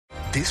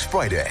This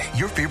Friday,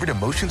 your favorite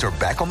emotions are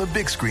back on the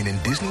big screen in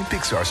Disney and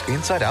Pixar's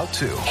Inside Out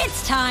 2.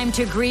 It's time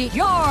to greet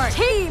your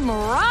Team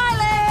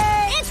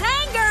Riley. It's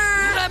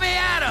anger. Let me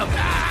at him.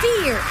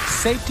 Fear.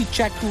 Safety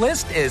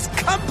checklist is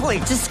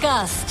complete.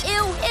 Disgust.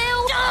 Ew.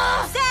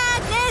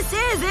 Sadness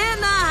is in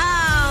the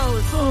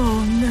house.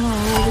 Oh, no.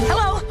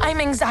 Hello, I'm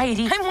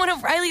anxiety. I'm one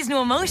of Riley's new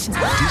emotions.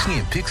 Disney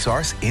and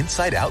Pixar's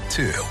Inside Out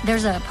 2.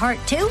 There's a part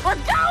 2? We're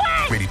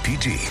going! Rated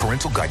PG.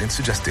 Parental guidance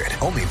suggested.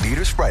 Only in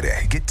theaters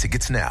Friday. Get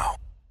tickets now.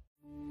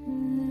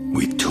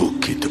 We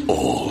took it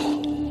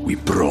all. We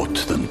brought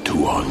them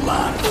to our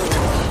land.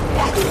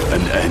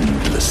 An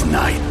endless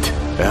night,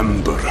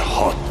 ember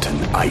hot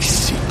and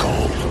icy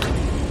cold.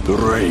 The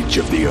rage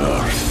of the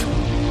earth.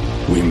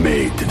 We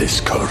made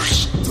this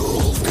curse.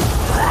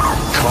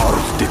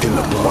 Carved it in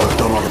the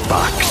blood on our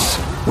backs.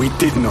 We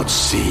did not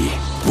see.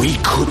 We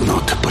could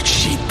not, but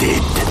she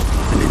did.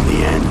 And in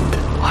the end...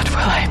 What will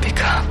I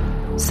become?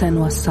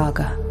 Senua's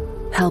Saga.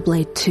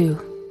 Hellblade 2.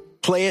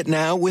 Play it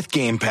now with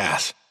Game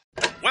Pass.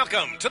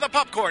 Welcome to the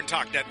Popcorn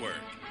Talk Network,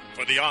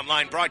 for the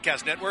online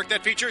broadcast network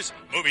that features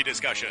movie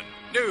discussion,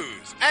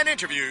 news, and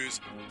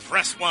interviews.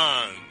 Press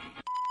 1.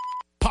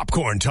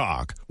 Popcorn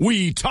Talk.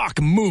 We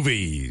talk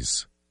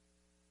movies.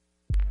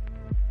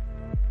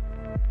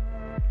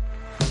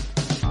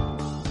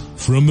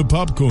 From the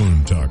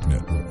Popcorn Talk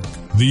Network,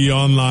 the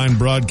online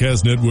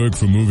broadcast network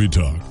for movie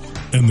talk,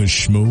 and the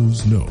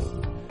schmoes know,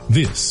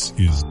 this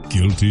is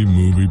Guilty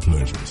Movie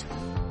Pleasures.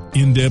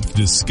 In-depth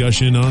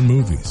discussion on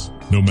movies,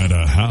 no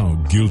matter how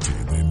guilty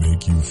they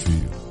make you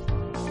feel.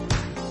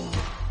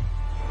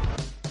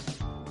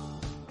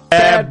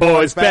 Bad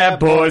boys,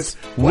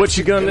 what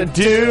you gonna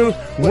do?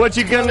 What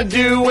you gonna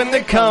do when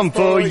they come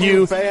for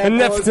you? And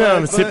that's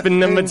not sipping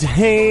number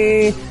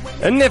hey.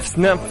 And that's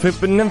not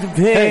sipping number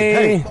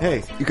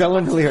Hey, you gotta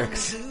learn the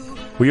lyrics.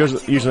 We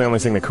usually only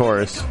sing the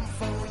chorus.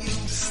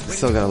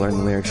 Still gotta learn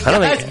the lyrics.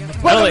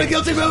 Welcome to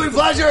Guilty Movie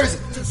Pleasures!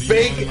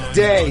 Big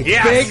day.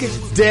 Yes.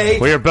 Big day.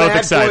 We are both Bad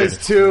excited.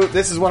 Boys 2.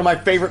 This is one of my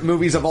favorite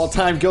movies of all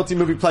time. Guilty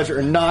Movie Pleasure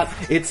or not.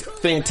 It's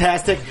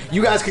fantastic.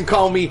 You guys can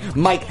call me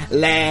Mike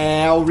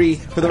Lowry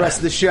for the rest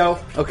of the show,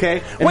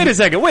 okay? And wait a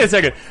second.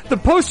 The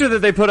poster that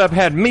they put up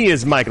had me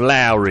as Mike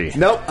Lowry.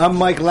 Nope, I'm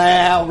Mike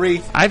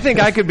Lowry. I think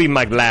I could be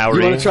Mike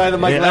Lowry. You want to try the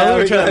Mike Lowry? I'm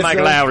going to try the Mike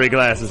glasses Lowry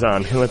glasses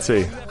on. Let's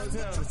see.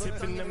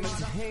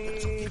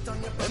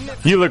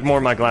 You look more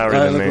Mike Lowry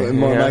than me.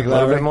 More Mike Lowry. A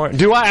little bit more.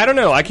 Do I? I don't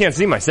know. I can't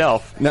see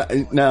myself. No.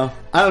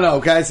 I don't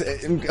know, guys.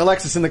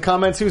 Alexis, in the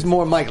comments, who's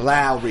more Mike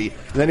Lowry?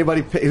 Is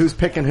anybody who's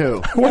picking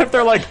who? What if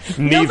they're like,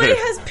 neither? Nobody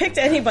has picked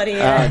anybody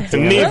yet.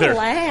 Neither.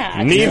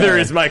 Relax. Neither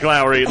is Mike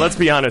Lowry. Let's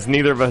be honest.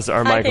 Neither of us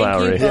are Mike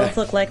Lowry. I think you both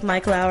look like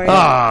Mike Lowry. Well,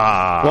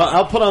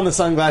 I'll put on the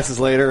sunglasses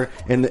later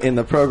in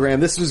the program.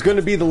 This was going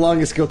to be the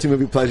longest Guilty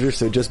Movie Pleasure,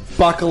 so just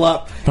buckle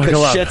up.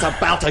 Because shit's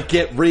about to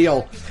get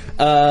real.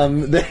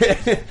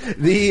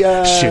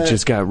 Shit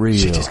just got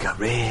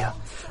real.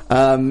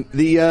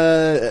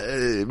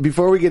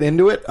 Before we get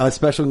into it,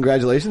 special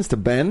congratulations to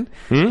Ben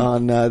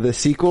on the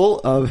sequel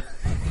of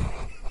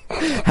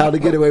How to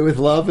Get Away with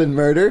Love and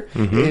Murder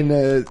in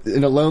a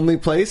Lonely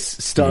Place,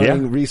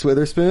 starring Reese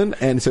Witherspoon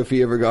and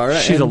Sofia Vergara.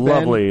 She's a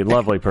lovely,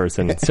 lovely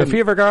person.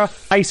 Sofia Vergara,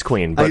 ice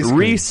queen, but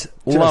Reese,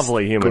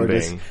 lovely human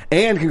being.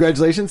 And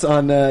congratulations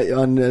on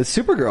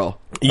Supergirl.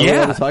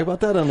 Yeah, allowed to talk about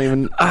that. I don't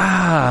even.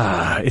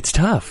 It's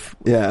tough.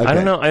 Yeah, okay. I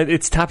don't know.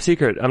 It's top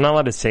secret. I'm not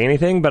allowed to say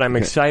anything, but I'm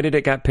excited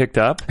it got picked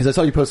up. Because I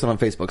saw you posted on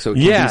Facebook, so it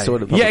can be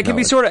sort of. It can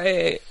be sort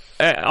of.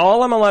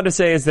 All I'm allowed to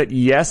say is that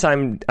yes,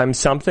 I'm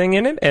something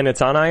in it, and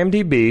it's on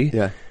IMDb.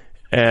 Yeah.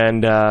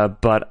 And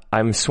but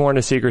I'm sworn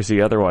to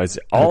secrecy otherwise.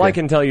 All I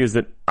can tell you is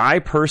that I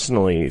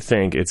personally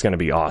think it's going to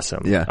be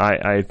awesome. Yeah.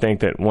 I think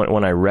that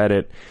when I read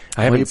it,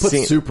 I haven't seen... Well,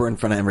 you put super in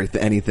front of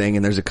anything,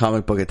 and there's a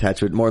comic book attached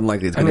to it. More than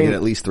likely, it's going to get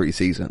at least 3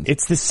 seasons.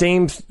 It's the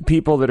same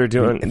people that are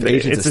doing... And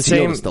Agents it's of the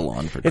same. Is still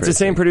on for it's the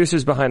same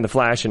producers behind The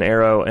Flash and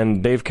Arrow,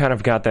 and they've kind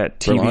of got that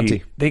TV...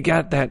 Berlanti. They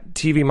got that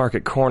TV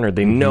market cornered.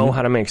 They know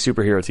how to make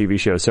superhero TV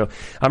shows. So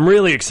I'm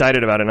really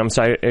excited about it, and I'm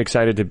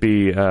excited to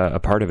be a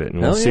part of it.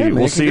 And we'll see.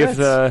 We'll see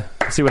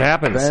see what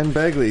happens. Ben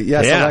Begley.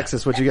 Yes,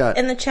 Alexis, what you got?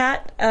 In the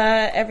chat,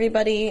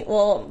 everybody...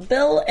 Well,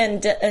 Bill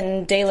and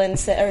Dylan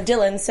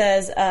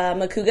says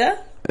Makuga.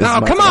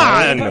 Oh, come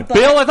on!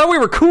 Bill, I thought we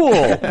were cool.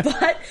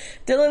 But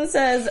Dylan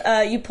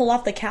says you pull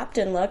off the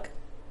captain look.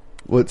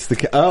 What's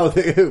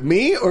the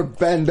me or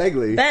Ben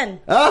Begley? Ben.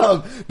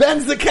 Oh,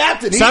 Ben's the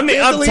captain. So I'm the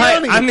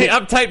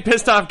uptight,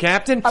 pissed off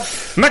captain.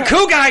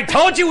 Makuga, I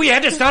told you we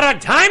had to start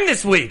on time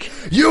this week.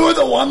 You were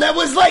the one that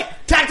was late.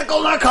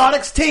 Tactical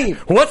Narcotics team.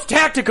 What's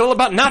tactical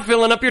about not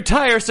filling up your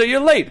tire so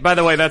you're late? By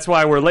the way, that's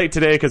why we're late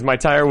today, because my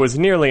tire was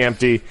nearly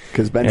empty.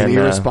 Because Ben's an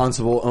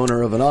irresponsible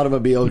owner of an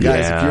automobile.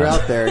 Guys, if you're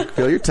out there,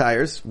 fill your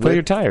tires. Fill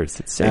your tires.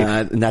 It's safe.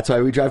 And that's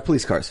why we drive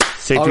police cars.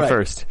 Safety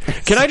first.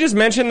 Can I just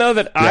mention, though,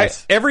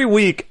 that every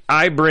week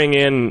I bring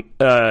in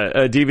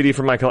a DVD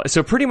from my collection.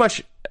 So pretty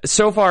much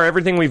so far,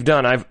 everything we've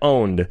done, I've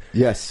owned.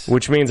 Yes.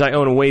 Which means I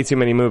own way too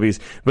many movies.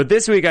 But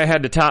this week I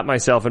had to top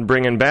myself and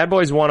bring in Bad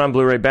Boys 1 on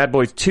Blu-ray, Bad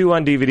Boys 2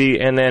 on DVD,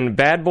 and then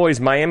Bad Boys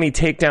Miami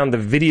Takedown, the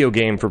video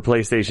game for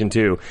PlayStation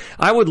 2.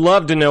 I would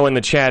love to know in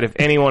the chat if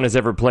anyone has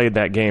ever played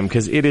that game,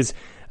 because it is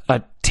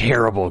a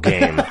terrible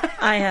game.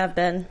 I have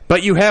been.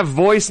 But you have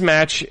voice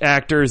match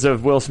actors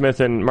of Will Smith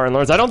and Martin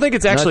Lawrence. I don't think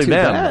it's actually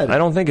them. Bad. I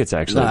don't think it's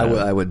actually them.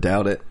 I would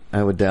doubt it.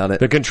 I would doubt it.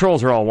 The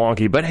controls are all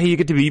wonky, but hey, you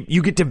get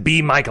to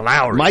be Mike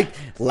Lowry. Mike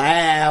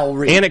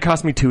Lowry. And it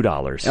cost me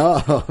 $2.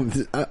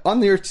 Oh,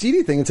 on your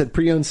CD thing, it said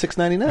pre-owned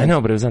 $6.99. I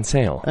know, but it was on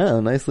sale. Oh,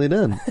 nicely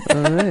done.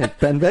 All right.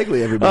 Ben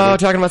Begley, everybody. Oh,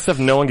 talking about stuff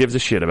no one gives a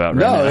shit about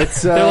right now.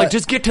 It's they're like,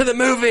 just get to the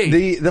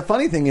movie. The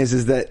funny thing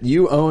is that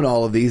you own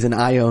all of these and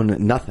I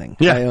own nothing.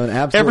 Yeah. I own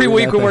absolutely every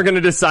week nothing. when we're going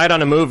to decide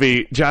on a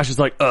movie, Josh is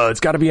like, it's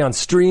got to be on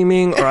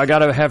streaming, or I got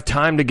to have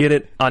time to get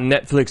it on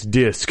Netflix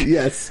disc.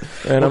 Yes.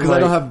 And because I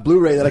don't have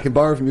Blu-ray that I can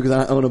borrow from you because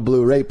I don't own a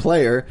Blu-ray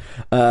player,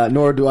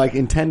 nor do I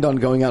intend on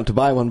going out to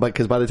buy one,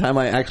 because by the time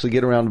I actually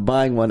get around to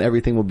buying one,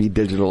 everything will be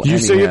digital.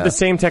 So you have the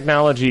same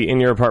technology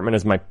in your apartment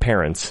as my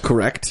parents.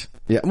 Correct.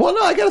 Yeah. Well,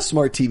 no, I got a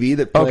smart TV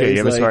that plays. Okay, you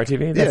have a smart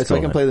TV? That's so cool,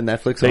 I can play the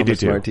Netflix on the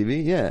smart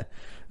TV. Yeah.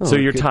 So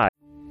you're tied.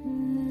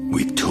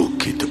 We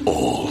took it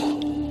all.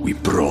 We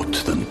brought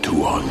them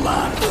to our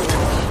land.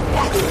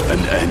 An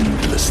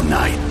endless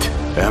night,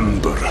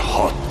 ember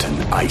hot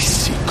and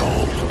icy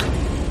cold.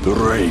 The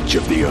rage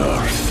of the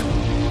earth.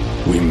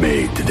 We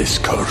made this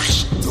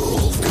curse.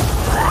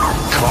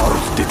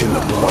 Carved it in the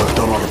blood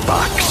on our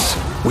backs.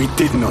 We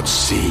did not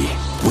see.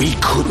 We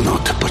could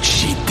not, but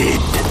she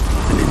did.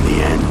 And in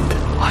the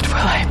end, What will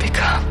I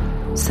become?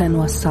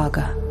 Senua's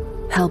Saga.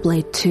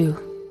 Hellblade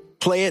 2.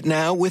 Play it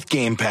now with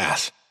Game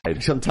Pass.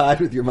 I'm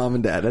tied with your mom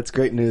and dad. That's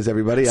great news,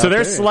 everybody. So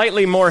they're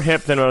slightly more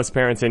hip than most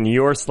parents, and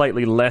you're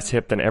slightly less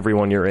hip than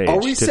everyone your age Are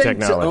we to saying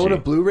technology. to own a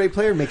Blu-ray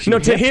player makes you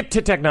hip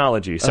to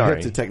technology. Sorry,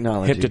 hip to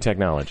technology. Hip to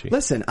technology.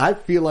 Listen, I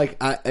feel like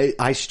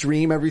I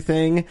stream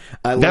everything.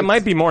 That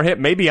might be more hip.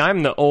 Maybe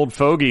I'm the old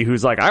fogey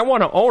who's like, I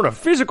want to own a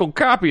physical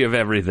copy of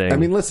everything. I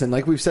mean, listen,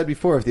 like we've said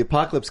before, if the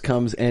apocalypse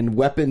comes and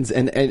weapons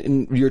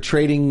and you're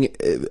trading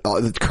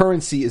the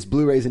currency is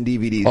Blu-rays and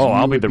DVDs.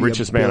 I'll be the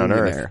richest man on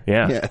earth.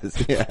 Yeah.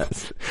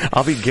 Yes.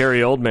 I'll be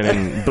Gary Oldman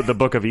in the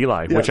Book of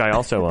Eli, which I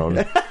also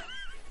own.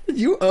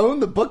 You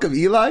own the Book of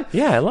Eli?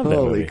 Yeah, I love that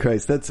movie. Holy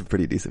Christ, that's a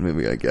pretty decent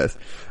movie, I guess.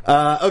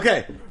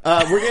 Okay, we're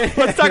gonna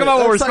let's talk about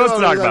what we're supposed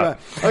to talk about.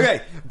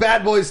 Okay,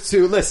 Bad Boys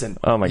 2. Listen,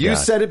 oh my God, you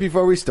said it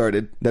before we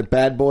started that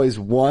Bad Boys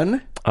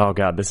 1. Oh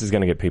God, this is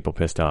going to get people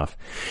pissed off.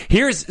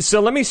 So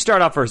let me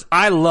start off first.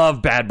 I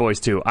love Bad Boys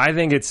 2. I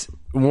think it's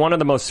one of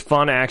the most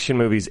fun action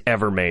movies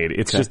ever made.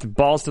 It's just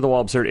balls to the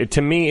wall absurd.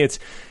 To me, it's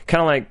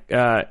kind of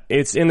like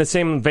it's in the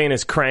same vein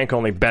as Crank,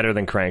 only better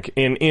than Crank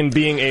in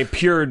being a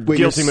pure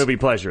guilty movie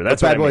pleasure.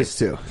 That's Bad what I mean. Boys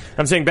 2.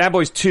 I'm saying Bad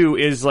Boys 2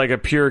 is like a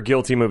pure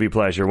guilty movie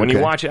pleasure. When you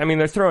watch it, I mean,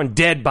 they're throwing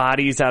dead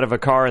bodies out of a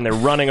car and they're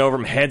running over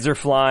them. Heads are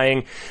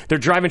flying. They're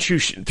driving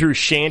through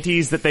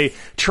shanties that they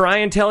try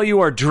and tell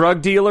you are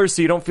drug dealers,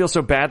 so you don't feel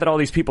so bad that all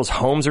these people's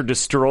homes are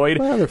destroyed.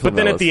 But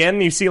then at the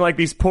end, you see like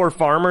these poor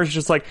farmers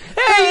just like,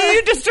 hey,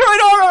 you destroyed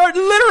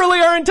literally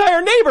our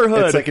entire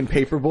neighborhood. It's like in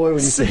Paperboy when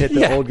you used to hit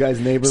the old guy's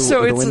neighbor with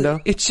the window.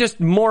 It's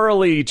just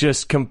morally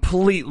just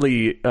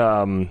completely...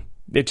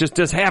 it just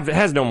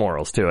has no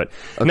morals to it.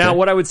 Okay. Now,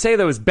 what I would say,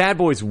 though, is Bad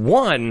Boys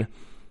 1...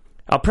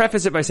 I'll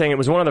preface it by saying it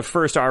was one of the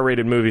first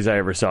R-rated movies I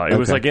ever saw. It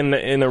was like in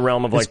the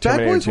realm of like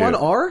Terminator 2. Is Bad Boys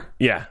 1 R?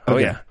 Yeah. Oh,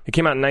 yeah. It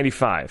came out in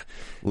 95.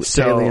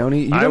 So Leone,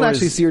 you don't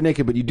actually see her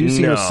naked, but you do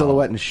see her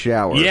silhouette in the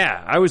shower.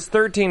 Yeah. I was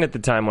 13 at the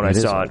time when I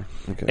saw it.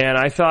 Okay. And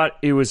I thought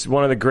it was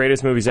one of the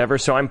greatest movies ever.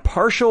 So I'm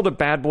partial to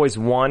Bad Boys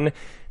 1.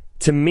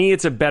 To me,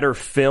 it's a better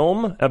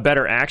film, a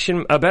better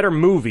action, a better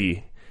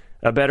movie.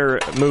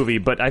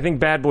 But I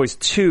think Bad Boys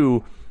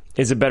 2...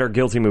 is a better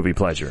guilty movie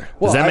pleasure.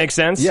 Does that make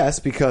sense? Yes,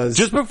 because...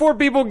 Just before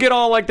people get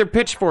all like their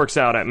pitchforks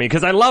out at me,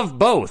 because I love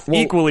both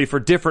equally for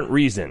different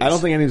reasons. I don't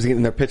think anyone's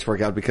getting their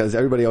pitchfork out because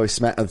everybody always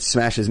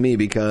smashes me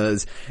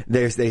because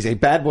they say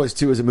Bad Boys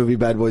 2 is a movie,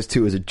 Bad Boys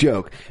 2 is a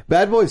joke.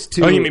 Bad Boys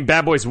 2... Oh, you mean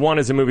Bad Boys 1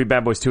 is a movie,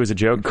 Bad Boys 2 is a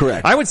joke?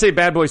 Correct. I would say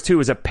Bad Boys 2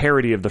 is a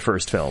parody of the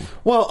first film.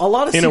 Well, a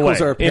lot of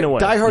sequels are... In a way.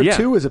 Die Hard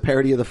 2 is a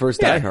parody of the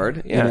first Die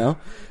Hard, you know?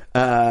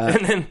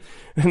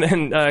 And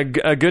then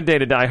A Good Day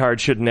to Die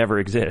Hard should never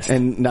exist.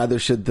 And neither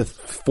should the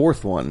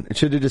fourth one. It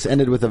should have just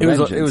ended with a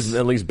vengeance. It was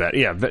at least better.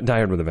 Yeah, Die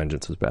Hard with a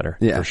Vengeance was better.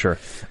 Yeah. For sure.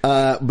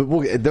 But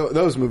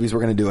those movies we're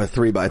going to do a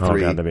 3x3. Oh,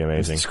 God, that'd be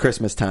amazing. It's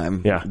Christmas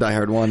time. Yeah. Die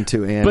Hard 1,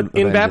 2, and But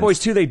in Bad Boys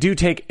 2, they do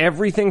take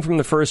everything from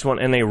the first one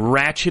and they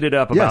ratchet it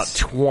up about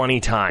 20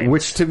 times.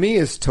 Which to me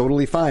is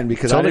totally fine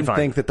because I didn't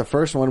think that the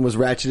first one was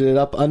ratcheted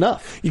up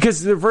enough.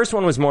 Because the first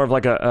one was more of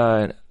like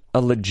a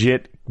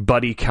legit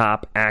buddy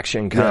cop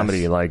action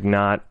comedy, like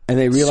not. And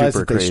they realized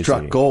that they crazy.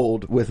 struck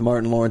gold with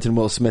Martin Lawrence and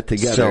Will Smith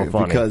together. So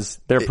funny. Because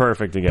they're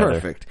perfect together.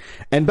 Perfect.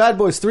 And Bad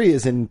Boys 3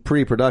 is in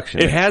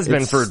pre-production. It has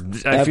been for,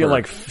 I feel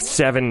like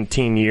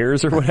 17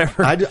 years or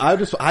whatever. I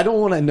don't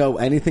want to know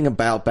anything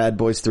about Bad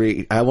Boys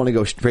 3. I want to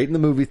go straight in the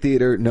movie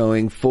theater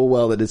knowing full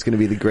well that it's going to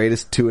be the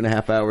greatest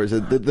 2.5 hours.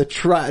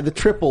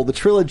 The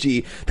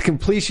trilogy, the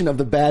completion of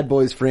the Bad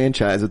Boys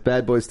franchise with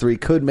Bad Boys 3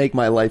 could make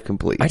my life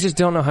complete. I just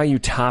don't know how you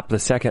top the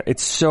second.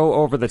 It's so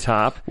over the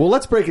top. Well,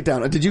 let's break it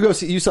down. Did you go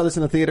see? You saw this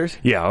in the theaters?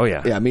 Yeah. Oh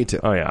yeah. Yeah, me too.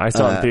 Oh yeah. I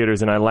saw it in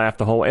theaters and I laughed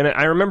the whole. And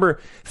I remember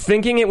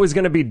thinking it was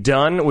going to be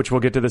done, which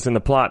we'll get to this in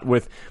the plot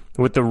with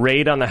the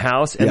raid on the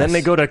house, and then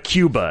they go to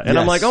Cuba, and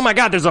I'm like, oh my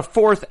god, there's a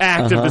fourth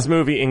act of this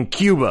movie in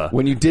Cuba.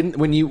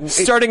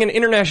 Starting an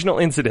international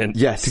incident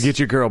to get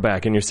your girl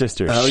back and your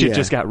sister. Shit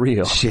just got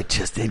real. Shit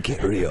just did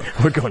get real.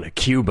 We're going to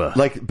Cuba.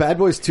 Like Bad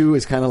Boys 2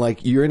 is kind of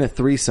like you're in a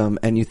threesome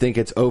and you think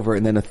it's over,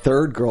 and then a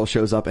third girl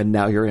shows up and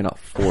now you're in a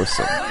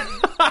foursome.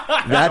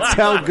 That's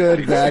how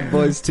good Bad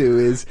Boys 2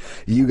 is.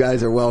 You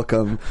guys are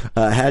welcome.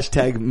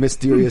 Hashtag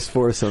mysterious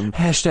foursome.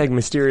 Hashtag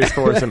mysterious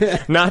foursome.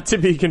 Not to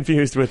be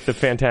confused with the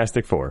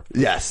Fantastic Four.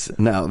 Yes.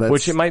 No. That's...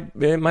 Which it might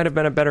have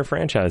been a better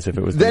franchise if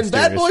it was the then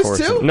Mysterious Bad Boys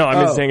Foursome. 2? No,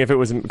 I'm just saying if it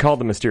was called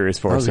the Mysterious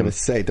Foursome. I was going to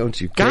say, don't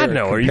you God,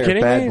 no. Are you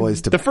kidding Bad me?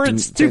 Boys to the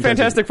first two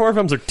Fantastic Four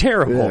films are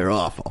terrible. Yeah, they're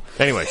awful.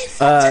 Anyways.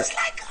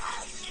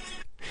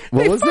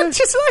 What was that?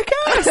 Just like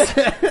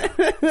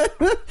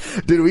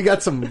us. Dude, we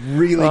got some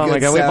really good my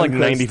God, we have like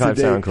sound 95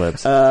 clips sound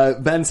clips.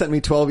 Ben sent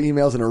me 12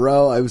 emails in a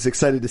row. I was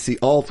excited to see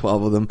all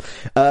 12 of them.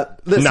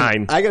 Listen,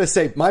 9. I gotta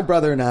say, my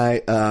brother and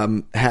I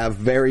have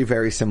very,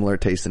 very similar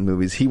tastes in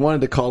movies. He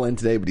wanted to call in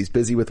today, but he's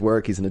busy with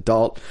work. He's an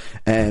adult.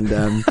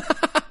 And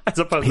As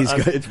opposed he's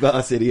to good. It's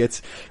us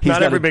idiots.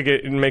 Not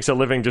everybody makes a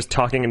living just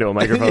talking into a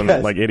microphone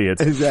like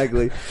idiots.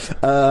 Exactly.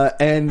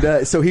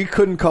 So he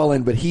couldn't call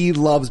in, but he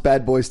loves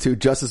Bad Boys 2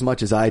 just as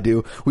much as I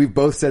do. We've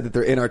both said that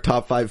they're in our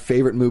top 5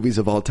 favorite movies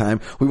of all time.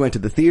 We went to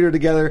the theater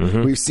together.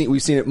 Mm-hmm.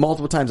 We've seen it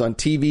multiple times on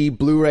TV,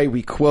 Blu-ray.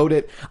 We quote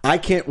it. I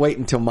can't wait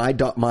until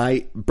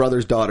my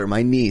brother's daughter,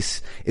 my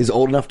niece, is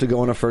old enough to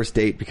go on a first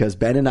date, because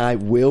Ben and I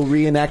will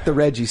reenact the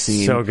Reggie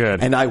scene. So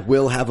good. And I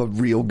will have a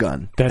real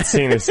gun. That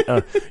scene is,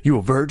 you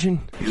a virgin?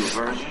 You a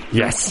virgin?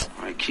 Yes.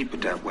 All right, keep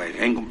it that way.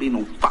 Ain't gonna be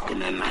no fucking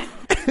that night.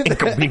 Ain't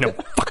gonna be no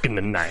fucking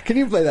tonight. Can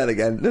you play that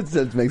again?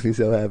 That makes me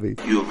so happy.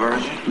 You a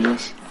virgin?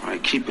 Yes. All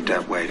right, keep it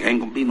that way.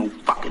 Ain't gonna be no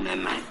fucking that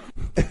night.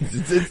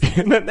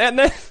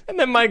 and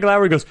then Mike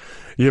Lowry goes,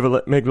 you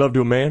ever make love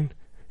to a man?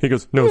 He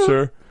goes, no,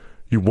 sir.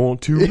 You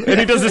want to? And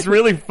he does this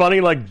really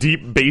funny, like,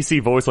 deep, bassy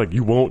voice, like,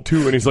 you want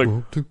to? And he's like,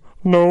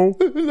 no.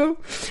 No.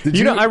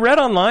 You know, I read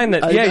online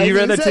that, you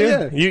read that too?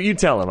 Yeah. You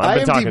tell him. I've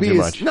been talking too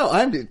much.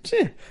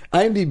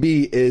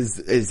 IMDb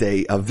is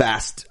a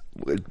vast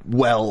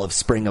well of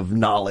spring of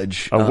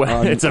knowledge.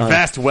 It's a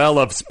vast well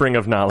of spring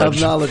of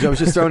knowledge. I was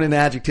just throwing in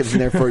adjectives in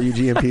there for you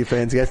GMP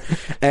fans, guys.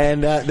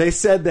 And they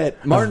said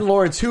that Martin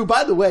Lawrence, who,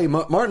 by the way,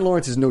 Martin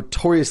Lawrence is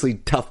notoriously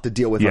tough to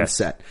deal with on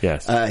set.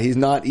 Yes. He's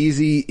not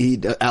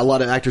easy. A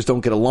lot of actors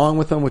don't get along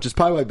with him, which is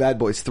probably why Bad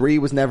Boys 3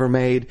 was never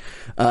made.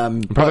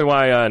 Probably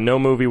why no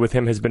movie with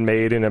him has been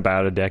made in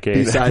about a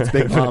decade. Besides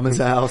Big Mama's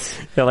House.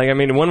 Yeah,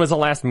 when was the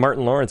last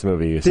Martin Lawrence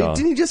movie you saw?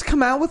 Didn't he just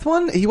come out with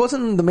one? He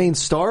wasn't the main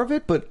star of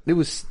it, but it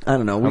was, I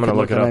don't know. I'm going to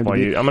look it up while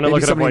you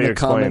explain.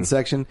 Comment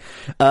section.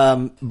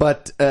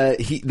 But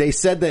they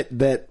said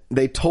that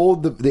they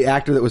told the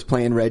actor that was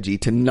playing Reggie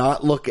to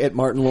not look at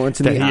Martin Lawrence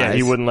in the eyes. Yeah,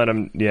 he wouldn't let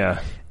him.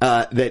 Yeah.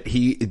 That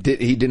he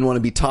didn't want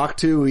to be talked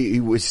to. He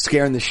was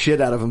scaring the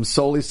shit out of him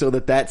solely so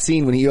that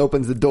scene when he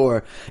opens the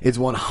door is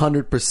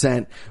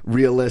 100%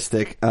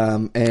 realistic.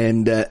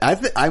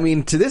 I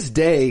mean, to this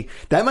day,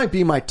 that might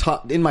be my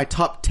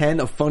top 10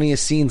 of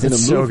funniest scenes in a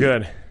movie. So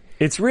good.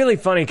 It's really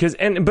funny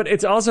but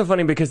it's also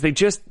funny because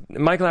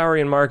Mike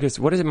Lowry and Marcus,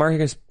 what is it?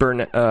 Marcus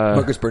Burnett.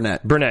 Marcus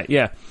Burnett. Burnett,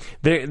 yeah.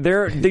 They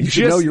you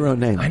should know your own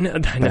name. I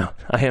know.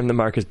 I am the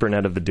Marcus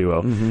Burnett of the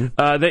duo.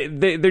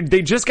 Mm-hmm.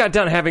 They just got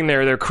done having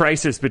their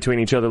crisis between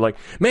each other. Like,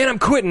 man, I'm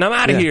quitting. I'm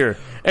out of here.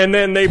 And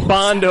then they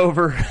bond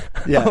over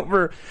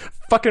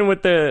fucking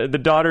with the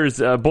daughter's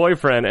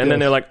boyfriend, and then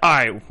they're like, all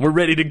right, we're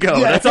ready to go.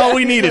 That's all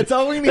we needed. That's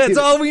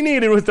all we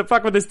needed was to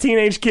fuck with this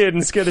teenage kid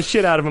and scare the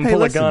shit out of him,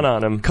 pull a gun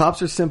on him.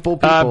 Cops are simple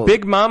people.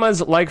 Big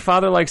Mama's Like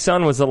Father Like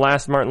Son was the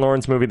last Martin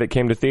Lawrence movie that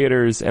came to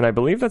theaters, and I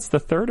believe that's the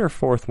third or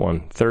fourth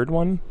one. Third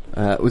one?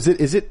 Does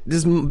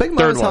Big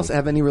Mama's House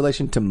have any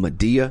relation to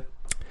Medea?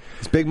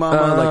 Is Big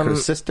Mama like her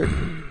sister?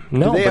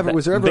 No.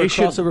 Was there ever a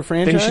crossover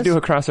franchise? They should do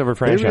a crossover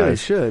franchise. They really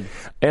should.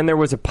 And there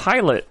was a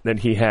pilot that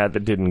he had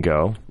that didn't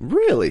go.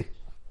 Really?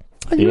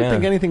 You would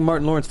think anything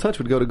Martin Lawrence touched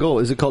would go to goal.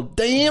 Is it called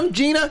Damn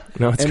Gina?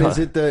 No, it's and called...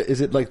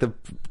 is it like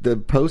the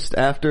post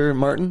after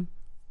Martin?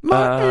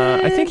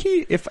 I think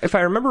if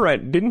I remember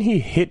right, didn't he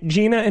hit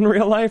Gina in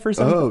real life or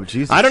something? Oh,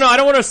 Jesus. I don't know. I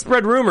don't want to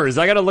spread rumors.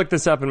 I got to look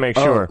this up and make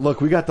sure. Look,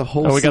 we got the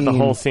whole scene. We got the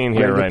whole scene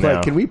here right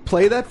now. Can we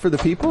play that for the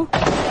people?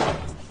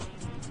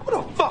 Who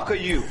the fuck are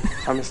you?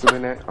 I'm Mr.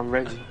 Burnett. I'm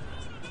Reggie.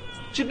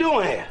 What you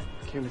doing here?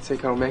 I came to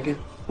take out Megan.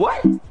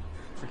 What?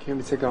 I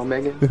came to take out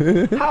Megan.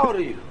 How old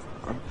are you?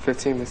 I'm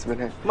 15, Mr.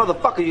 Burnett.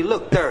 Motherfucker, you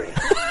look 30.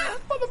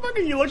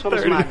 Motherfucker, you look 30.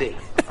 Show us my ID.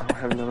 I don't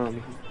have none on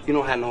me. You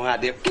don't have no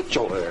idea. Get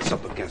your ass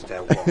up against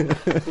that wall.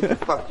 What the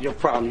fuck's your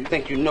problem? You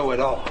think you know it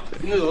all.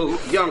 You little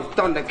young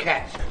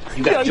Thundercat.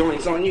 You got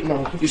joints on you?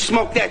 No. You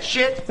smoke that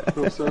shit?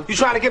 No, sir. You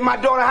trying to get my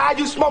daughter high?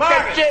 You smoke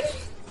that shit?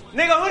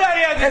 Nigga, who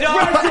that is,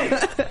 dog?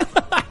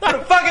 Who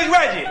the fuck is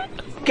Reggie?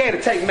 Care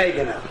to take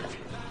Megan out?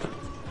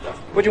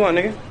 What you want,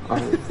 nigga?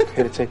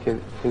 Here to take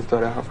his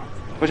daughter out.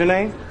 What's your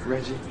name?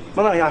 Reggie.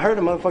 Well, no, I heard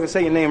a motherfucker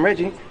say your name,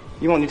 Reggie.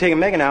 You want to take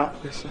Megan out?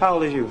 Yes, sir. How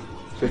old is you?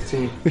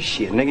 15.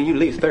 Shit, nigga, you at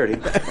least 30.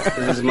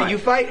 Can you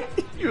fight?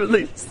 You at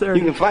least 30.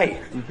 You can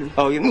fight.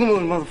 Oh, you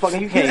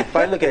motherfucker, you can't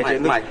fight. Look at you.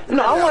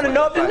 No, I want to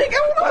know if the nigga.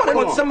 I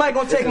want somebody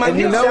gonna take my. And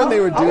you know when they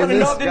were doing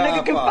this, I want this, to know if the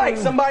nigga can fight.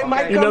 Somebody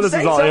might come. You know this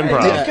is all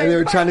improv. Yeah, and they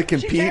were trying to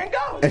compete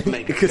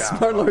because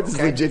Smart Lords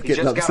is legit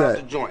getting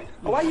upset.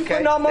 Why you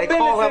putting all my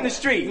business in the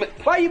street?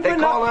 Why you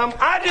putting all him?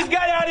 I just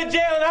got out of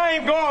jail and I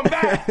ain't going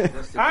back.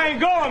 I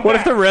ain't going back. What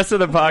if the rest of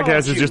the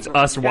podcast is just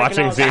us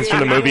watching scenes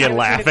from the movie and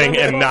laughing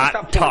and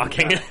not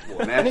talking?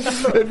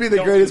 It'd be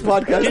the greatest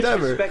podcast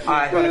ever.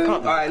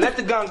 All right, let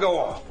the gun go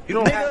off. You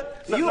don't have.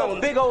 You a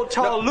big old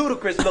tall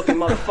ludicrous looking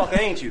motherfucker,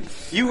 ain't you?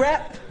 You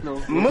rap? No.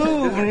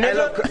 Move,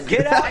 nigga.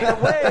 Get out of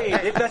the way.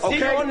 If I see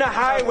you on the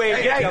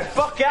highway, get the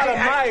fuck out of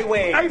my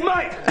way. Hey,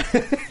 Mike.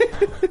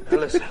 Now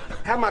listen,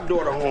 have my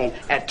daughter home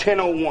at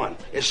 10:01.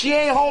 If she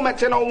ain't home at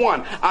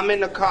 10:01, I'm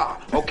in the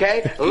car,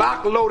 okay?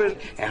 Lock, loaded,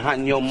 and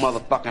hunting your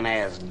motherfucking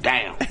ass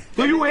down.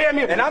 Do you hear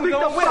me? And I'm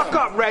going to fuck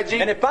up, Reggie.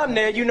 And if I'm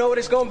there, you know what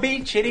it's going to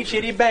be? Chitty,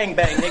 chitty, bang,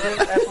 bang,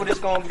 nigga. That's what it's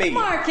going to be.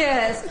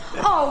 Marcus!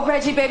 Oh,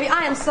 Reggie, baby,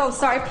 I am so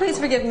sorry. Please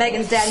forgive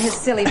Megan's dad and his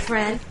silly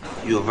friend.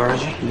 You a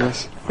virgin?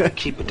 Yes.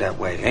 Keep it that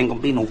way. Ain't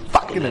gonna be no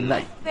fucking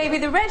tonight. Baby,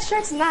 the red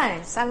shirt's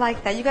nice. I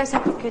like that. You guys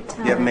have a good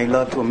time. You ever made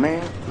love to a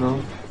man?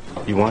 No.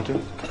 You want to?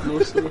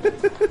 No, sir.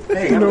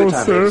 Hey, have a good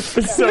time, baby.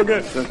 It's so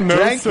good. No,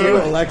 Thank sir. you,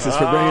 Alexis,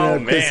 for bringing Oh,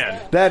 that up. 'cause man.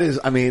 That is,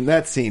 I mean,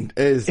 that scene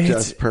is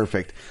just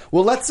perfect.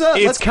 Well, let's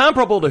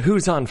comparable to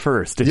Who's on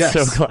First. It's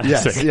so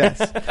classic. Yes.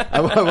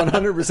 I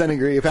 100%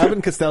 agree. If Abbott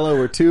and Costello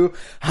were two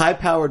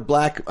high-powered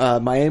black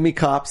Miami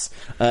cops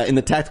in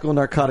the tactical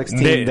narcotics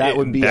team, that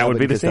would be Abbott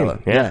and the Costello.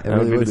 scene. Yeah, that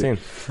would be the scene.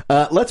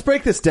 Let's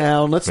break this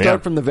down. Let's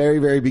start from the very,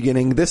 very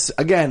beginning. This,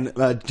 again,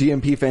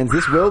 GMP fans,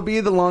 this will be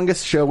the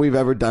longest show we've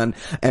ever done,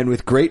 and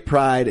with great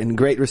pride and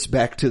great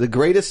respect to the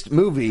greatest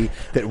movie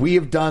that we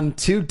have done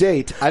to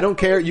date. I don't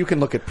care. You can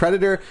look at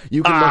Predator.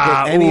 You can look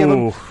at any of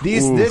them.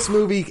 This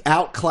movie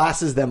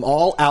outclasses them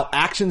all,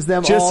 out-actions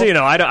them all. Just so you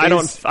know, I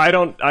don't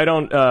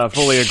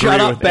fully agree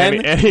with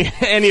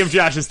any of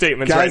Josh's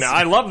statements right now.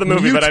 I love the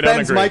movie, but I don't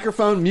agree.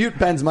 Mute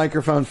Ben's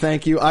microphone.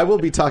 Thank you. I will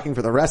be talking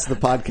for the rest of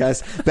the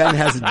podcast. Ben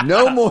has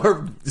no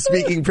more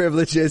speaking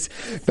privileges.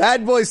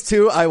 Bad Boys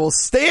 2, I will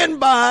stand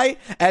by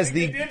as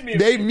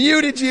they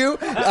muted you.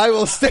 I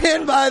will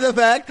stand by the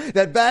fact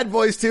that Bad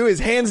Boys 2 is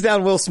hands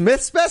down Will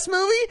Smith's best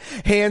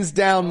movie, hands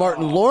down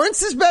Martin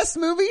Lawrence's best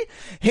movie,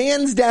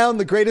 hands down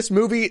the greatest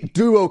movie,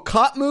 duo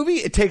cop movie.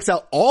 It takes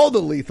out all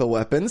the lethal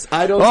weapons.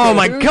 I don't. Oh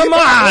my, come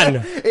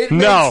on!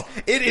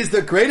 It is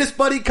the greatest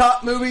buddy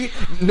cop movie.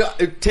 No,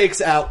 it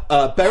takes out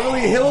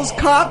Beverly Hills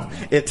Cop.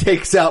 It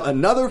takes out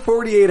Another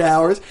 48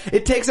 Hours.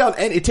 It takes out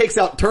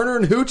Turner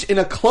and Hooch in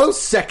a close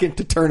second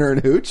to Turner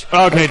and Hooch.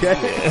 Okay.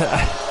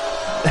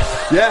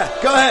 Yeah,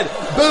 go ahead.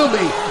 Boo me.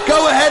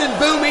 Go ahead and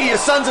boo me, you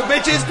sons of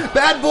bitches.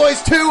 Bad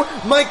Boys 2,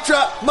 Mike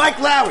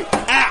Lowry.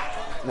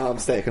 No, I'm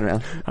sticking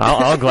around.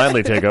 I'll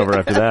gladly take over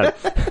after that.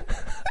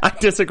 I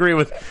disagree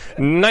with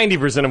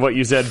 90% of what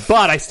you said,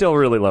 but I still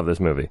really love this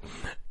movie.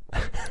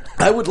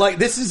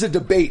 This is a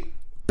debate,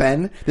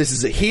 Ben. This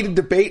is a heated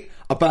debate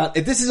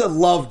this is a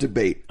love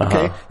debate,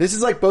 okay? Uh-huh. This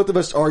is like both of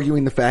us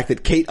arguing the fact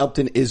that Kate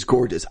Upton is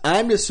gorgeous.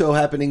 I'm just so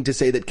happening to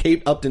say that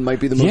Kate Upton might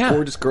be the most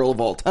gorgeous girl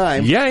of all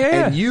time.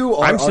 Yeah. And you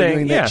are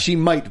arguing that she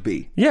might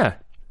be. Yeah.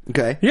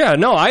 Okay. Yeah,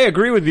 no, I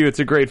agree with you. It's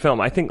a great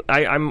film. I think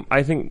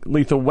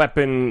Lethal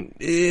Weapon,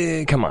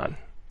 come on.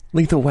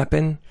 Lethal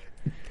Weapon?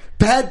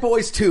 Bad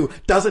Boys 2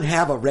 doesn't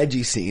have a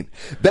Reggie scene.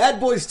 Bad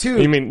Boys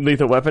 2... You mean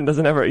Lethal Weapon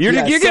doesn't have a... You're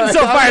getting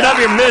so fired up,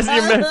 you're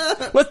missing.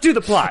 Let's do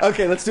the plot.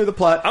 Okay, let's do the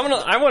plot.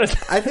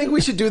 I think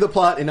we should do the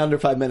plot in under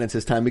 5 minutes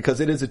this time because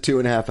it is a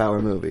 2.5 hour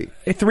movie.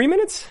 3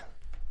 minutes?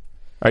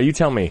 All right, you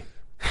tell me.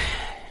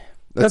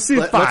 Let's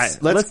do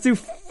 5. Let's do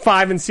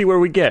 5 and see where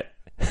we get.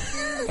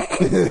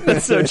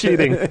 That's so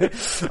cheating.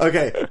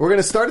 Okay, we're going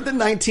to start at the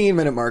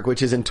 19-minute mark,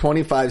 which is in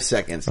 25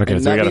 seconds. Okay,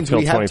 and so that means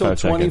we have till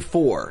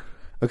 24 seconds.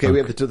 Okay, we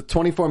have to the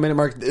 24-minute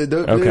mark.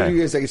 Those of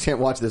you guys can't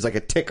watch, there's like a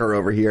ticker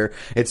over here.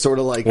 It's sort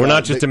of like... We're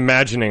not just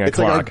imagining a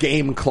clock. It's like a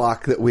game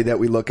clock that we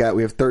look at.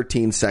 We have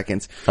 13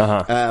 seconds.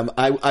 Uh-huh.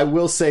 I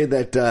will say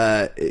that...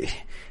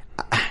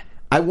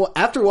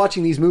 after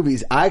watching these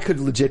movies, I could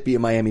legit be a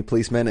Miami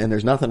policeman, and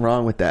there's nothing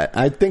wrong with that.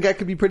 I think I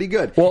could be pretty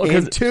good. Well,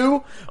 in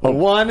 2,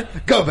 1,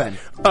 go, Ben.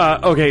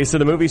 Okay, so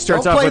the movie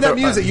starts off with... Don't play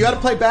that music. You got to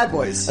play Bad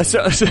Boys.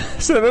 So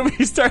the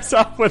movie starts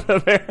off with a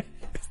very...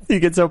 You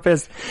get so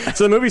pissed.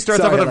 So the movie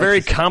starts off with a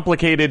very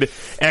complicated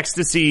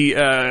ecstasy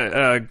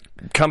plant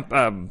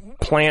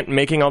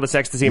making all this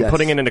ecstasy and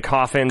putting it into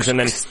coffins, and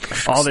then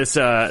all this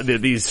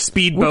these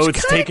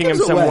speedboats taking him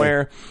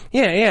somewhere.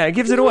 Yeah, it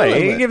gives it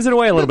away. It gives it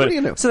away a little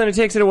bit. So then it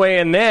takes it away,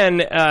 and then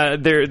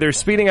they're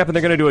speeding up, and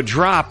they're going to do a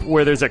drop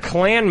where there's a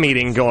Klan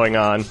meeting going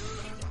on.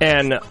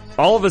 And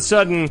all of a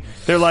sudden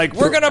they're like,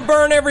 we're gonna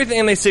burn everything,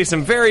 and they say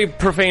some very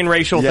profane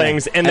racial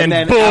things, and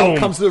then boom, out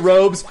comes the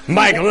robes.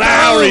 Mike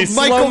Lowry,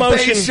 slow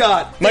motion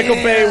shot. Michael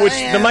Bay, which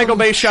the Michael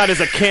Bay shot is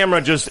a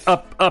camera just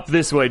up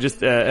this way.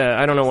 Just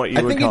I don't know what you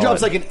would call it. I think he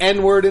drops like an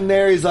N-word in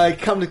there. He's like,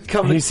 come to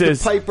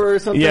Piper or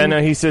something. Yeah,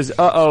 no, he says,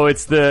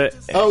 it's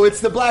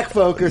the black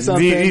folk or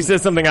something. He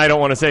says something I don't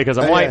want to say because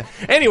I'm white.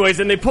 Yeah. Anyways,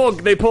 and they pull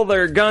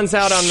their guns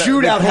out on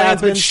shootout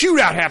happens.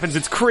 Shootout happens.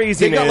 It's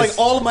craziness. They got like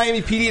all of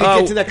Miami PD to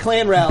get to that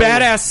Klan rally.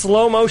 Badass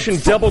slow motion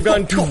double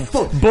gun.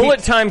 Bullet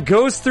time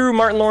goes through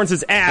Martin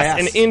Lawrence's ass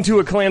and into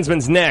a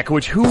Klansman's neck.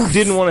 Which who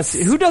didn't want to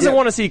see? Who doesn't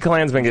want to see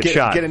Klansmen get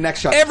shot? Get a neck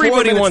shot.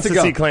 Everybody wants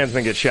to see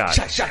Klansmen get shot.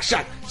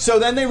 Shot. So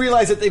then they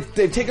realize that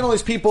they've taken all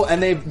these people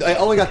and they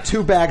only got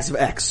 2 bags of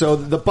X. So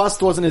the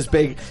bust wasn't as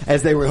big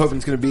as they were hoping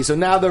it's going to be. So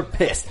now they're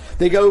pissed.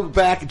 They go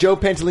back. Joe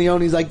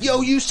Pantaleone's like,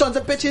 "Yo, you sons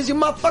of bitches, you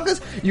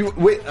motherfuckers,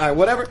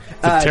 whatever."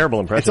 It's a terrible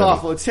impression. It's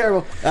awful. It's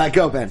terrible.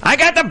 Go, Ben. I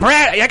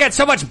got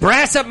so much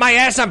brass up my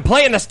ass. I'm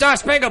playing the Star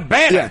Spangled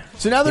Banner. Yeah.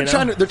 So now they're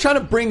trying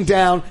to bring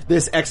down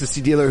this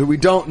ecstasy dealer who we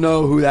don't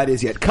know who that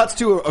is yet. Cuts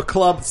to a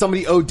club.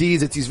 Somebody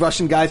ODs. It's these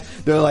Russian guys.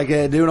 They're like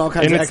doing all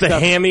kinds of X stuff. And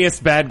it's the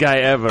hammiest bad guy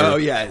ever. Oh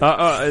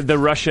yeah. The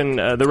Russian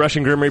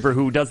Grim Reaper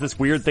who does this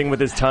weird thing with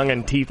his tongue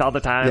and teeth all the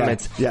time.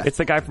 Yeah. It's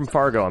the guy from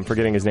Fargo. I'm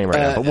forgetting his name right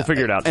now, but we'll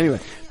figure it out. Anyway,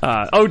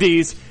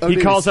 ODs. He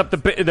calls up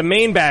the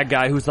main bad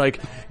guy who's like,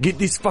 "Get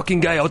this fucking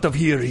guy out of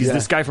here." He's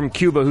this guy from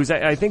Cuba who's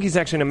I think he's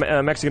actually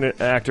a Mexican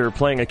actor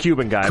playing a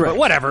Cuban guy. Correct. But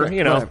whatever,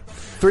 Whatever.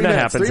 3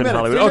 minutes, happens in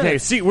Hollywood. Okay,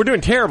 see, we're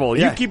doing terrible.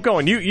 Yeah. You keep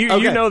going.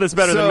 You know this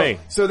better than me.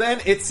 So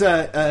then it's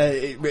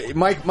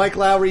Mike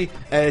Lowry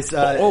as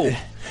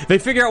They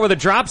figure out where the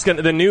drop's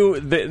the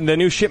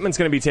new shipment's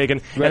going to be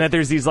taken, and that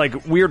there's these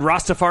like weird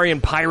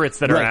Rastafarian pirates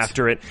that are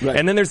after it,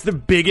 and then there's the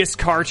biggest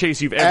car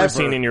chase you've ever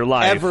seen in your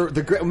life.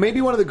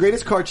 Maybe one of the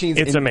greatest car chase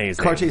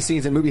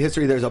scenes in movie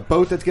history. There's a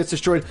boat that gets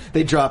destroyed.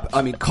 They drop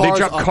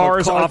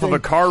cars off of a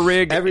car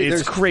rig.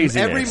 It's crazy.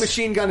 Every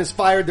machine gun is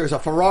fired. There's a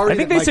Ferrari. I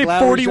think they say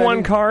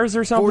 41 cars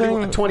or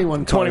something.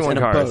 21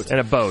 cars and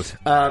a boat.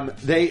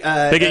 They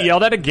get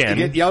yelled at again.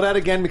 They get yelled at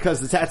again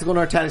because the tactical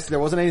narcotics. There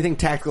wasn't anything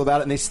tactical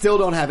about it, and they still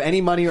don't have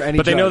any money or any.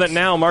 But they know drugs. that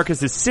now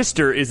Marcus's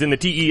sister is in the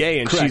DEA,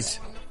 and Correct.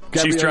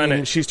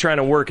 she's trying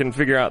to work and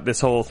figure out this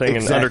whole thing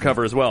and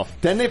undercover as well.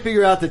 Then they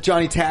figure out that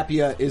Johnny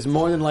Tapia is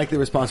more than likely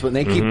responsible, and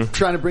they keep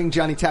trying to bring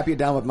Johnny Tapia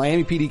down, but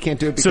Miami PD can't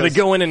do it. So they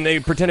go in and they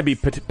pretend to be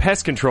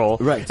pest control,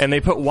 right? And they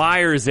put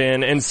wires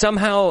in, and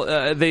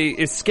somehow they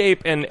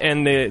escape, and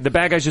the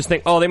bad guys just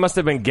think, they must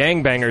have been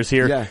gangbangers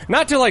here. Yeah.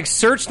 Not to like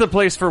search the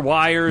place for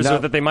wires or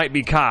that they might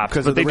be cops,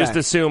 but they just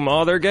assume,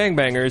 they're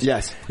gangbangers.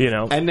 Yes,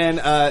 And then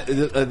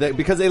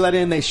because they let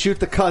in, they shoot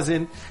the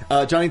cousin,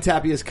 Johnny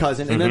Tapia's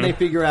cousin, and then they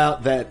figure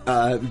out that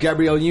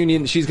Gabrielle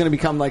Union, she's going to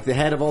become like the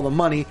head of all the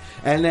money,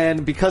 and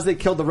then because they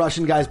killed the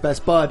Russian guy's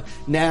best bud,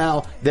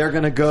 now they're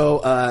going to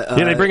go.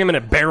 They bring him in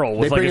a barrel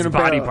with like his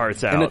body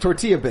parts out in a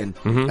tortilla bin.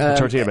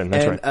 Tortilla bin,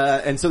 that's right.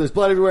 And so there's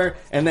blood everywhere,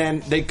 and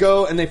then they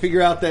go and they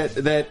figure out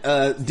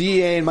that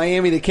DEA in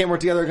Miami, they can't work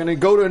together. They're going to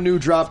go to a new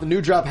drop. The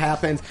new drop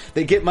happens.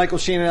 They get Michael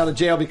Shannon out of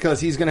jail because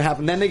he's going to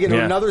happen. Then they get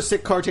into another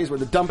sick car chase where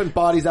they're dumping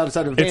bodies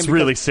outside of a van. It's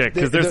really sick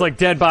because there's like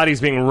dead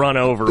bodies being run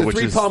over. The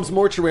Three Palms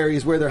mortuary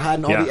is where they're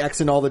hiding all the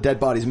X and all the dead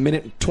bodies.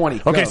 Minute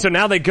 20. Okay, so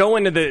now they go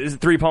into the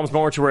Three Palms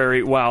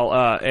mortuary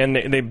and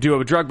they do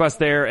a drug bust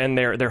there, and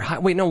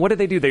wait, no, what did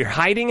they do? They're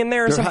hiding in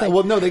there or something?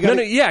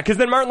 Because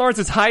then Martin Lawrence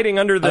is hiding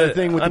under the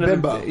thing with the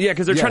bimbo.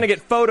 Because they're trying to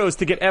get photos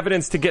to get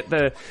evidence to get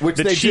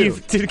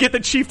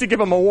the chief to give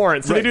him a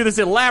warrant. So they do this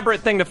elaborate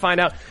thing to find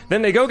out.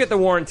 Then they go get the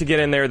warrant to get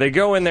in there. They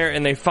go in there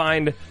and they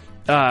find.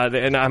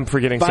 And I'm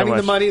forgetting so much. Finding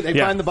the money, they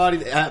find the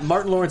body.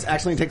 Martin Lawrence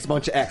actually takes a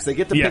bunch of X. They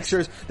get the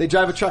pictures. They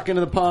drive a truck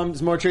into the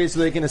Palms mortuary so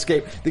they can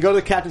escape. They go to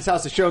the captain's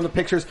house to show him the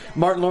pictures.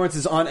 Martin Lawrence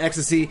is on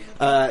ecstasy.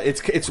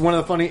 It's one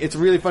of the funny. It's a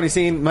really funny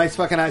scene. Nice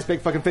fucking eyes,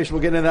 big fucking fish.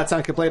 We'll get into that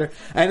sound clip later.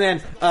 And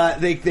then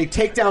they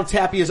take down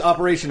Tapia's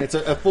operation. It's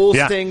a full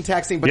sting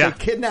tax scene, but they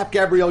kidnap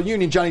Gabrielle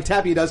Union. Johnny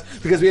Tapia does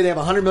because they have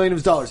 $100 million.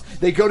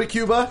 They go to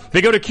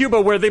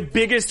Cuba. Where the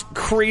biggest,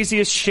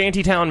 craziest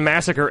shantytown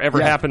massacre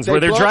ever happens. Where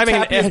they're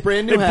driving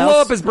blow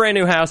up his brand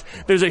new house.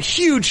 There's a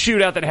huge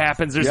shootout that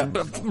happens. There's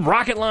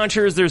rocket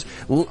launchers. There's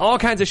all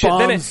kinds of shit.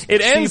 Bombs, then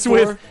it ends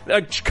with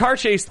a car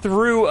chase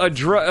through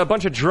a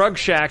bunch of drug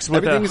shacks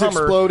with a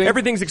Hummer. Exploding.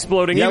 Everything's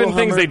exploding. Yellow even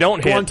things Hummer. they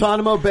don't hit.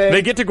 Guantanamo Bay.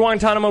 They get to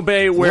Guantanamo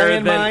Bay where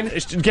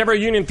landmine. then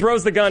Gabrielle Union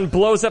throws the gun,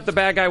 blows up the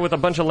bad guy with a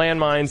bunch of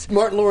landmines.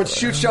 Martin Lawrence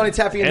shoots Johnny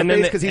Tapia in the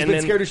face because he's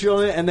been scared to shoot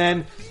on it, and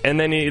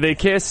then they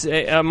kiss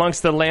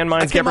amongst the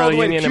landmines. Gabrielle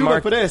Union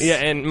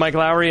and Mike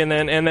Lowry, and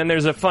then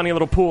there's a funny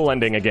little pool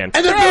ending again.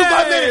 And then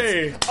 5 minutes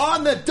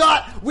on the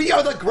dot. We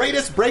are the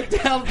greatest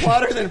breakdown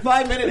plotters in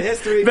 5-minute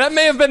history. That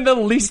may have been the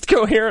least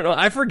coherent.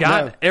 I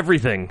forgot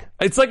everything.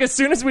 It's like as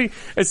soon as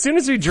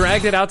we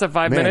dragged it out to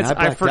 5 minutes,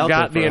 I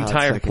forgot the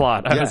entire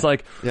plot. I was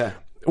like,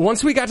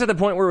 once we got to the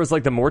point where it was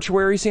like the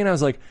mortuary scene, I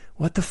was like,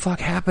 what the fuck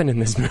happened in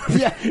this movie?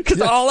 Yeah.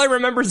 Because all I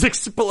remember is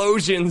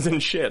explosions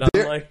and shit.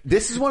 I'm like,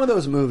 this is one of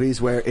those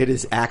movies where it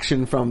is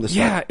action from the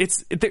start. yeah,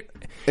 it's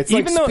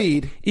like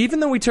Speed. Even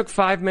though we took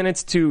 5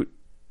 minutes to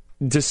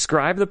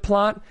describe the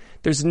plot,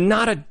 there's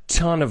not a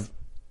ton of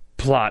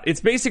plot.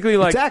 It's basically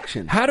like, it's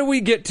action. How do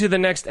we get to the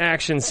next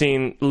action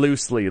scene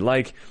loosely?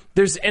 Like,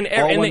 there's and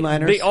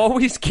one-liners. they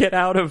always get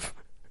out of.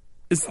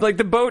 It's like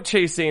the boat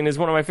chase scene is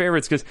one of my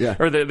favorites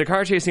or the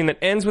car chase scene that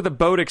ends with a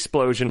boat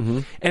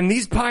explosion, and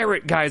these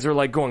pirate guys are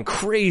like going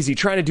crazy,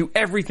 trying to do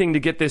everything to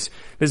get this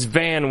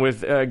van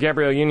with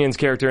Gabrielle Union's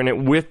character in it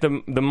with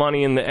the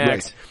money and the X,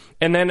 Right.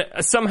 and then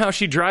somehow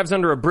she drives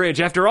under a bridge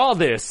after all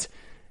this.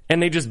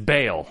 And they just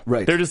bail.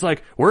 Right. They're just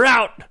like, we're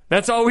out.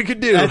 That's all we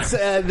could do.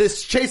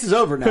 This chase is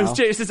over now. This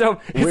chase is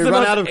over. We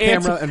run out of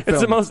camera and film.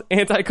 It's the most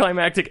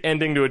anticlimactic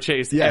ending to a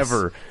chase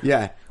ever.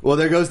 Yeah. Well,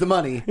 there goes the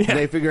money. Yeah.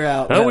 They figure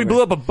out. Oh, we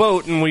blew up a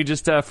boat and we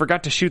just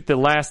forgot to shoot the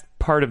last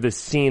part of this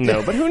scene,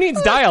 though. But who needs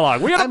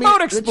dialogue? We had a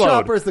boat explode. The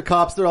choppers, the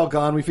cops, they're all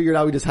gone. We figured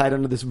out we just hide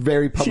under this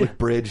very public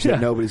bridge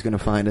that nobody's going to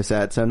find us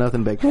at. So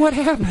nothing big. What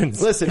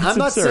happens? Listen, It's I'm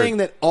not absurd. saying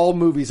that all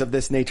movies of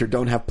this nature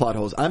don't have plot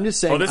holes. I'm just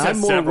saying this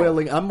has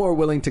several. I'm more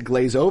willing to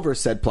glaze over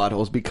said plot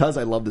holes because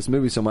I love this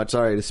movie so much.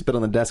 Sorry to spit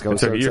on the desk. I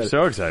was so excited. You're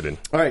so excited.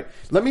 All right,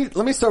 let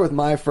me start with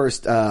my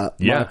first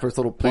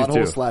little plot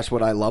hole /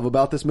 what I love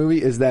about this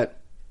movie is that.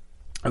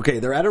 Okay,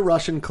 they're at a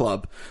Russian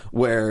club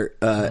where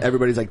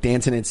everybody's like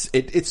dancing.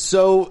 It's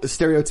so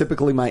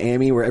stereotypically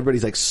Miami where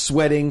everybody's like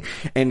sweating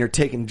and they're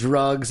taking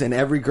drugs and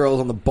every girl's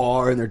on the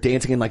bar and they're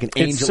dancing in like an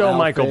angel It's so outfit.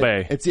 Michael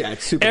Bay. It's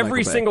super Every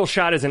Michael Bay. single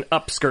shot is an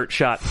upskirt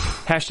shot.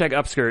 Hashtag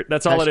upskirt.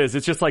 That's all it is.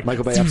 It's just like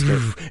Michael Bay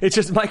upskirt. It's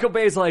just Michael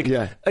Bay's like,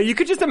 you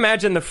could just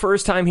imagine the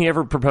first time he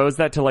ever proposed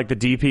that to like the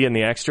DP and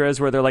the extras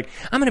where they're like,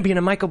 I'm going to be in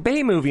a Michael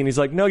Bay movie. And he's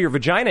like, no, your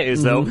vagina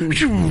is though.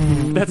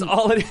 That's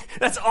all it is.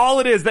 That's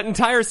all it is. That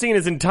entire scene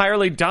is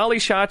entirely dolly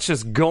shots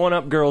just going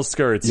up girls'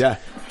 skirts. Yeah.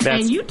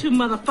 And you two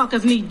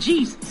motherfuckers need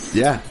Jesus.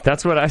 Yeah.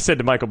 That's what I said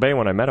to Michael Bay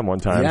when I met him one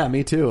time. Yeah,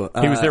 me too.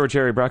 He was there with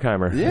Jerry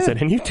Bruckheimer. Yeah. He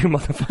said, and you two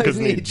motherfuckers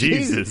need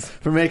Jesus.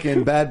 For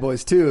making Bad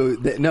Boys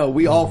 2. No,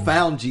 we all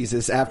found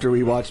Jesus after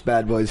we watched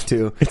Bad Boys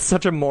 2. It's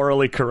such a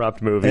morally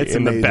corrupt movie It's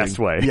in amazing. the best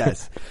way.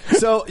 Yes.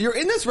 So you're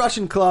in this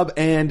Russian club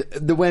and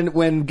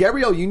when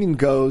Gabrielle Union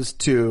goes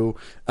to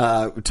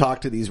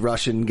talk to these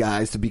Russian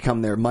guys to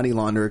become their money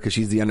launderer because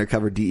she's the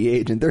undercover DEA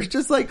agent, there's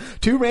just like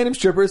two random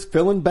strippers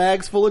filling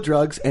bags full of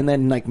drugs and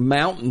then like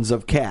mountains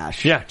of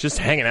cash. Yeah, just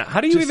hanging out. How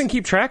do you even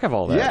keep track of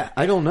all that? Yeah,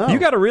 I don't know. You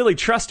got to really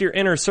trust your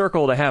inner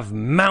circle to have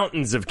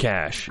mountains of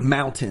cash.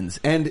 Mountains.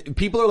 And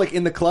people are like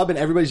in the club and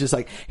everybody's just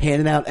like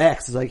handing out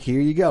X. It's like, here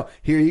you go.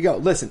 Here you go.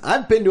 Listen,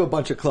 I've been to a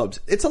bunch of clubs.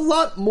 It's a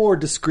lot more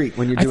discreet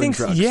when you're doing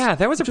drugs. Yeah,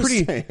 that was a Just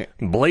pretty saying.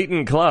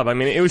 blatant club. I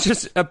mean, it was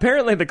just,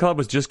 apparently the club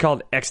was just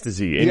called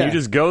Ecstasy. And you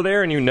just go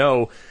there and you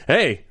know,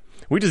 hey,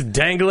 we just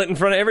dangle it in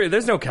front of everybody.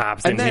 There's no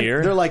cops And in then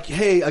here. they're like,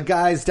 hey, a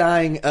guy's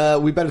dying.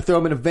 We better throw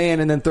him in a van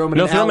and then throw him in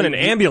an alley. Throw him in an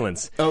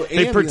ambulance. Oh,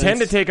 They ambulance.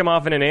 pretend to take him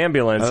off in an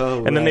ambulance,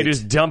 and then they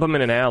just dump him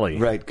in an alley.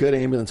 Right, good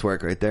ambulance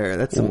work right there.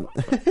 That's some...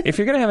 If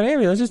you're going to have an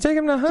ambulance, just take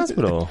him to the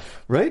hospital.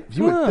 Right?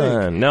 You would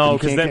think. No, You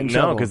can't get in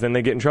trouble. because then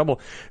they get in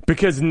trouble.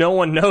 Because no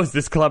one knows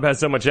this club has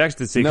so much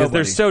ecstasy because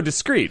they're Nobody. so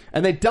discreet.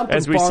 And they dump him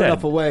as we far said.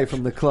 enough away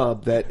from the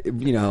club that,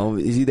 you know,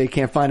 they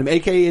can't find him.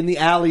 AKA in the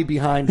alley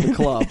behind the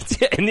club.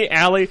 In the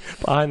alley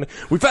behind.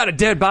 We found a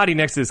dead body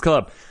next to this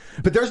club.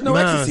 But there's no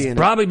ecstasy in it.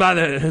 Probably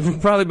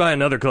by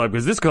another club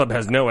because this club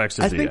has no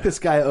ecstasy. I think this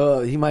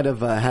guy, he might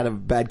have had a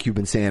bad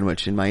Cuban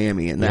sandwich in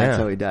Miami, and that's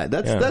how he died.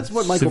 That's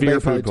what Michael Severe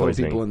Bay probably food told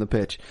poisoning. people in the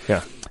pitch.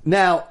 Yeah.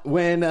 Now,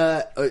 when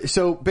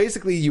so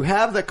basically you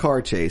have the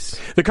car chase.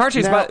 The car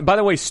chase, Now- by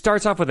the way,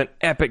 starts off with an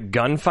epic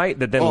gunfight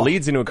that then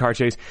leads into a car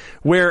chase.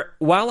 Where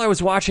while I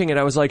was watching it,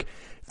 I was like,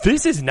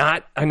 this is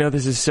not, I know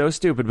this is so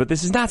stupid, but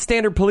this is not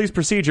standard police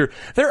procedure.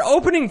 They're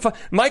opening,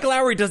 Michael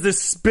Lowry does this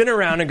spin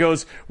around and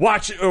goes,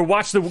 grab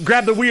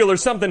the wheel or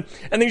something,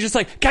 and then he's just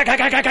like,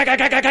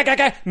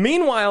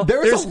 Meanwhile,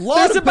 There's a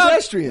lot of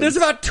pedestrians. There's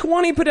about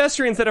 20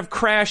 pedestrians that have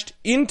crashed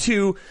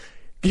into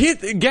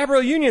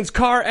Gabrielle Union's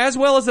car as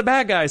well as the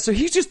bad guys. So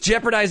he's just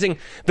jeopardizing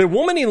the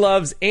woman he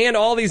loves and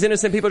all these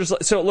innocent people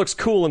just so it looks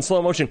cool in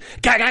slow motion.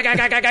 And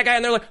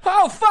they're like,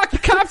 oh fuck, the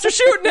cops are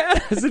shooting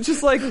at us. It's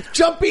just like,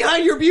 jump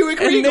behind your Buick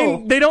Regal.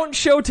 And they don't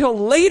show till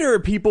later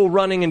people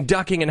running and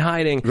ducking and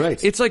hiding.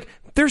 Right. It's like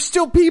there's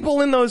still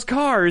people in those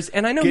cars,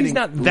 and I know he's Getting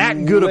not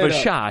that good of a lit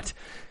up. shot.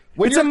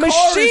 When it's a your car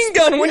machine is-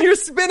 gun when you're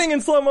spinning in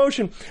slow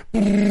motion.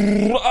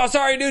 Oh,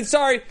 sorry, dude.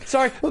 Sorry.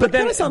 Well, but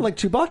then it sounded like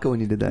Chewbacca when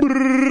you did that.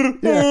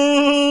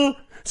 Yeah.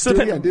 So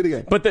Do it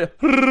again. But the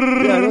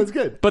that was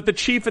good. But the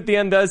chief at the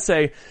end does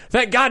say,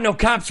 "Thank God no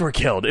cops were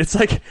killed." It's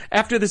like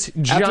after this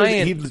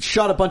giant. He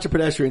shot a bunch of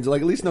pedestrians.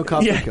 Like at least no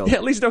cops were killed. Yeah,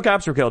 at least no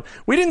cops were killed.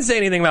 We didn't say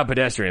anything about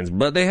pedestrians,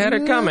 but they had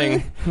it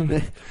coming.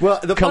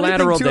 Well, the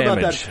Collateral funny thing too about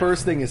that damage.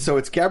 first thing is, so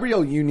it's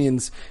Gabrielle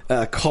Union's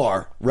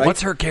car, right?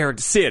 What's her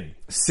character? Sid.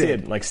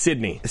 Sid, like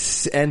Sydney.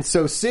 And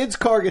so Sid's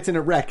car gets in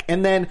a wreck,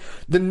 and then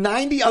the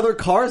 90 other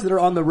cars that are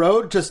on the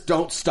road just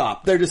don't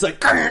stop. They're just like...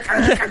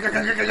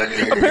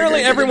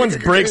 Apparently everyone's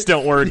brakes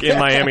don't work in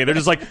Miami. They're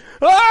just like,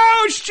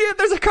 oh shit,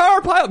 there's a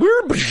car pile.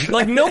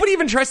 Like nobody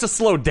even tries to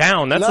slow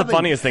down. That's the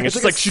funniest thing. It's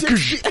just like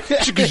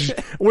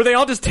were they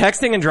all just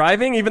texting and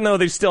driving even though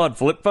they still had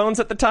flip phones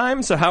at the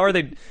time? So how are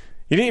they...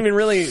 You didn't even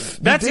really...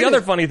 That's the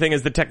other funny thing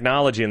is the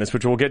technology in this,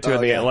 which we'll get to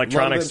in the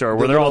electronics store,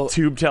 where they're all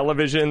tube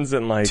televisions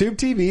and like... Tube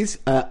TVs,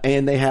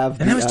 and they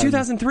have... And that was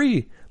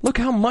 2003. Look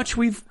how much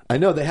we've... I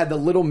know, they had the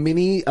little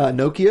mini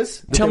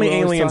Nokias. Tell me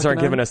aliens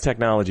aren't giving us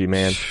technology,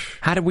 man.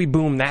 How did we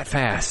boom that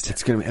fast?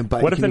 It's gonna be,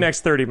 what if the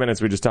next 30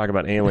 minutes we just talk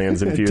about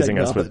aliens infusing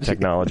us with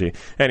technology?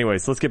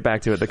 Anyways, let's get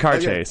back to it. The car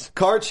chase.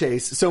 Car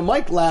chase. So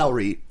Mike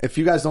Lowry, if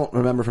you guys don't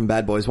remember from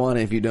Bad Boys 1,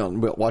 and if you don't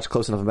watch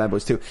close enough of Bad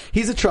Boys 2,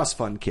 he's a trust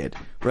fund kid,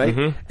 right?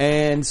 Mm-hmm.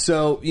 And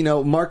so,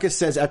 Marcus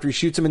says after he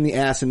shoots him in the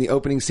ass in the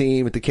opening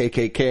scene with the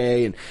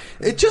KKK, and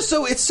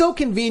it's so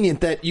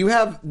convenient that you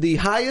have the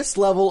highest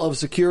level of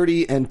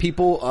security and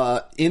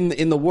people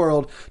in the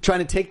world trying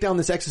to take down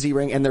this ecstasy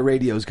ring, and their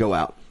radios go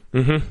out.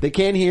 Mm-hmm. They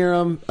can't hear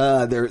them.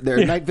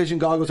 Their night vision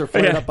goggles are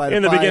fired up by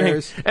the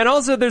fires. Beginning. And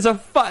also, there's a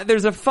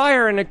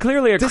fire, and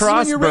clearly a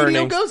cross your burning.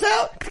 Radio goes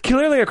out.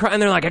 Clearly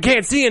and they're like, I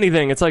can't see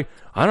anything. It's like,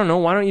 I don't know.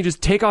 Why don't you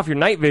just take off your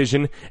night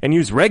vision and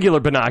use regular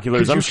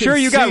binoculars? I'm sure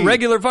you got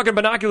regular fucking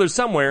binoculars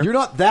somewhere. You're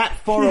not that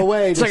far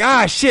away. It's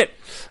like, shit.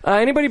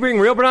 Anybody bring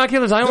real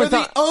binoculars? They're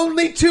the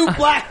only two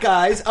black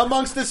guys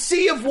amongst the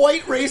sea of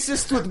white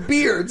racists with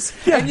beards,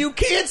 and you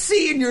can't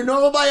see in your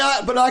normal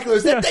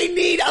binoculars that they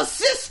need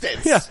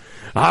assistance. Yeah.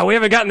 We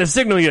haven't gotten the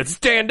signal yet.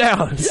 Stand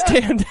down.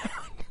 Stand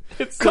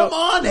down. Come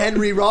on,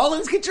 Henry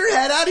Rollins. Get your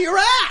head out of your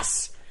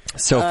ass.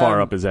 So far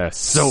up his ass.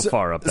 So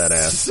far up that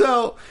ass.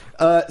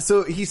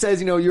 So he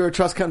says, you're a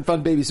trust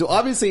fund baby. So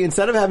obviously,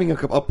 instead of having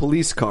a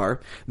police car,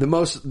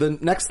 the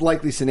next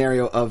likely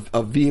scenario of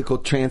vehicle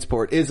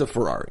transport is a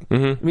Ferrari.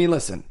 Mm-hmm. I mean,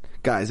 listen,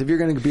 guys, if you're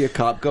going to be a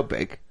cop, go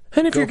big.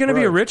 And if you're going to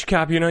be a rich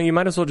cop, you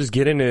might as well just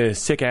get into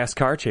sick-ass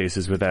car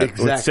chases with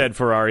said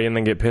Ferrari and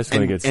then get pissed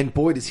when it gets... And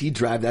boy, does he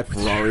drive that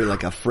Ferrari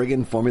like a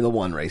friggin' Formula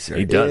One racer.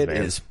 He does, man.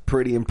 It is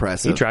pretty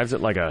impressive. He drives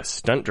it like a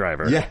stunt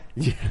driver. Yeah.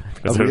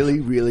 A really,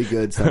 really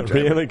good stunt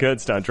driver. Really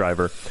good stunt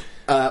driver.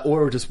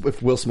 Or just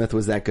if Will Smith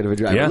was that good of a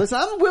driver. Yeah. Listen,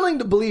 I'm willing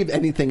to believe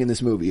anything in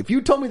this movie. If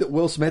you told me that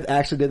Will Smith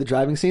actually did the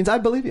driving scenes,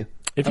 I'd believe you.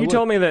 If you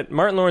told me that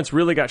Martin Lawrence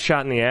really got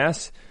shot in the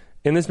ass...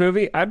 in this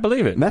movie, I'd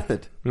believe it.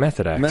 Method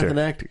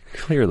actor.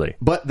 Clearly.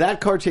 But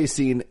that car chase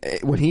scene,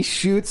 when he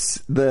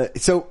shoots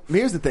so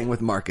here's the thing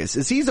with Marcus,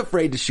 is he's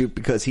afraid to shoot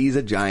because he's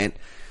a giant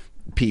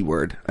P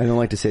word. I don't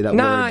like to say that word.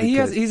 Nah,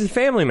 he's a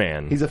family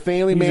man. He's a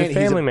family man.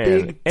 He's a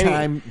big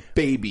time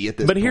baby at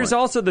this point. But here's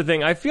also the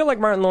thing. I feel like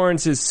Martin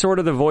Lawrence is sort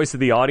of the voice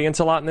of the audience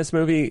a lot in this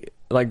movie.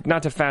 Like,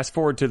 not to fast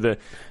forward to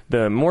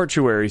the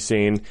mortuary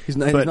scene. He's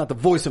not the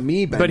voice of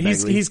me, but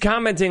he's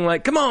commenting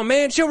like, come on,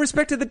 man, show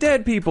respect to the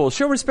dead people.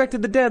 Show respect to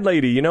the dead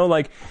lady.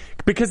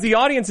 Because the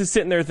audience is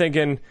sitting there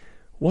thinking,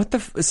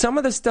 some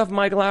of the stuff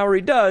Mike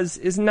Lowry does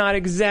is not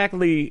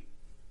exactly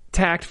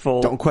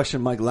tactful. Don't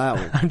question Mike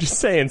Lowry. I'm just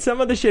saying, some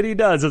of the shit he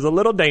does is a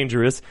little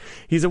dangerous.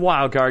 He's a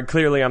wild card.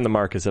 Clearly, I'm the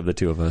Marcus of the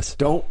two of us.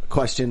 Don't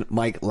question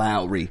Mike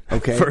Lowry,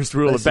 okay? First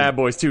rule of Bad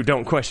Boys 2,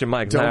 don't question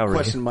Mike Lowry. Don't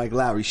question Mike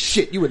Lowry.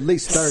 Shit, you at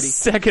least 30.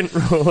 Second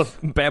rule of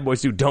Bad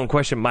Boys 2, don't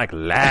question Mike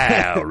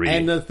Lowry.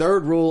 And the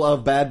third rule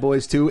of Bad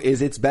Boys 2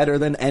 is it's better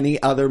than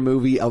any other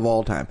movie of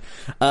all time.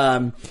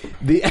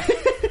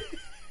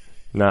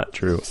 Not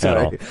true at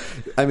all.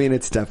 I mean,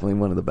 it's definitely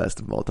one of the best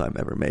of all time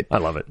ever made. I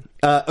love it.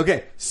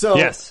 Okay, so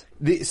yes.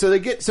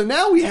 So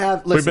now we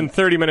have. Listen, we've been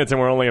 30 minutes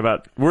and we're only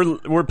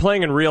we're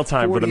playing in real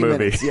time for the movie.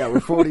 Minutes. Yeah, we're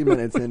 40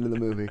 minutes into the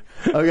movie.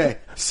 Okay,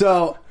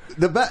 so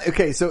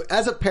so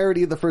as a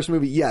parody of the first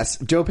movie, yes,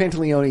 Joe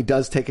Pantoliano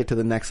does take it to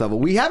the next level.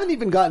 We haven't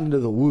even gotten into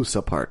the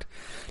Woosa part.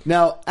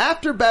 Now,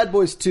 after Bad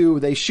Boys 2,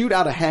 they shoot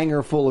out a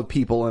hangar full of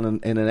people in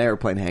an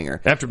airplane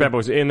hangar. After Bad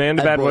Boys, in the end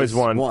of Bad Boys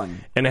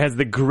 1, and it has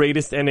the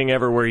greatest ending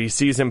ever where he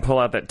sees him pull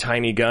out that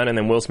tiny gun and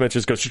then Will Smith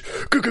just goes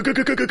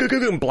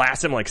and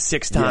blasts him like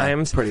 6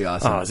 times. Pretty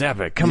awesome. Oh, it's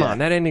epic. Come on,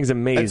 that ending's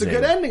amazing. It's a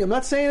good ending. I'm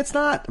not saying it's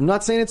not. I'm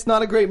not saying it's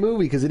not a great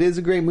movie, because it is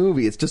a great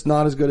movie. It's just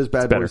not as good as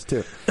Bad Boys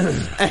 2.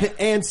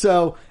 And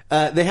so...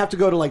 they have to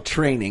go to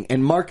training,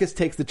 and Marcus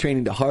takes the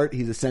training to heart.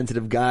 He's a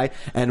sensitive guy,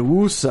 and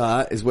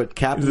Woosa is what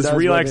Captain does. This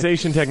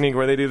relaxation technique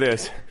where they do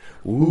this.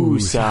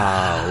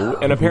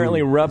 Woosa. And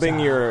apparently rubbing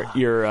your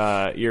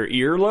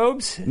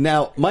earlobes.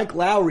 Now, Mike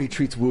Lowry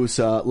treats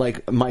Woosa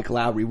like Mike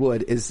Lowry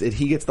would, is that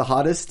he gets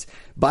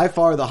by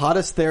far the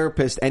hottest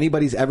therapist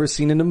anybody's ever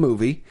seen in a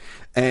movie,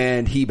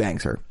 and he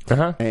bangs her.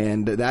 Uh-huh.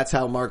 And that's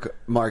how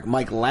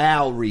Mike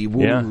Lowry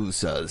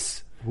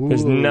woosas.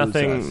 There's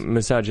nothing sus.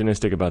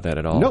 misogynistic about that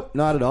at all. Nope,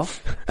 not at all.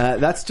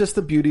 That's just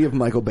the beauty of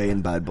Michael Bay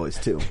and Bad Boys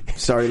 2.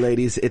 Sorry,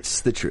 ladies,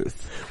 it's the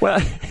truth. Well,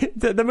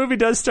 the movie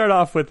does start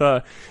off with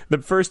the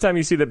first time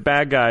you see the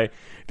bad guy.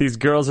 These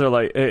girls are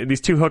like,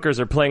 these two hookers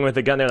are playing with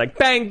a gun. They're like,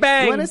 bang,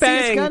 bang,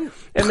 bang.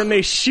 And then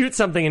they shoot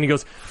something and he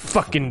goes,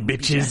 fucking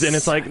bitches. Yes. And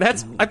it's like,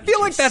 I feel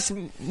like that's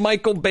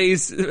Michael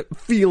Bay's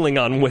feeling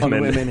on women.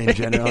 On women in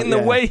general. In the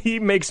way he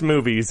makes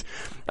movies.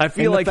 I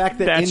feel like the fact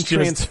that that's in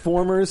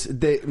Transformers,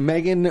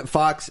 Megan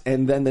Fox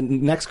and then the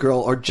next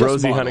girl are just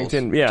Rosie models.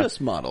 Huntington. Yeah. Just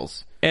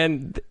models.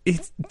 And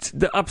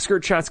the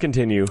upskirt shots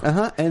continue.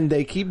 And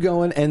they keep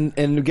going.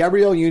 And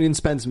Gabrielle Union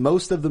spends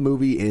most of the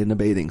movie in a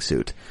bathing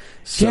suit.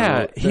 So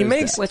yeah, he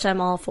makes... Which I'm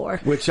all for.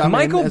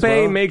 Michael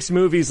Bay makes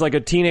movies like a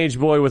teenage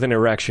boy with an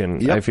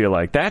erection, I feel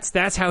like.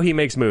 That's how he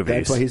makes movies.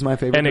 That's why he's my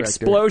favorite And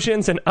director.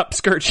 Explosions and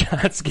upskirt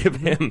shots give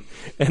him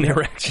an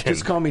erection.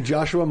 Just call me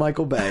Joshua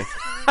Michael Bay.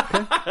 Okay?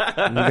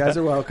 You guys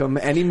are welcome.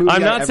 Any movie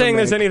I'm not I saying ever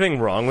there's make. anything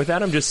wrong with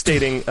that. I'm just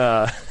stating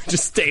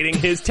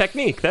his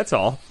technique. That's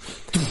all.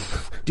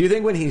 Do you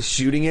think when he's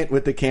shooting it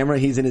with the camera,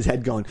 he's in his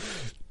head going...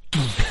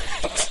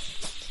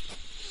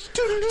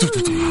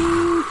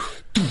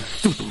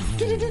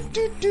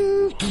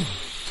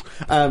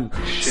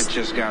 Shit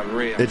just got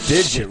real. It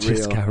did get real.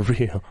 Just got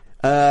real.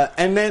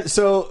 And then,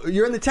 so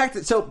you're in the tech.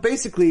 So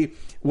basically,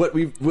 what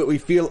we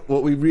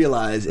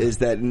realize is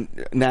that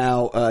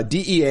now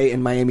DEA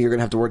and Miami are going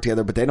to have to work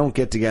together, but they don't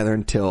get together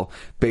until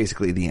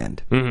basically the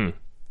end. Mm-hmm.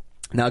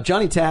 Now,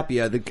 Johnny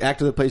Tapia, the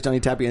actor that plays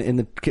Johnny Tapia in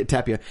the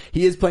Tapia,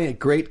 he is playing a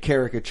great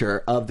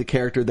caricature of the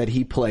character that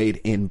he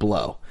played in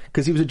Blow.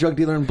 Because he was a drug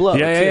dealer in Blow,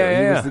 too.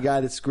 He was the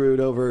guy that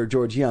screwed over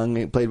George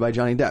Young, played by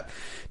Johnny Depp.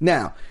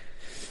 Now,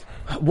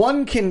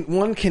 one can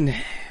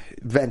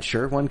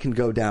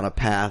go down a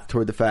path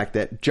toward the fact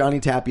that Johnny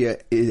Tapia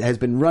has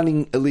been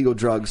running illegal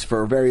drugs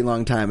for a very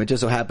long time. It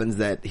just so happens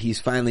that he's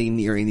finally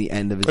nearing the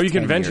end of his Or you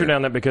can tenure. venture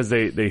down that because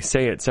they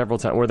say it several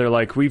times, where they're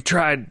like, we've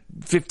tried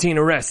 15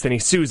 arrests and he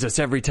sues us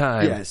every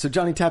time. Yeah, so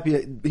Johnny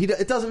Tapia,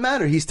 it doesn't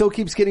matter. He still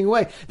keeps getting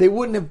away. They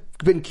wouldn't have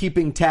been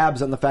keeping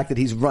tabs on the fact that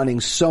he's running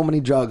so many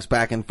drugs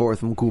back and forth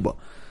from Cuba.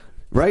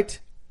 Right?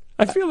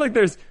 I feel like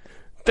there's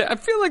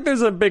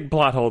a big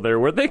plot hole there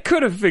where they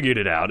could have figured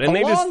it out. And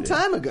a long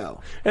time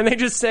ago. And they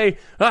just say,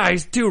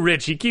 he's too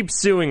rich. He keeps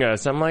suing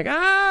us. I'm like,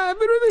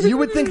 You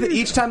would think that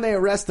each time they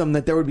arrest him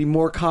that there would be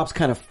more cops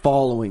kind of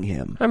following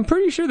him. I'm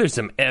pretty sure there's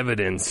some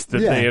evidence that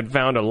they had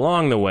found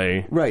along the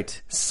way. Right.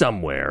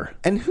 Somewhere.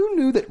 And who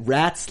knew that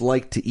rats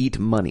like to eat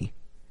money?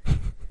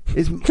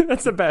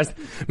 That's the best.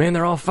 Man,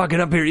 they're all fucking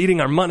up here eating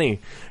our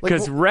money.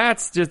 Because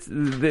rats just,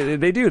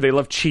 they do. They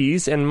love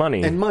cheese and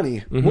money. And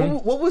money. Mm-hmm.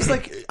 What was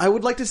like, I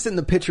would like to sit in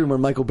the picture where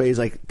Michael Bay's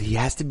like, he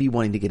has to be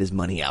wanting to get his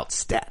money out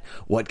stat.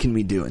 What can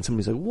we do? And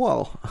somebody's like,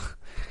 whoa,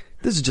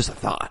 this is just a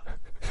thought.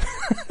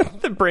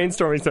 The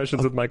brainstorming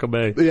sessions with Michael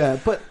Bay. Yeah,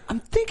 but I'm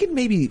thinking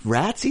maybe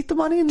rats eat the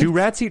money. Do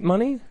rats eat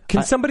money?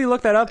 Can somebody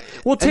look that up?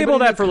 We'll table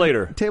that for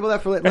later. Table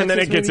that for later. And then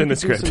it gets in the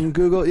script. Some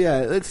Google. Yeah,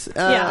 it's.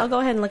 I'll go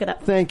ahead and look it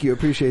up. Thank you.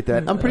 Appreciate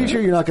that. I'm pretty sure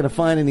you're not going to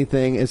find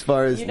anything as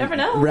far as you never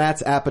know.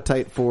 Rats'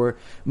 appetite for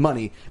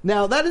money.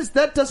 Now that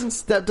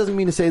doesn't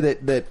mean to say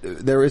that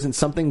there isn't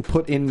something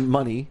put in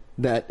money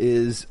that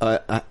is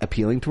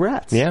appealing to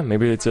rats. Yeah,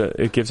 maybe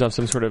it gives off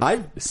some sort of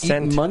I've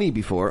scent. eaten money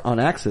before on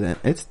accident.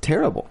 It's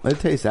terrible. It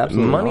tastes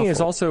absolutely Money awful.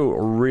 is also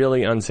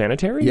really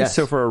unsanitary. Yes.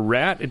 So for a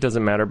rat, it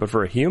doesn't matter, but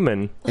for a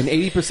human, and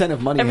 80%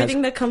 of money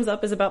everything that comes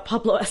up is about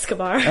Pablo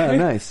Escobar. Oh,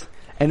 nice.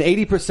 And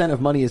 80% of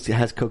money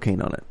has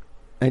cocaine on it.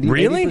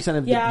 Really? 80%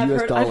 of the Yeah, U.S. I've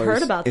heard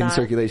dollars about in that.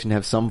 circulation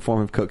have some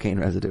form of cocaine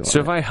residue. So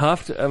on if I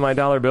huffed my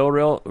dollar bill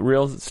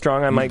real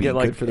strong, I might be get good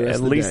like for the rest at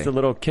of the least day. a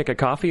little kick of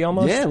coffee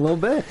almost. Yeah, a little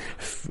bit.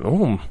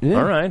 Oh, Yeah,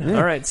 all right, yeah.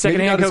 all right.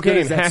 Secondhand Maybe not as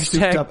good cocaine. as that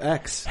souped up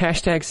X.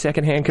 Hashtag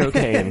secondhand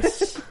cocaine.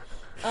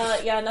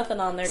 Yeah, nothing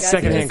on there, guys.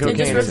 Secondhand It just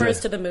cocaine.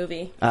 refers to the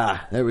movie.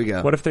 Ah, there we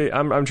go. What if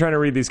I'm trying to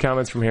read these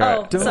comments from here.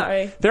 Oh,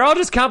 sorry. They're all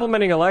just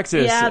complimenting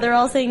Alexis. Yeah, they're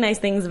all saying nice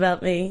things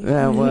about me.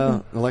 Yeah,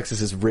 well,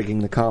 Alexis is rigging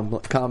the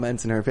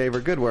comments in her favor.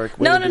 Good work.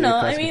 Way No. to do your I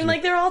classification. mean,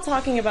 like, they're all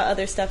talking about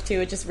other stuff,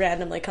 too. It just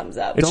randomly comes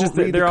up. It's Don't just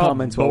that read they're the all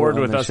comments while bored we're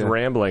on with the us show.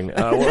 rambling.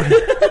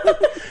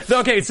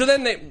 Okay, so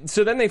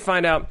then they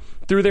find out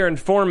through their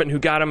informant who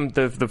got him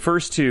the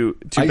first two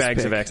Ice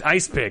bags Pick. of X.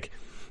 Ice Pick.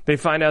 They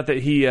find out that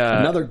he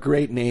another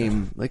great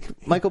name. Like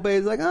Michael Bay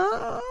is like,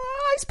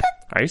 Ice Pick.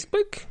 Ice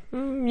Pick?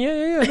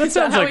 Yeah. That That's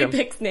sounds how like he him.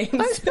 picks names.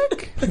 Ice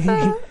Pick.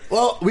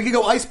 Well, we could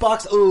go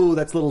Icebox. Ooh,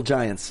 that's Little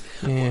Giants.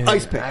 Yeah.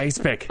 Ice Pick. Ice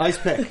Pick. Ice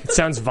Pick. It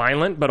sounds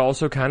violent, but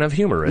also kind of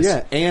humorous.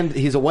 Yeah, and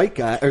he's a white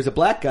guy, or he's a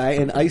black guy,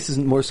 and ice is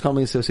more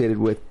commonly associated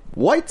with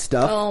white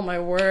stuff. Oh, my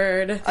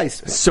word. Ice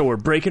Pick. So we're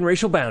breaking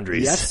racial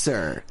boundaries. Yes,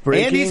 sir.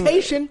 Breaking And he's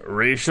Haitian.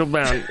 Racial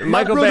boundaries. My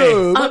Michael brother,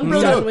 Bay. my I'm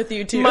brother. done with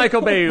you, too.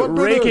 Michael Bay My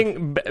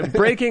brother.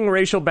 breaking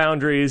racial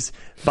boundaries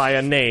by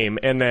a name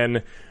and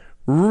then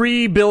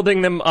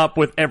rebuilding them up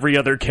with every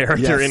other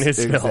character Yes, in his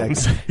exactly.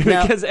 films.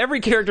 Now- Because every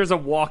character is a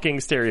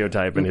walking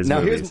stereotype in his Now,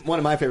 movies. here's one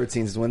of my favorite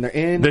scenes is when they're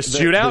in The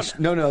shootout?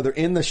 no, they're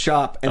in the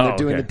shop and they're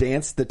doing okay.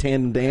 the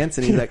tandem dance,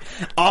 and he's like,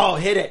 "Oh,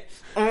 hit it."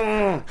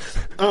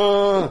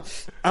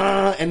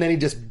 and then he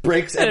just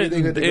breaks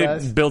everything with the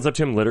glass. It builds up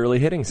to him literally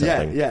hitting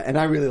something. Yeah, and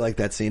I really like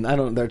that scene.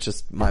 That's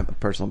just my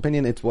personal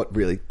opinion. It's what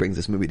really brings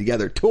this movie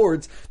together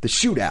towards the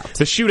shootout.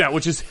 The shootout,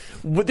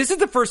 this is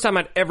the first time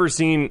I'd ever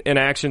seen an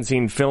action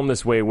scene filmed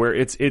this way, where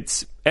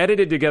it's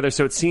edited together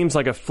so it seems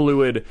like a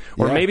fluid,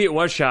 or maybe it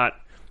was shot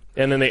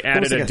and then they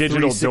added like a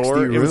digital door.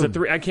 room. It was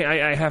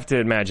I have to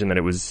imagine that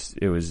it was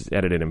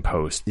edited in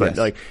post,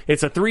 but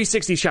it's a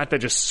 360 shot that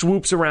just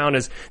swoops around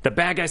as the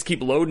bad guys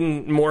keep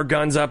loading more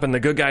guns up and the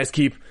good guys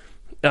keep.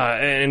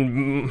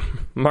 And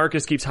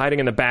Marcus keeps hiding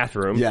in the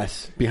bathroom.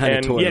 Yes,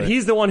 behind the toilet. Yet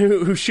he's the one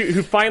who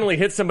finally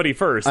hits somebody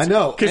first. I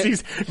know, because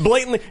he's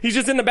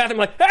just in the bathroom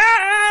like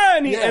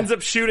and he ends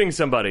up shooting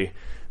somebody.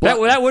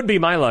 That would be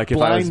my luck if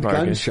I was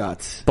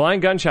Marcus.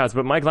 Blind gunshots,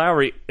 but Mike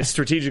Lowry is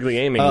strategically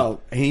aiming.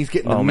 Oh, and he's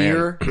getting the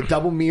mirror, the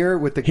double mirror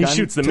with the gun. He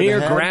shoots the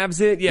mirror,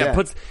 grabs it.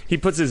 He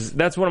puts his.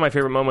 That's one of my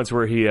favorite moments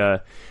where he,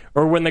 or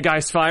when the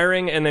guy's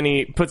firing and then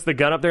he puts the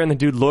gun up there and the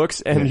dude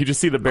looks and you just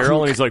see the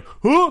barrel and he's like,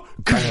 "Huh!"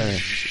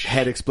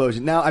 Head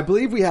explosion. Now I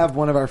believe we have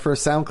one of our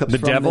first sound clips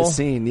from this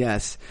scene.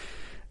 Yes.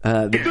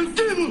 The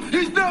devil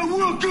is not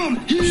welcome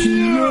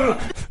here.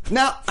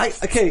 Now,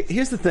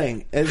 here's the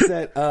thing: is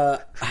that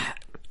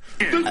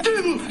the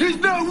devil is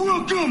not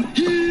welcome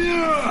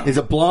here. He's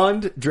a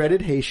blonde,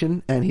 dreaded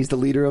Haitian, and he's the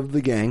leader of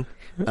the gang.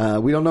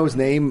 We don't know his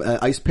name.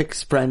 Ice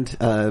Pick's friend.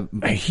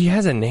 He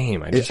has a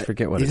name. I just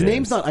forget what it is. His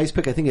name's not Ice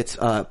Pick. I think it's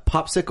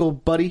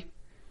Popsicle Buddy.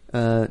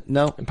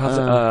 No.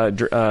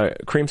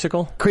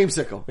 Creamsicle?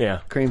 Creamsicle. Yeah.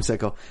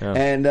 Creamsicle. Yeah.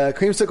 And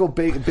Creamsicle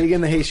big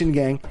in the Haitian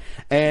gang.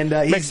 And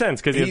makes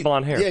sense because he has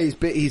blonde hair. Yeah,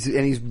 he's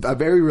a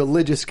very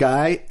religious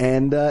guy,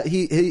 and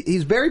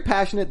he's very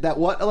passionate that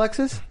what,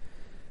 Alexis?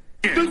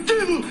 The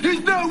devil is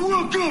not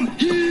welcome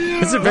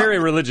here. It's a very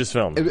religious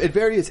film. It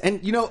very is. And,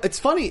 it's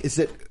funny is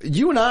that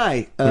you and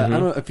I don't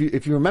know if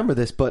you remember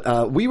this,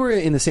 but we were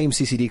in the same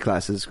CCD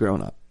classes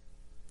growing up.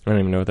 I don't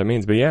even know what that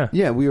means, but yeah.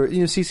 Yeah, we were,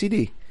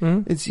 CCD.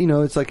 Mm-hmm. It's,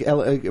 it's like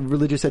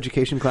religious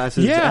education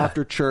classes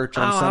after church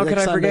on Sunday. How could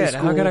I forget?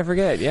 School. How could I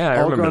forget? Yeah, I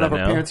remember that now.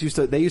 Our parents used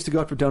to go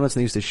out for donuts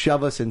and they used to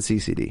shove us in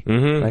CCD.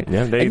 Mm-hmm. Right?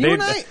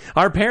 Yeah,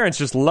 our parents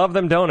just love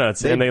them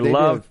donuts and they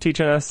love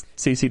teaching us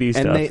CCD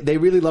stuff. And they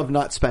really love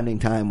not spending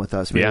time with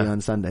us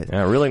on Sundays.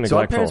 Yeah, really neglectful. So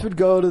our parents would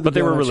go to the But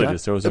they were donut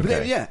religious, shop. so it was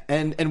okay. Yeah,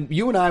 and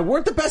you and I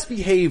weren't the best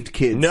behaved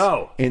kids.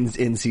 No. In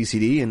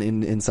CCD and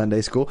in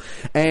Sunday school.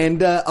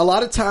 And a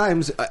lot of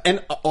times,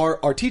 and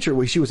our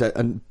teacher, she was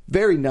a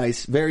very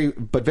nice, very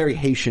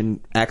Haitian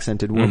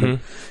accented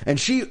woman, and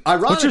she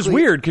ironically, which is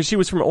weird because she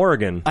was from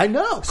Oregon. I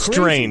know,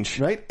 strange,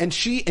 crazy, right? And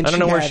I don't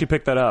know where she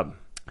picked that up.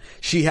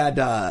 She had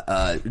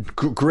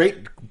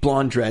great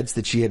blonde dreads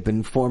that she had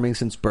been forming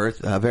since birth.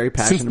 Very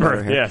passionate about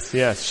her hair.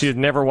 Yes. She had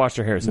never washed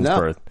her hair since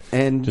birth,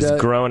 and just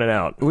growing it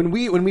out. When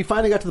we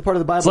finally got to the part of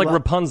the Bible, it's like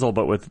Rapunzel,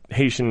 but with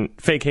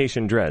fake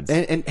Haitian dreads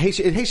and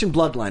Haitian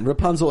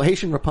bloodline.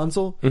 Haitian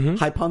Rapunzel,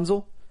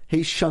 Hypunzel,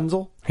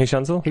 Haitianzel.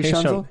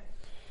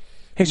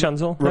 Hey,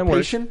 Shunzel.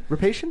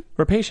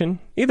 Rapation.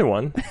 Either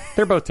one.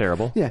 They're both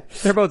terrible. Yeah.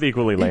 They're both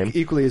equally lame.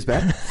 Equally as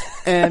bad.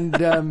 And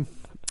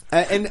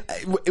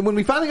when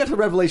we finally got to the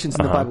Revelations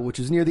in the Bible, which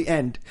was near the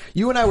end,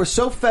 you and I were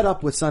so fed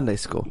up with Sunday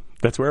school.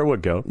 That's where it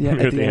would go. Yeah,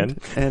 near the end.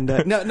 And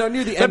no,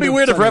 near the end. That'd be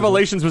weird if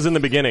Revelations was in the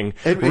beginning.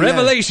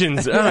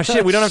 Revelations. Oh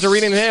shit, we don't have to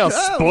read anything else.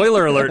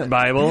 Spoiler alert,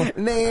 Bible.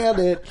 Nailed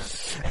it.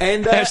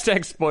 And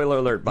hashtag spoiler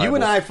alert, Bible. You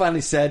and I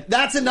finally said,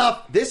 that's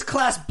enough. This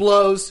class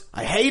blows.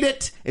 I hate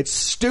it. It's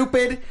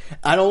stupid.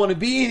 I don't want to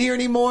be in here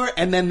anymore.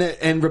 And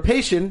then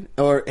Rapation,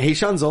 or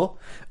Heishunzel,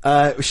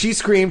 she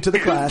screamed to the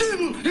class. The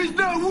devil is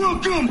not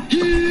welcome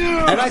here.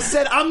 And I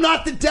said, I'm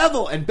not the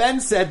devil. And Ben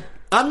said,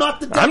 I'm not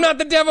the devil. I'm not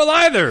the devil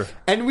either.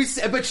 And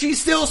but she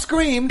still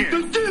screamed,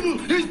 the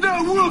devil is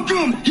not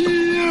welcome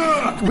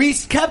here. We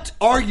kept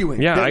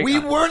arguing that we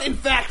weren't in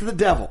fact the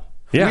devil.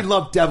 Yeah. We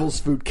love Devil's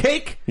Food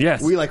Cake.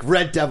 Yes. We like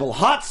Red Devil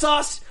Hot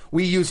Sauce.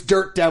 We use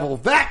Dirt Devil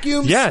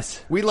vacuums.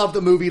 Yes. We love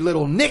the movie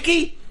Little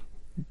Nicky,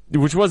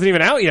 which wasn't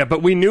even out yet,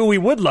 but we knew we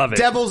would love it.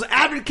 Devil's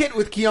Advocate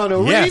with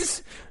Keanu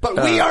Reeves.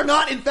 But we are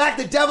not, in fact,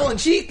 the devil,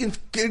 and she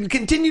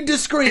continued to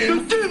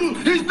scream, the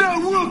devil is not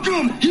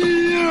welcome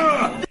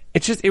here.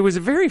 It was a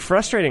very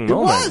frustrating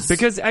moment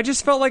because I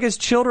just felt like as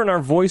children our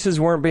voices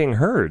weren't being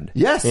heard.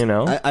 Yes,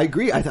 I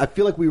agree. I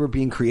feel like we were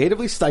being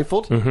creatively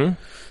stifled. Mm-hmm.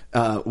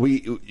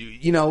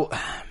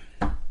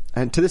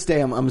 And to this day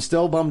I'm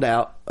still bummed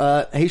out.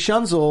 Hey,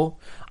 Shunzel,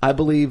 I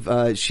believe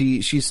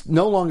she's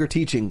no longer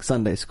teaching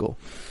Sunday school.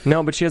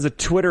 No, but she has a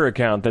Twitter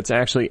account that's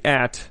actually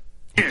at.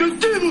 The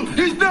devil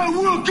is not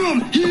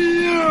welcome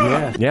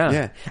here.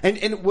 Yeah.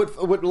 And what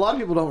a lot of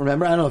people don't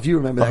remember, I don't know if you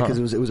remember that because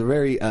it was a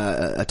very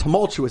a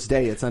tumultuous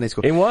day at Sunday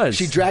school. It was.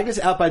 She dragged us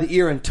out by the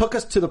ear and took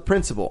us to the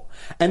principal.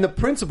 And the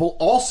principal,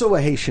 also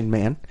a Haitian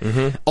man,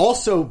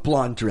 also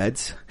blonde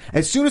dreads.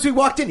 As soon as we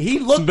walked in, he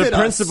looked at us. The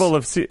principal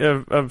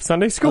of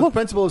Sunday school? The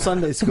principal of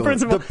Sunday school.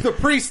 The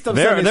priest of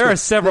Sunday school. There are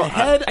several. The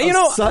head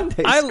of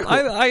Sunday school.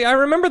 I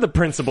remember the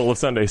principal of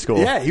Sunday school.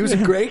 Yeah, he was a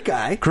great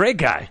guy. Great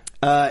guy.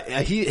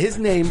 His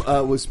name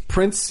was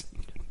Prince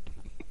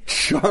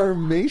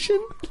Charmation.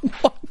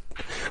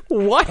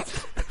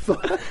 What?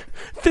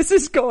 This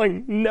is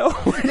going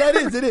nowhere. Yeah,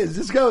 it is.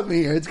 Just go with me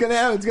here. It's gonna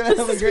have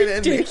a great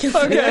ending. Okay. It's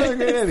gonna have a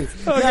great ending.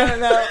 Okay.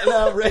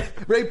 Now,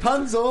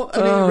 Rapunzel,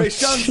 Ray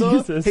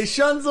Shunzel, hey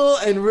Shunzel,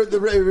 and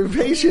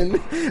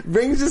Rapacian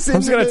brings us in.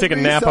 I'm just gonna take a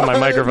nap on my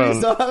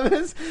microphone.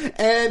 Office,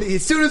 and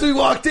as soon as we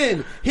walked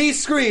in, he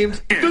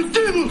screamed, "The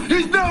devil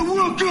is not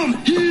welcome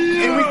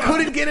here!" And we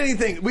couldn't get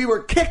anything. We were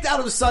kicked out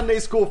of Sunday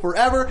school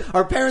forever.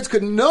 Our parents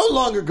could no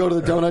longer go to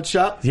the donut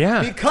shop.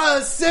 Yeah.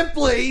 Because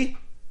simply,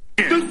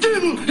 the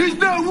devil is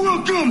not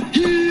welcome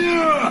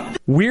here!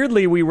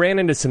 Weirdly, we ran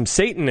into some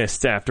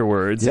Satanists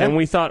afterwards, and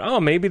we thought, oh,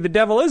 maybe the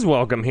devil is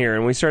welcome here.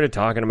 And we started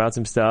talking about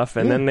some stuff,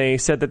 and then they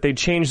said that they'd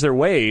changed their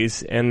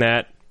ways, and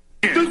that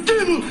the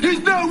devil is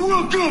not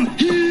welcome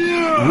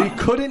here! We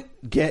couldn't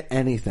get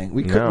anything.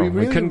 We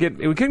couldn't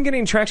get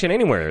any traction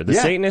anywhere. The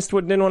Satanists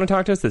didn't want to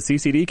talk to us. The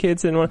CCD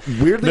kids didn't want.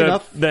 Weirdly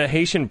enough, the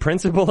Haitian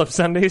principal of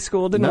Sunday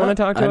school didn't want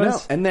to talk to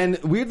us. And then,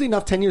 weirdly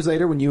enough, 10 years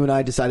later, when you and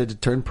I decided to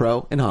turn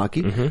pro in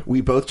hockey,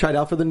 we both tried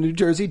out for the New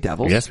Jersey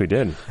Devils. Yes, we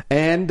did.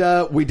 And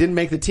we didn't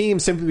make the team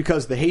simply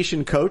because the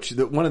Haitian coach,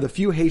 one of the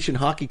few Haitian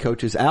hockey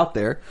coaches out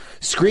there,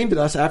 screamed at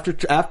us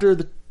after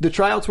the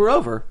tryouts were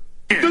over.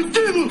 The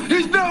devil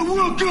is not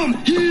welcome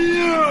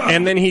here!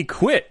 And then he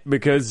quit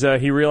because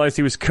he realized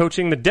he was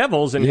coaching the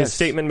Devils, and his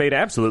statement made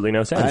absolutely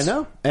no sense. I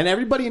know. And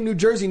everybody in New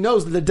Jersey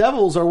knows that the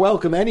Devils are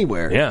welcome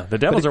anywhere. Yeah, the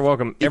Devils are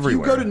welcome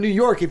everywhere. If you go to New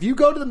York, if you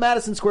go to the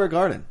Madison Square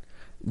Garden,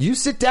 you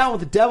sit down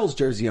with the Devils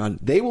jersey on,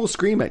 they will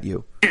scream at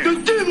you. The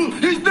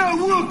devil is not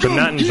welcome But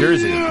not in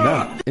Jersey.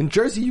 No. In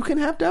Jersey, you can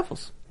have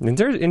Devils.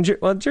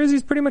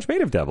 Jersey's pretty much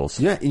made of Devils.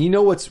 Yeah, and you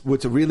know what's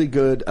a really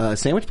good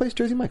sandwich place?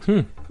 Jersey Mike's.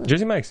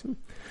 Jersey Mike's.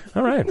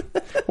 All right.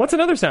 What's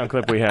another sound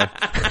clip we had?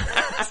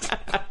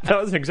 That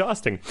was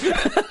exhausting.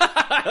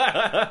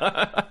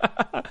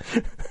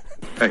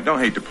 Hey, don't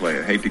hate the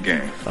player, hate the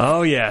game.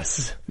 Oh,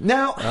 yes.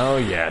 Now, oh,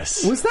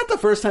 yes. Was that the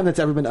first time that's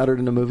ever been uttered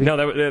in a movie? No,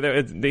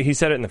 he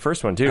said it in the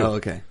first one, too. Oh,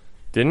 okay.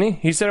 Didn't he?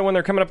 He said it when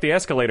they're coming up the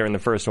escalator in the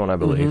first one, I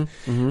believe.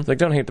 It's like,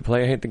 don't hate the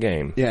player, hate the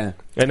game. Yeah.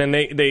 And then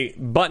they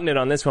button it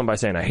on this one by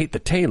saying, I hate the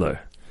tailor.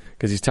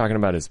 Because he's talking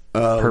about his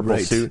purple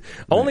suit.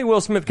 Only Will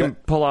Smith can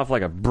pull off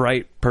like a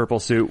bright purple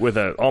suit with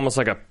almost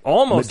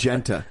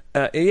magenta.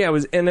 Yeah, it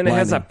was, and then it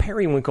has a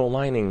periwinkle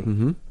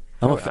lining.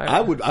 I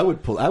would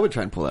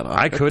try and pull that off.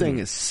 I couldn't. That thing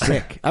is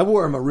sick. I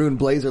wore a maroon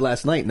blazer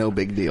last night. No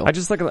big deal.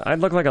 I'd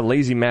look like a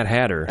lazy Mad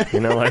Hatter.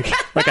 You know,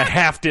 like I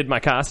half did my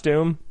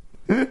costume.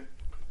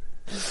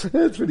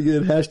 That's pretty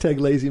good. Hashtag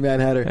lazy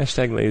Mad Hatter.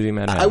 Hashtag lazy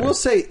Mad Hatter. I will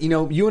say,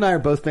 you and I are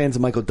both fans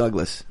of Michael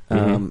Douglas.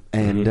 I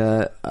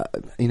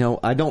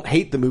don't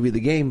hate the movie The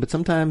Game, but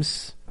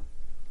sometimes...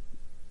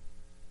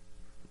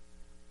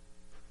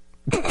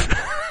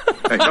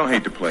 Hey, don't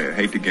hate the player,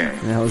 hate the game.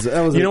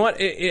 You know what?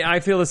 I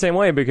feel the same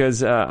way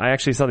because I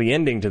actually saw the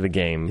ending to The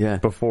Game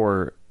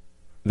before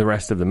the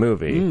rest of the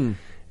movie.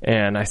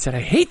 And I said,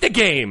 I hate the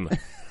game!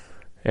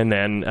 And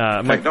then...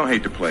 hey, don't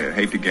hate the player,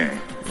 hate the game.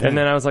 And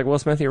then I was like, Will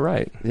Smith, you're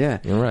right. Yeah.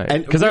 You're right.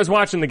 Because I was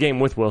watching The Game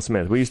with Will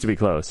Smith. We used to be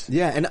close.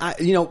 Yeah, and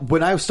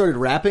when I started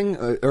rapping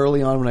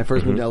early on when I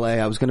first moved to LA,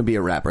 I was going to be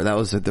a rapper. That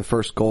was the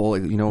first goal.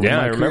 Yeah,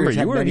 I remember.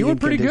 You were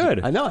pretty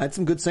good. I know. I had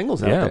some good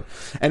singles out there.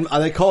 And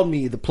they called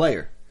me The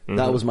Player.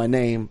 That was my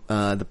name,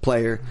 The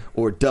Player,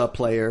 or Duh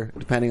Player,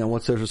 depending on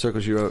what social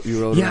circles you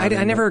wrote. Yeah,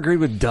 I never agreed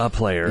with Duh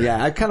Player.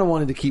 Yeah, I kind of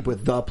wanted to keep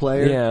with The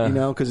Player,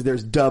 because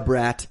there's Duh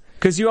Brat.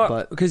 Because you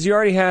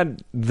already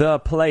had The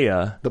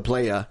Playa. The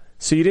Playa.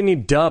 So you didn't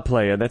need Duh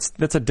Playa.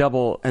 That's a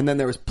double. And then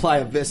there was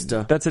Playa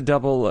Vista. That's a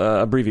double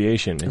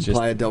abbreviation. It's just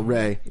Playa del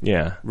Rey.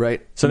 Yeah.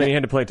 Right. So then you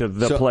had to play to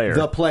The Player.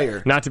 The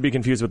Player. Not to be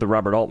confused with the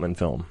Robert Altman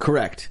film.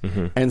 Correct.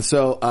 And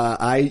so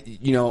I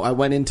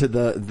went into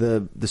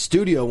the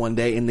studio one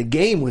day and The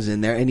Game was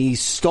in there and he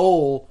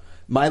stole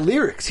my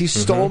lyrics. He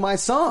stole my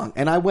song.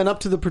 And I went up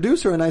to the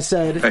producer and I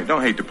said... Hey,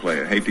 don't hate the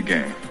player, hate the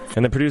game.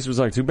 And the producer was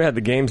like, too bad,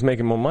 The Game's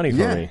making more money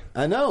for me.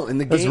 I know.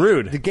 And That's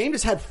rude. The Game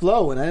just had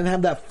flow, and I didn't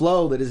have that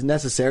flow that is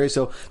necessary.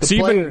 So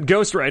you've been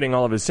ghostwriting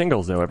all of his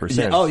singles, though, ever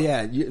since. Me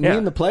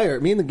and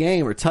The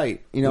Game are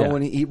tight.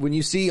 When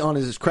you see on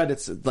his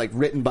credits, like,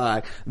 written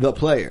by The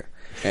Player.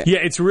 Yeah,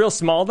 it's real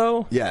small,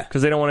 though. Yeah.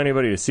 Because they don't want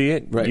anybody to see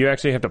it. Right. You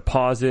actually have to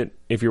pause it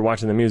if you're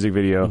watching the music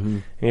video,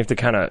 and you have to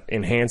kind of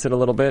enhance it a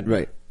little bit.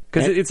 Right.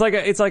 Because it's like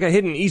a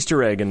hidden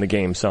Easter egg in The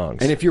Game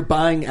songs. And if you're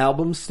buying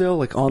albums still,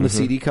 like on the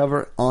CD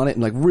cover, on it,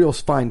 in like real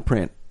fine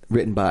print,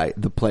 written by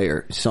The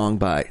Player, song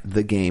by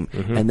The Game,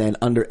 and then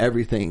under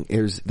everything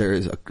there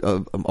is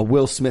a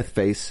Will Smith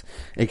face,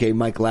 aka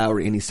Mike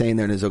Lowry, and he's saying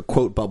there, and there's a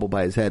quote bubble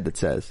by his head that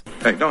says,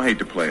 "Hey, don't hate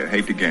the player,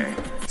 hate the game."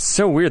 It's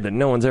so weird that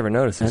no one's ever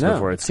noticed this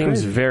before. It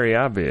seems very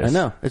obvious. I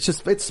know.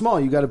 It's small.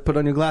 You got to put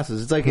on your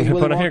glasses. It's like in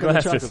Willy Wonka and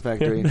the Chocolate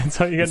Factory. That's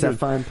all you got to do. That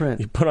fine print.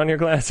 You put on your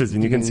glasses,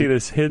 and you can see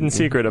this hidden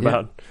secret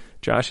about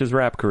Josh's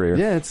rap career.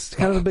 Yeah, it's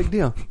kind of a big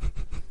deal.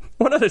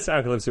 What other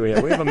sound clips do we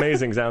have? We have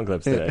amazing sound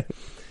clips today.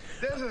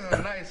 This is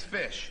a nice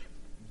fish,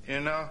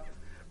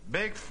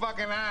 Big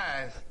fucking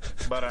eyes,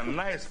 but a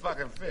nice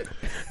fucking fish.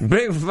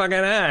 Big fucking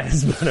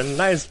eyes, but a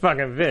nice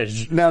fucking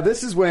fish. Now,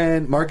 this is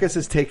when Marcus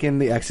has taken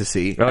the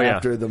ecstasy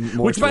after the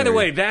mortuary. Which, by the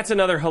way, that's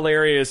another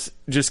hilarious,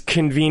 just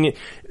convenient...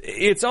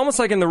 It's almost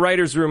like in the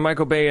writer's room,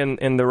 Michael Bay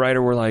and the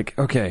writer were like,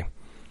 okay,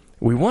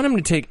 we want him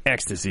to take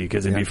ecstasy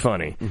because it'd be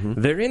funny.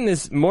 Mm-hmm. They're in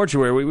this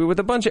mortuary with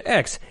a bunch of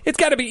X. It's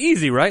got to be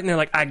easy, right? And they're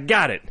like, I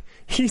got it.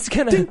 He's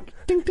gonna...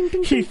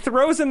 He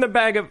throws in the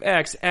bag of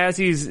X as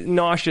he's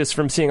nauseous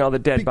from seeing all the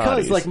dead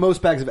bodies. Because, like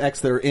most bags of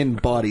X that are in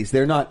bodies,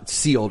 they're not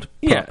sealed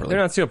properly. Yeah, they're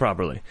not sealed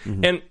properly.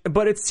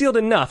 But it's sealed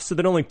enough so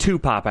that only 2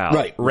 pop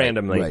out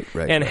randomly.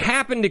 Right.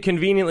 Happen to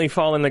conveniently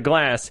fall in the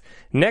glass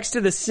next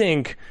to the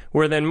sink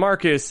where then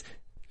Marcus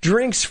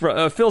drinks,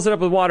 fills it up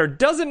with water,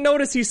 doesn't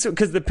notice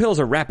because the pills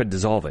are rapid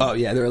dissolving. Oh,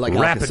 yeah, they're like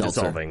rapid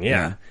Alka-Seltzer. dissolving,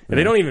 yeah. And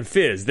they don't even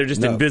fizz. They're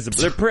just invisible.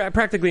 They're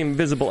practically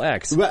invisible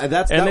X. Well, he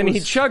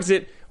chugs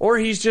it, or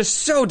he's just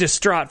so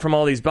distraught from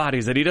all these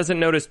bodies that he doesn't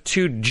notice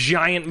 2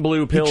 giant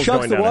blue pills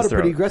going down his throat. He chugs the water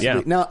pretty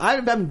aggressively. Yeah. Now, I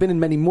haven't been in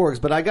many morgues,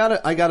 but I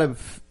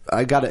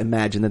gotta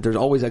imagine that there's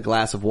always a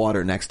glass of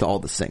water next to all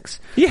the sinks.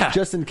 Yeah.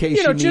 Just in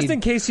case in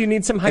case you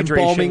need some hydration.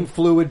 Embalming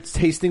fluid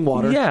tasting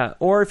water. Yeah.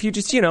 Or if you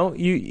just,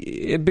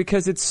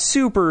 because it's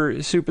super,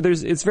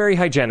 it's very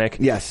hygienic.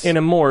 Yes. In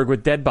a morgue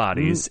with dead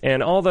bodies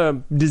and all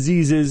the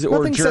diseases or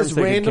Nothing germs says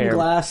they random could carry.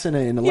 glass in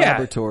a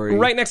laboratory.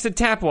 Right next to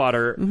tap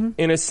water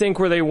in a sink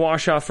where they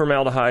wash off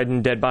formaldehyde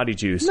and dead body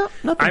juice.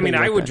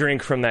 I would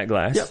drink from that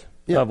glass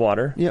of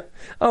water. Yep.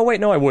 Oh, wait,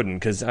 no, I wouldn't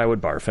because I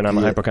would barf and I'm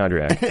a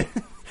hypochondriac.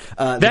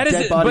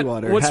 Dead body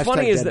water. What's Hashtag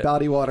funny is dead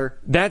body water.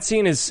 That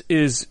scene is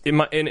in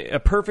a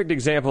perfect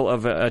example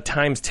of a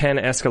times 10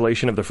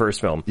 escalation of the first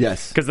film.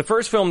 Yes, because the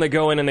first film they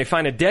go in and they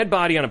find a dead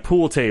body on a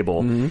pool table,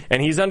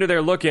 and he's under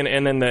there looking,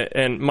 and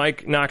then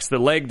Mike knocks the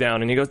leg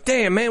down, and he goes,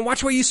 "Damn man,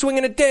 watch where you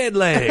swinging a dead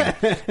leg."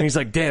 And he's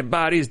like, "Dead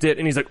body's dead,"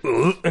 and he's like,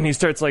 "Ugh," and he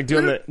starts like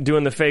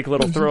doing the fake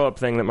little throw up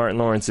thing that Martin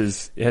Lawrence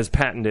has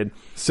patented.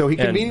 So he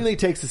conveniently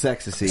takes this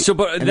ecstasy. So,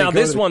 but now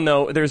this one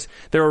though, there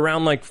are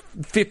around like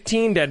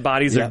 15 dead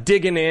bodies. They're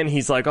digging in.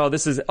 He's like, I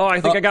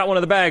think I got one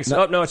of the bags.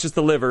 No, it's just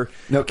the liver.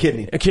 No,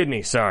 kidney. A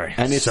kidney, sorry.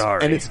 And it's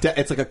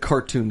like a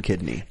cartoon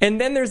kidney.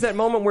 And then there's that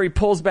moment where he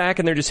pulls back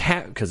and they're just,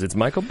 because it's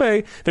Michael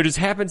Bay, there just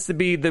happens to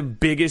be the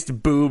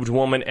biggest boobed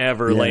woman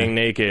ever laying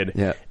naked.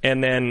 Yeah.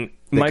 And then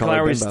Mike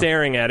Lowry's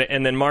staring at it,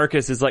 and then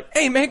Marcus is like,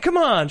 "Hey man, come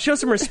on, show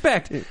some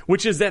respect."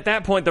 Which is at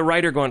that point the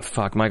writer going,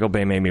 "Fuck, Michael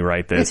Bay made me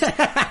write this,"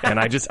 and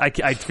I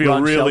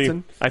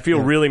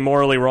feel really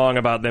morally wrong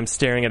about them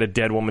staring at a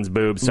dead woman's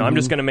boobs. So I'm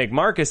just going to make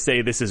Marcus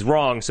say this is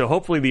wrong. So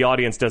hopefully the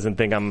audience doesn't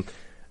think I'm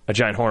a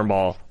giant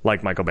hornball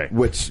like Michael Bay.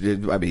 Which,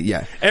 I mean,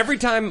 yeah. Every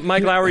time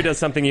Mike Lowry does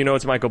something, you know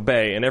it's Michael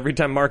Bay. And every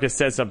time Marcus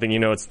says something, you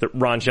know it's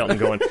Ron Shelton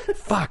going,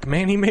 "Fuck,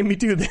 man, he made me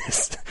do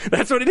this."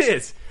 That's what it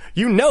is.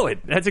 You know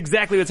it. That's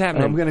exactly what's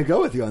happening. I'm going to go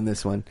with you on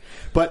this one.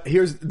 But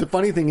here's the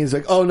funny thing is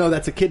like, oh no,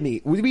 that's a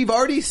kidney. We've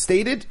already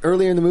stated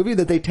earlier in the movie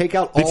that they take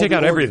out all the organs. They take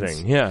out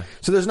everything, yeah.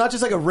 So there's not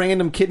just like a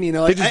random kidney. And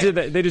they're like,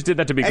 they just did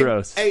that to be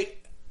gross. Hey,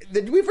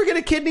 did we forget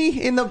a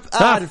kidney in the...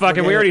 fuck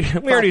it. We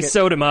already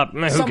sewed him up.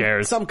 Who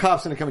cares? Some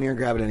cop's going to come in here and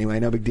grab it anyway.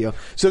 No big deal.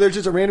 So there's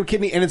just a random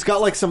kidney, and it's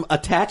got like some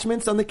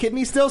attachments on the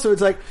kidney still. So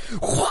it's like...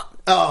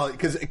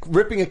 because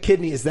ripping a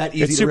kidney is that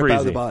easy to rip out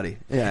of the body.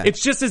 Yeah.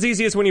 It's just as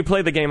easy as when you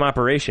play the game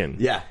Operation.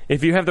 Yeah.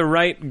 If you have the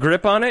right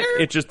grip on it,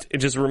 it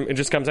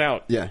just comes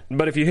out. Yeah.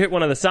 But if you hit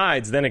one of the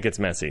sides, then it gets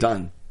messy.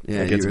 Done.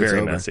 Yeah, it gets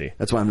very messy.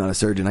 That's why I'm not a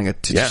surgeon. I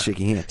got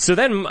shaky hands. So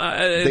then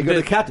they go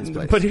to the captain's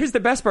place. But here's the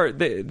best part: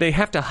 they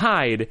have to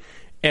hide.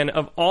 And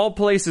of all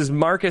places,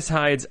 Marcus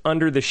hides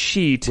under the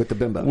sheet with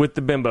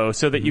the bimbo,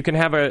 so that you can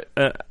have an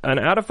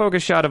out of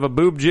focus shot of a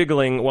boob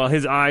jiggling while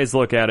his eyes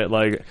look at it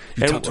like.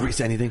 You tell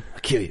Teresa anything,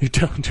 I'll kill you. You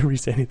tell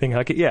Teresa anything,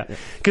 I'll kill you. Yeah,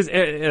 because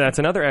that's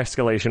another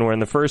escalation where in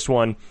the first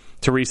one,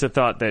 Teresa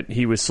thought that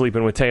he was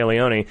sleeping with Téa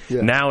Leoni.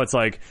 Yeah. Now it's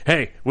like,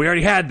 hey, we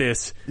already had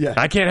this. Yeah.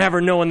 I can't have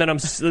her knowing that I'm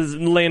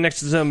laying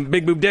next to some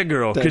big boob dead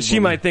girl because she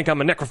might think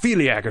I'm a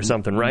necrophiliac or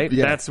something, right?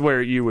 Yeah. That's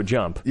where you would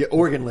jump. Yeah,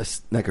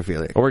 organless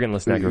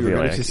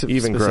necrophiliac.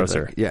 Even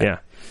grosser. Yeah.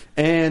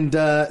 And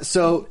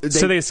so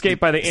they escape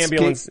by the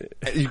ambulance.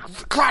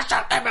 Crash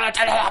that ambulance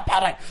into the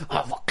building.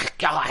 I'll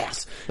kick your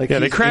ass.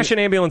 They crash an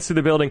ambulance through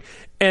the building,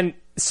 and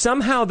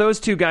somehow those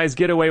two guys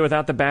get away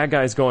without the bad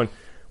guys going,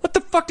 "What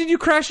the fuck did you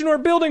crash into our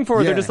building for?"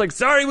 Yeah. They're just like,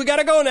 "Sorry, we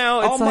gotta go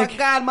now." It's my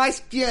god,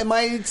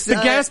 the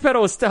gas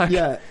pedal is stuck.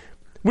 Yeah.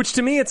 Which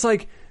to me, it's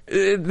like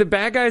the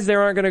bad guys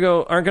there aren't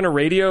gonna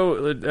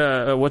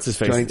radio what's his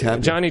face,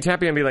 Johnny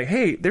Tapia, and be like,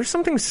 "Hey, there's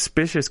something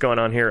suspicious going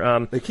on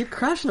here." They keep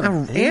crashing.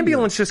 An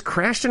ambulance just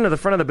crashed into the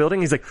front of the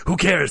building. He's like, "Who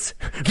cares?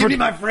 Give me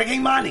my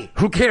frigging money."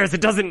 Who cares?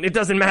 It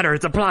doesn't matter.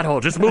 It's a plot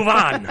hole. Just move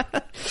on.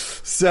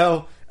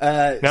 So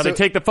Now they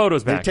take the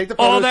photos back. They take the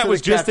photos all that to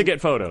was the just captain, to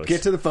get photos.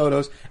 Get to the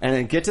photos, and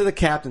then get to the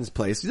captain's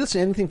place. Just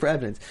anything for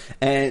evidence.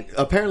 And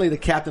apparently the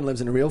captain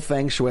lives in a real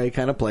feng shui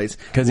kind of place.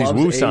 Because he's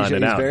woo-saing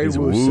it out. He's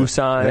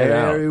woo-saing it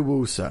out. Very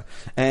woo-sa.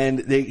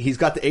 And he's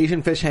got the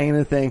Asian fish hanging in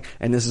the thing,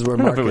 and this is where I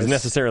don't know Marcus... if it was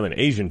necessarily an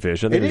Asian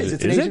fish. It is.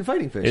 It's an Asian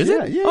fighting fish. Is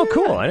it? Yeah, oh,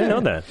 cool. I didn't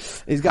know that.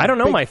 He's got I don't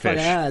know big my fish.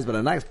 fucking eyes, but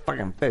a nice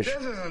fucking fish.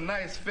 This is a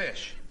nice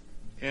fish,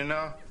 you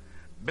know?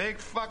 Big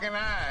fucking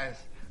eyes,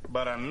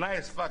 but a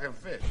nice fucking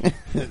fish.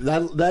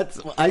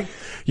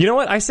 You know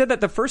what? I said that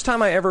the first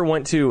time I ever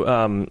went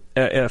to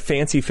a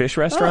fancy fish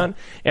restaurant,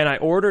 and I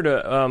ordered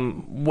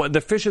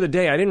the fish of the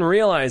day. I didn't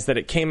realize that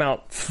it came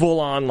out full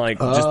on, like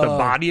just the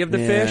body of the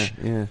fish.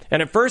 Yeah.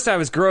 And at first I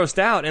was grossed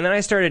out, and then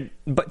I started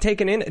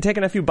taking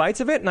a few bites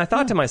of it, and I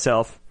thought to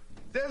myself,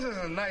 This is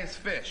a nice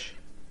fish,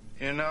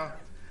 you know?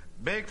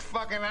 Big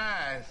fucking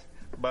eyes,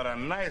 but a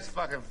nice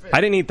fucking fish.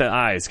 I didn't eat the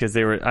eyes because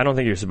they were. I don't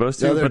think you're supposed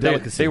to, No, but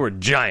delicacy. they were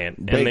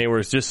giant, Big. and they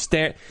were just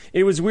staring.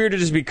 It was weird to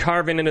just be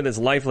carving into this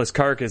lifeless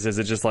carcass as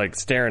it's just like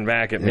staring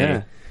back at me.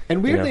 Yeah.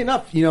 And weirdly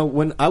enough,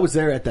 when I was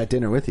there at that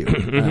dinner with you,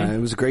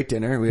 it was a great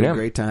dinner. We had a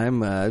great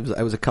time. I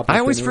was a couple. I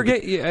always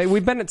forget.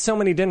 We've been at so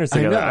many dinners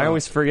together. I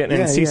always forget.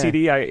 And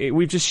CCD,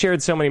 we've just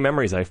shared so many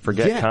memories. I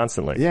forget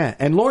constantly. Yeah,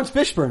 and Lawrence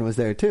Fishburne was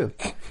there too.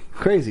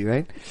 Crazy,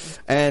 right?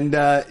 And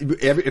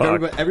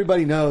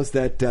everybody knows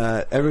that.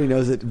 Everybody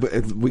knows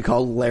that we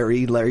call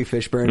Larry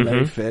Fishburne,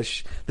 Larry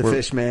Fish, the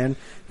Fish Man,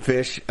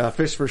 Fish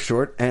for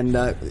short, and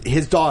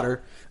his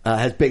daughter.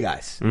 Has big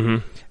eyes,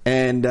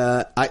 and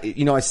I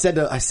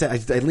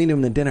leaned him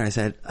in the dinner. I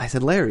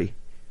said, Larry,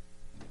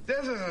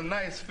 This is a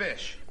nice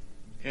fish,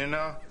 you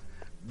know?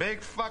 Big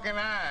fucking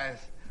eyes,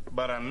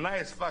 but a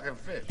nice fucking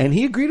fish. and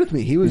he agreed with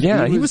me. He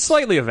was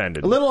slightly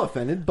offended, a little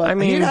offended, but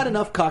he had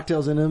enough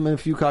cocktails in him, a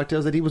few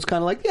cocktails that he was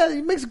kind of like, yeah,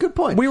 he makes a good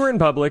point. We were in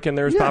public and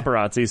there was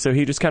paparazzi, so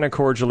he just kind of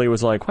cordially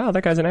was like, "Wow,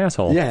 that guy's an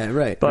asshole." Yeah,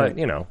 right. But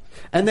right.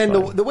 And then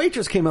the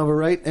waitress came over,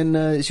 right,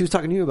 and she was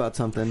talking to you about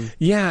something.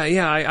 Yeah.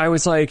 I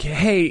was like,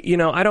 "Hey,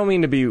 I don't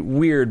mean to be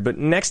weird, but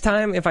next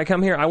time if I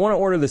come here, I want to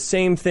order the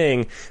same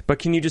thing, but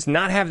can you just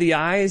not have the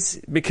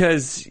eyes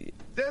because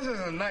This is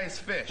a nice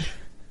fish,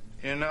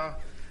 you know?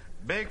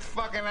 Big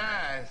fucking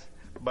eyes,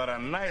 but a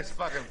nice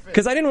fucking fish.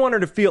 Because I didn't want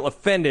her to feel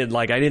offended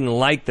like I didn't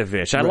like the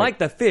fish. I liked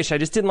the fish. I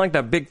just didn't like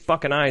that big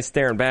fucking eye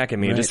staring back at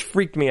me. It just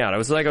freaked me out. I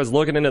was like I was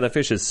looking into the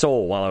fish's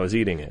soul while I was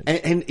eating it.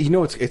 And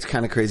it's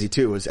kind of crazy,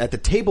 too, was at the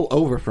table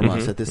over from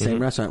us at this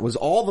same restaurant was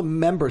all the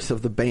members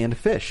of the band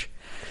Fish.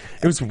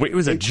 It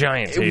was a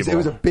giant table. It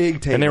was a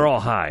big table. And they were all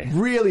high.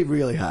 Really,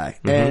 really high.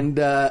 And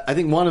I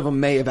think one of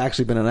them may have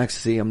actually been on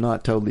ecstasy. I'm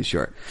not totally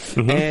sure.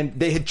 And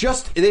they had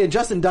just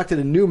inducted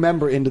a new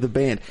member into the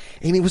band.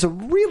 And he was a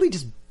really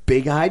just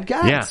big-eyed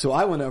guy. Yeah. So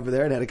I went over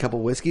there and had a couple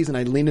whiskeys, and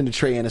I leaned into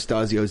Trey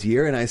Anastasio's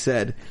ear, and I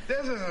said,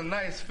 This is a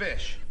nice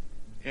fish,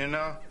 you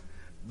know?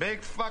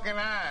 Big fucking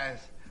eyes,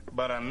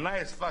 but a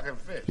nice fucking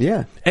fish.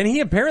 Yeah. And he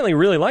apparently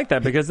really liked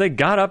that because they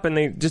got up and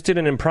they just did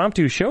an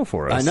impromptu show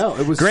for us. I know.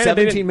 It was Granted,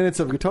 17 minutes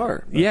of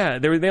guitar. Yeah,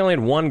 they only had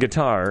one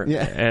guitar.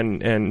 Yeah.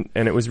 And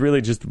it was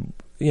really just,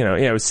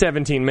 it was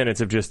 17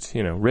 minutes of just,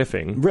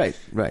 riffing.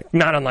 Right.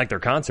 Not unlike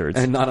their concerts.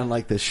 And not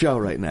unlike this show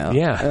right now.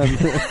 Yeah.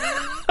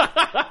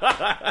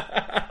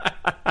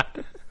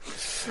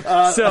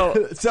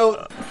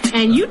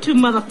 And you two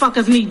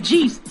motherfuckers need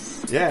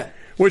Jesus. Yeah.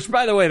 Which,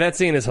 by the way, that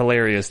scene is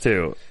hilarious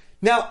too.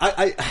 Now,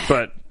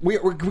 but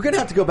we're going to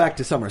have to go back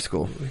to summer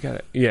school. We got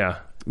it. Yeah.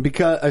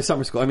 Because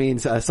summer school, I mean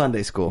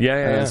Sunday school,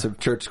 so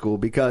church school.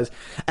 Because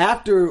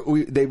after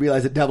they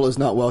realized the devil is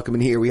not welcome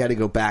in here, we had to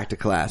go back to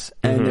class,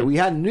 and we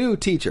had a new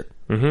teacher.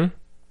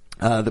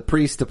 The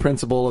priest, the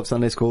principal of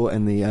Sunday school,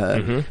 and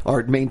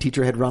our main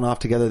teacher had run off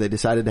together. They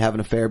decided to have an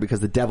affair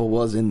because the devil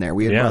was in there.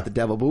 We had brought the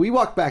devil, but we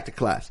walked back to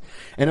class.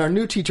 And our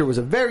new teacher was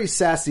a very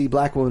sassy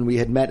black woman we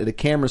had met at a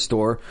camera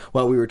store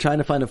while we were trying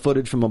to find a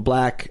footage from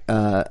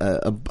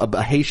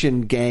a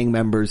Haitian gang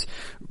member's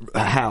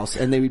house.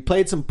 And they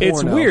played some porno.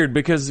 It's weird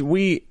because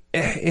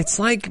it's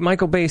like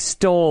Michael Bay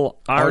stole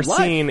our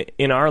scene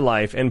in our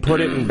life and put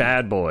it in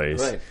Bad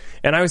Boys. Right.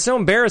 And I was so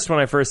embarrassed when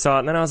I first saw it,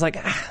 and then I was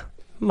like,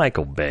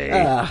 Michael Bay.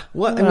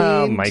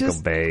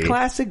 Michael Bay.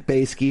 Classic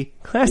Baysky.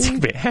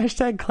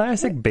 Hashtag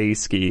classic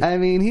Baysky. I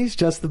mean, he's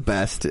just the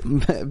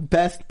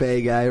best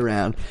Bay guy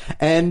around.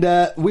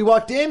 And we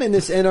walked in,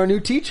 and our new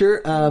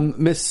teacher,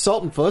 Miss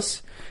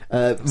Saltonfuss,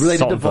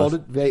 related to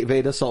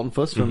Veda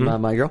Saltonfuss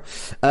from My Girl,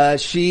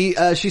 she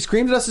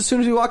screamed at us as soon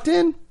as we walked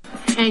in.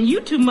 And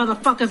you two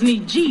motherfuckers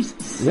need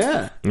Jesus.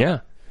 Yeah.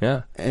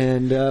 Yeah.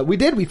 And we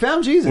did. We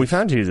found Jesus. We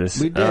found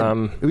Jesus. We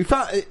did. We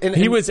found. And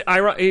he was,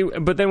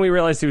 but then we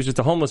realized he was just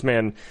a homeless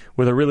man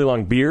with a really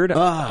long beard.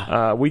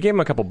 We gave him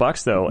a couple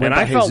bucks though, and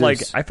I felt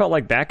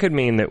like that could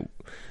mean that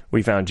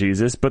we found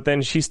Jesus. But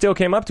then she still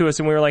came up to us,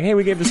 and we were like, "Hey,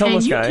 we gave this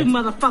homeless guy." And you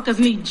two motherfuckers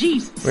need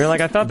Jesus. We were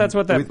like, "I thought that's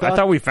what that." I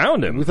thought we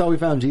found him. We thought we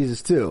found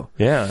Jesus too.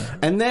 Yeah.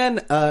 And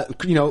then,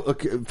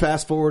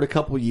 fast forward a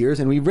couple years,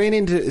 and we ran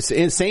into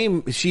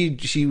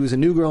She was a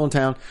new girl in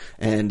town,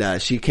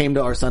 and she came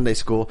to our Sunday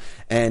school,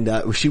 and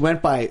she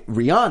went by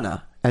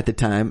Rihanna. at the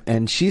time,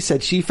 and she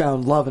said she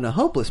found love in a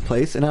hopeless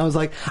place, and I was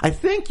like, I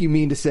think you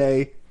mean to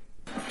say...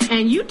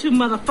 And you two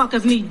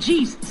motherfuckers need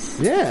Jesus.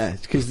 Yeah,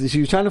 because she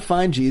was trying to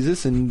find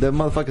Jesus, and the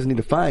motherfuckers need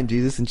to find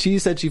Jesus, and she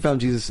said she found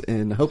Jesus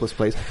in a hopeless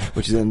place,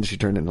 which then she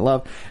turned into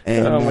love.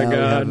 And oh my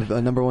God. we have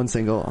a number one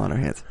single on our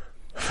hands.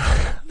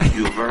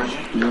 You a virgin?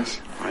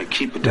 Yes. All right,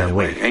 keep it that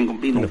way. Ain't gonna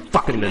be no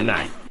fucking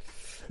tonight.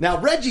 Now,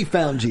 Reggie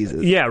found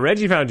Jesus. Yeah,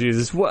 Reggie found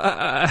Jesus.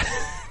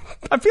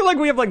 I feel like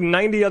we have like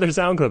 90 other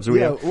sound clips.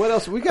 What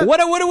else? We got.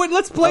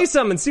 Let's play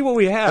some and see what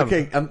we have.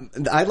 Okay,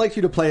 I'd like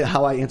you to play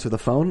how I answer the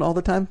phone all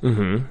the time.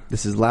 Mm-hmm.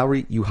 This is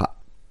Lowry, you hot.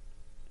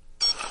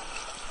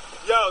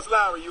 Yo, it's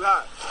Lowry, you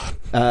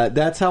hot.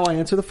 That's how I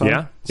answer the phone.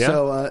 Yeah.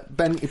 So,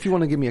 Ben, if you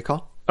want to give me a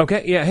call.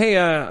 Okay, yeah. Hey,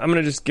 I'm going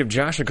to just give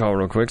Josh a call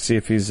real quick, see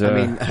if he's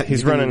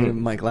he's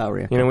running... Mike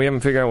Lowry. You know, we haven't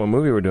figured out what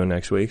movie we're doing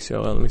next week,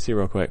 so let me see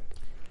real quick.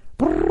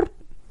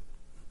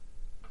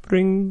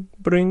 Bring.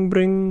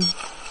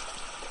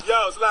 Yo,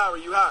 it's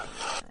Lowry, you hot.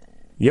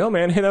 Yo,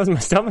 man, hey, that was my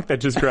stomach that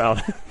just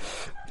growled.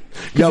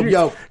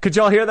 Yo. Could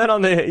y'all hear that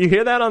on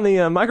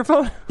the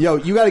microphone? Yo,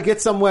 you got to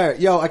get somewhere.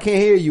 Yo, I can't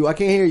hear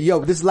you. Yo,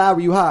 this is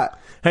Lowry, you hot.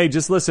 Hey,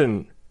 just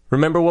listen.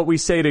 Remember what we've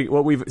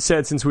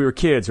said since we were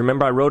kids.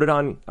 Remember I wrote it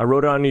on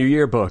your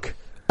yearbook.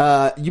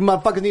 You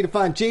motherfuckers need to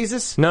find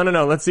Jesus? No.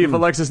 Let's see if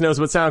Alexis knows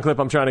what sound clip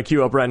I'm trying to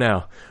cue up right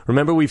now.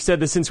 Remember we've said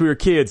this since we were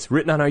kids,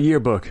 written on our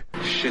yearbook.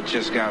 Shit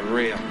just got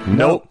real.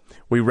 Nope.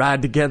 We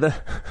ride together.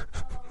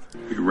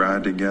 We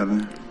ride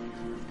together.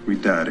 We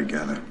die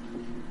together.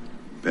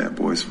 Bad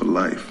boys for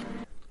life.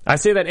 I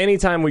say that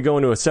anytime we go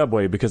into a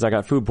Subway because I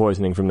got food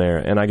poisoning from there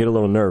and I get a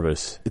little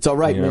nervous. It's all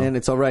right, man.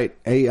 It's all right.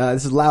 Hey,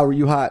 this is Lowry,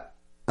 you hot.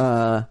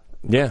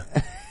 Yeah.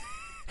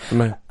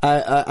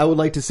 I would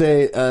like to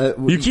say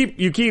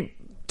you keep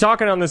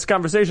talking on this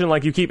conversation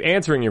like you keep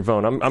answering your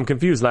phone. I'm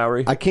confused,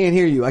 Lowry. I can't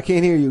hear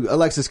you.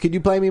 Alexis, could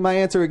you play me my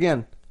answer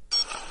again?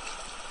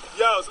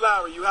 Yo, it's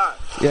Lowry, you hot.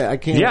 Yeah, I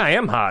can't. Yeah, I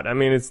am hot. I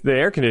mean, it's the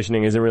air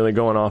conditioning isn't really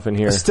going off in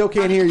here. I still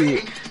can't hear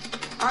you.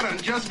 I done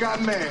just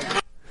got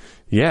mad.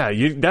 Yeah,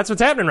 that's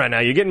what's happening right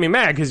now. You're getting me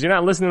mad because you're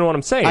not listening to what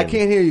I'm saying. I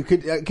can't hear you.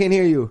 I can't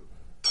hear you.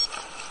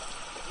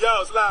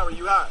 Yo, it's Lowry,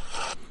 you hot.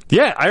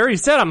 Yeah, I already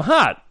said I'm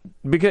hot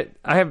because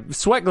I have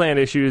sweat gland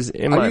issues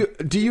in my...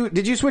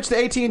 Did you switch to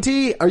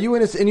AT&T? Are you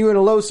in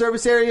a low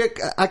service area?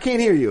 I can't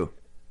hear you.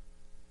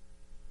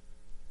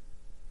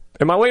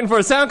 Am I waiting for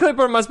a sound clip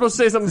or am I supposed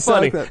to say something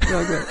funny? Give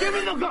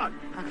me the gun.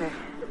 Okay,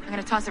 I'm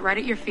gonna toss it right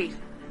at your feet.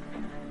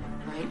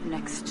 Right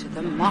next to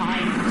the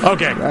mine.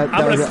 Okay, I'm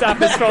gonna stop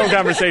this phone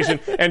conversation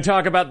and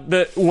talk about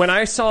when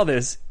I saw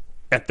this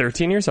at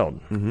 13 years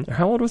old. Mm-hmm.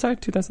 How old was I?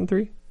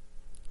 2003?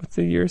 What's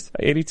the years?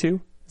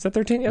 82? Is that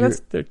 13? Yeah, that's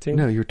 13.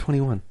 No, you're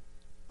 21.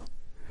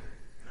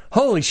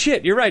 Holy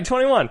shit, you're right,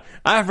 21.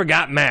 I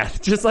forgot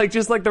math. Just like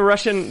the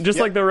Russian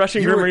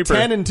Grim Reaper.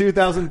 10 in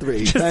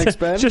 2003. Thanks,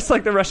 Ben. Just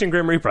like the Russian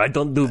Grim Reaper. I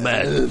don't do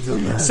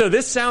math. So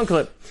this sound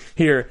clip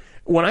here,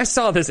 when I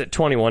saw this at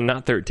 21,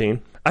 not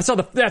 13, that's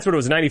what it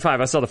was,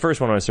 95. I saw the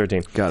first one when I was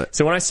 13. Got it.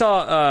 So when I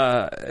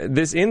saw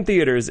this in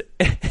theaters,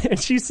 and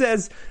she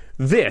says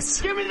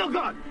this. Give me the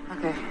gun.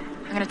 Okay,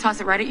 I'm gonna toss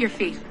it right at your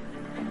feet.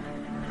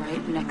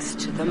 Right next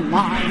to the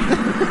mine.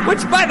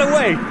 Which, by the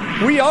way,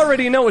 we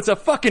already know it's a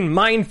fucking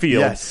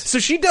minefield. Yes. So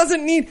she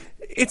doesn't need...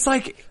 It's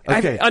like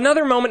okay.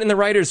 Another moment in the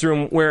writer's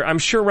room where I'm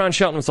sure Ron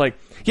Shelton was like,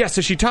 yeah,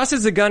 so she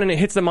tosses the gun and it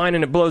hits the mine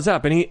and it blows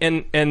up. And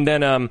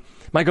then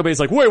Michael Bay's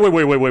like, wait.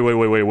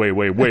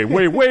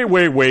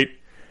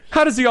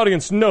 How does the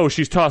audience know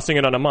she's tossing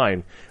it on a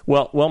mine?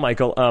 Well,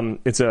 Michael,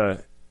 it's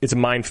a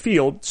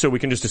minefield, so we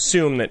can just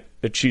assume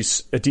that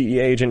she's a DEA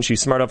agent.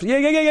 She's smart enough.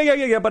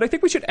 Yeah. But I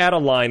think we should add a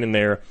line in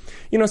there.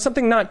 You know,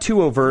 something not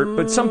too overt,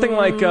 but something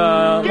like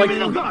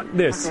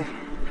this. Okay.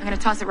 I'm gonna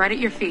toss it right at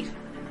your feet.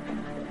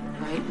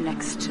 Right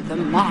next to the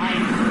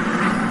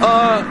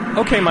mine.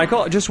 Okay,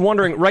 Michael. Just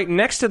wondering, right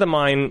next to the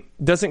mine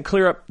doesn't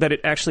clear up that it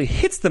actually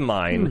hits the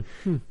mine.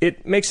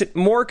 It makes it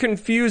more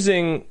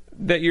confusing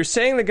that you're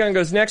saying the gun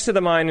goes next to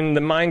the mine and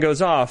the mine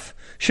goes off.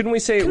 Shouldn't we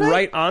say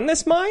right on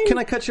this mine? Can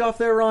I cut you off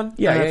there, Ron?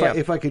 Yeah,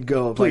 if I could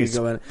go. Please.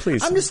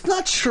 I'm just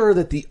not sure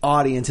that the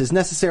audience is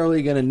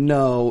necessarily going to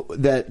know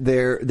that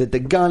the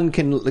gun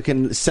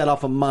can set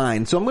off a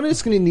mine. So I'm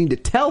just going to need to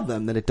tell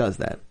them that it does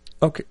that.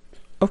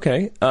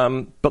 Okay.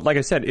 But like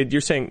I said,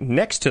 you're saying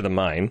next to the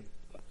mine.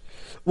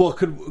 Well,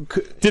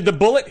 did the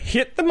bullet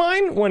hit the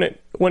mine when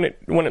it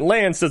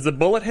lands? Does the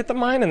bullet hit the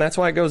mine and that's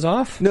why it goes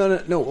off? No.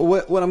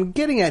 What I'm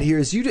getting at here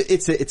is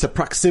it's a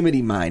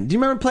proximity mine. Do you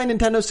remember playing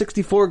Nintendo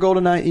 64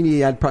 GoldenEye?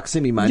 You had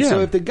proximity mine. Yeah. So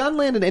if the gun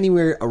landed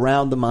anywhere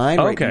around the mine,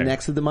 right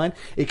next to the mine,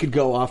 it could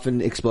go off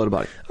and explode a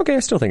body. Okay, I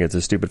still think it's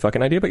a stupid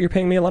fucking idea, but you're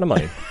paying me a lot of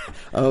money.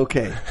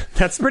 Okay,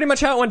 that's pretty much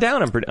how it went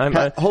down.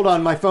 Hold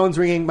on, my phone's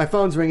ringing. Yo,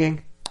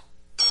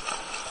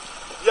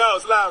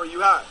 it's Lowry,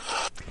 you hot.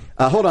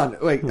 Hold on,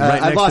 wait.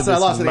 I lost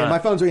it again. My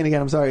phone's ringing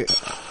again. I'm sorry.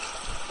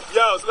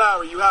 Yo, it's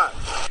Lowry, you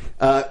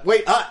hot.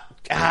 Wait.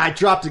 I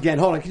dropped again.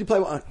 Hold on. Can you play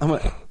one? Yo,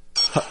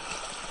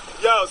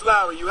 it's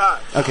Lowry, you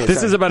hot. Okay.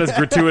 This is about as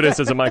gratuitous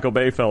as a Michael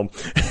Bay film.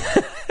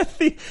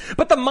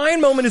 But the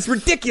mine moment is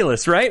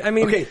ridiculous, right? I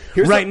mean,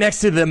 right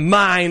next to the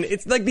mine,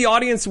 it's like the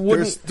audience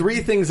wouldn't. There's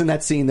 3 things in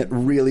that scene that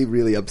really,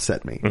 really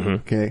upset me.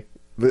 Okay,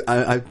 but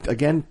I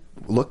again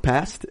look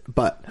past,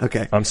 but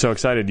okay. I'm so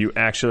excited. You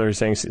actually are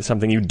saying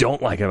something you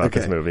don't like about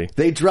this movie.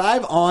 They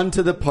drive on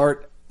to the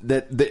part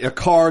that a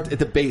car at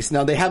the base.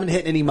 Now they haven't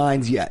hit any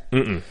mines yet.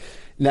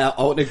 Now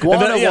an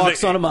iguana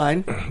walks on a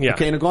mine. Yeah.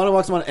 Okay, an iguana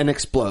walks on and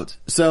explodes.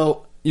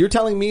 So you're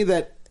telling me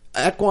that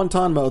at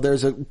Guantanamo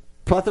there's a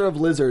plethora of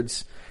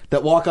lizards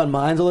that walk on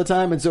mines all the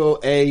time, and so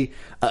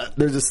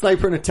there's a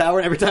sniper in a tower,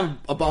 and every time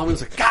a bomb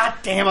goes, like,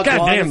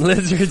 goddamn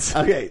lizards.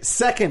 Okay,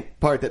 second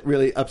part that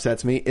really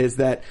upsets me is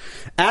that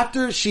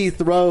after she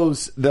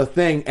throws the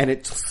thing and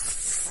it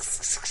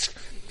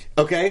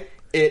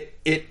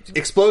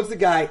explodes the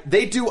guy,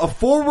 they do a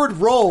forward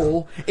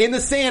roll in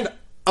the sand,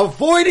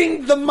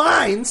 avoiding the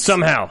mines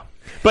somehow.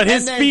 But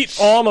his feet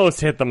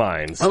almost hit the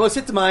mines. Almost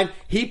hit the mine.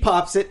 He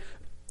pops it.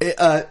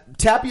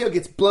 Tapio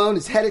gets blown,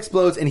 his head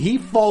explodes, and he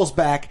falls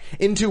back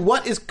into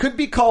what could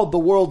be called the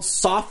world's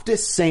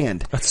softest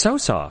sand. It's so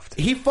soft.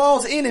 He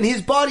falls in, and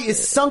his body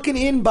is sunken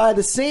in by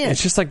the sand.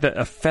 It's just like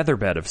a feather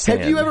bed of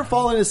sand. Have you ever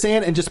fallen into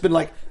sand and just been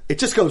like, it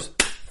just goes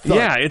thud?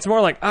 Yeah, it's more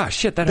like,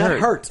 shit, that hurt. That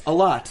hurts a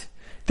lot.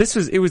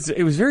 It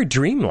was very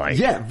dreamlike.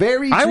 Yeah,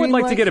 very dreamlike. I would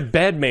like to get a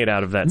bed made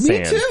out of that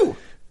sand. Me too.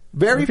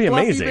 Very fluffy.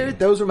 Amazing.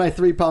 Those are my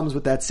 3 problems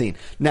with that scene.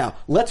 Now,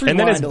 let's rewind.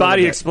 And then his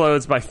body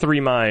explodes by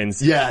 3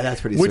 mines. Yeah, that's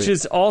pretty Which sweet.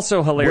 is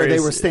also hilarious. Where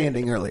they were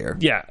standing earlier.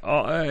 Yeah,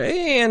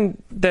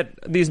 and that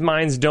these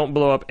mines don't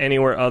blow up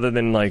anywhere other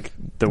than like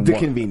the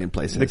convenient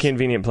places. The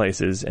convenient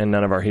places, and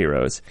none of our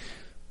heroes.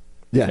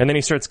 Yeah. And then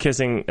he starts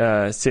kissing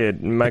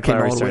Sid. Mike Came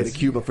Lowry all the way to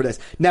Cuba for this.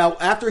 Now,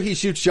 after he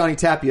shoots Johnny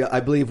Tapia,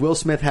 I believe Will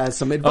Smith has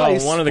some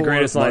advice. One of the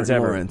greatest lines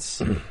ever.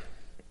 Lawrence.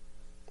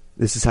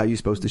 This is how you're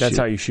supposed to shoot. That's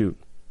how you shoot.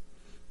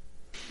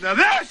 Now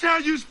that's how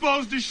you're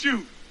supposed to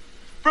shoot.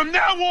 From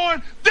now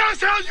on,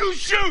 that's how you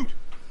shoot.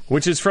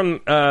 Which is from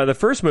the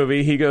first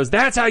movie. He goes,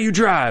 "That's how you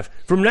drive.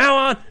 From now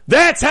on,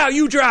 that's how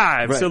you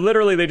drive." Right. So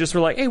literally, they just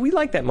were like, "Hey, we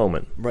like that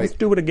moment. Right. Let's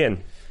do it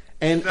again."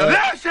 And now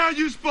that's how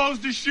you're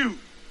supposed to shoot.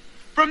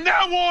 From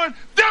now on,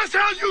 that's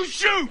how you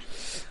shoot.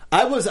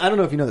 I don't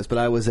know if you know this, but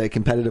I was a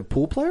competitive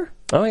pool player.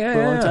 Oh yeah,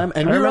 for a long time,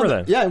 and I remember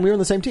that. Yeah, and we were on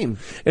the same team.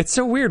 It's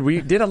so weird. We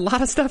did a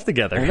lot of stuff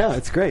together. I know,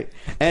 it's great.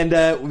 And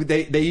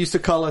they used to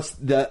call us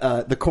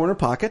the Corner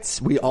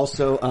Pockets. We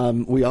also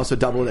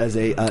doubled as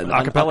an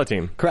acapella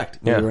team. Correct.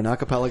 Yeah. We were an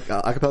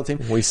acapella team.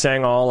 We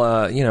sang all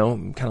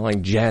kind of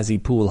like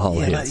jazzy pool hall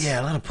hits.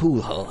 Yeah, a lot of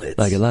pool hall hits.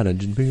 Like a lot of.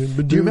 Do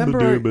you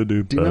remember?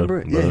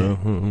 Yeah.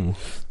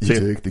 You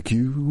take the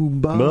cue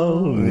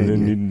ball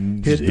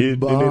and you hit the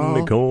ball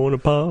in the corner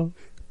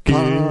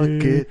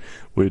pocket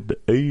with the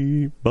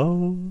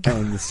 8-ball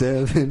and the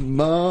 7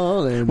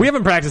 ball. And we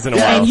haven't practiced in a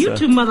while. And you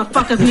two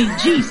motherfuckers need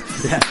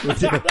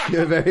Jesus. Yeah,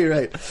 you're very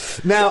right.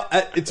 Now,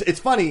 it's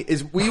funny,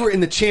 is we were in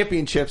the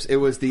championships. It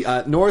was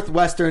the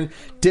Northwestern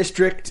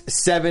District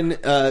 7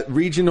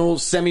 regional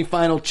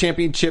semifinal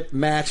championship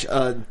match.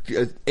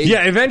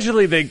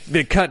 Eventually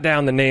they cut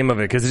down the name of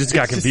it because it just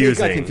got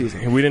confusing. It got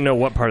confusing. We didn't know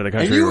what part of the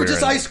country and you we were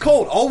just in. ice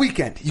cold all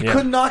weekend. You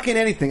couldn't knock in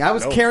anything. I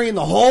was carrying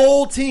the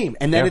whole team.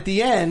 And then at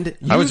the end,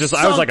 I was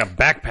like a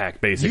backpack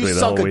basically the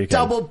whole weekend. You sunk a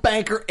double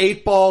banker,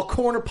 8-ball,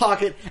 corner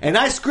pocket, and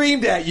I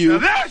screamed at you. Now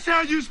that's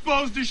how you're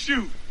supposed to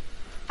shoot.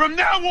 From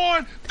now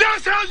on,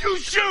 that's how you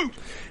shoot.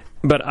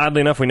 But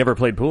oddly enough, we never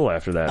played pool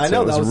after that. I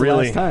know, so that was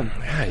really, the last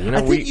time. Yeah,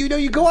 I think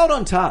you go out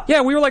on top. Yeah,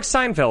 we were like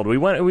Seinfeld. We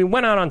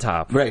went out on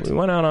top. Right. We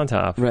went out on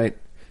top. Right.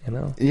 You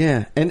know.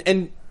 Yeah,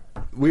 and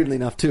weirdly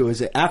enough too, is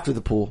that after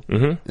the pool,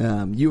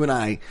 you and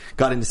I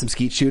got into some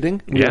skeet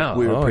shooting. We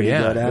were pretty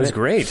good at it. It was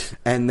great.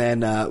 And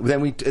then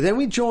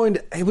we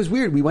joined. It was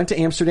weird. We went to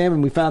Amsterdam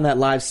and we found that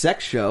live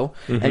sex show.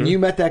 And you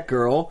met that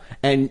girl,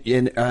 and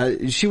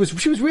she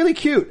was really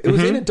cute. It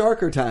was in a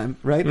darker time,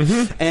 right?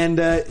 And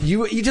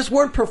you just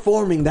weren't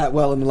performing that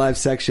well in the live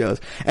sex shows.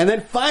 And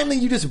then finally,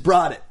 you just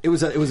brought it. It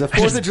was a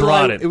 4th of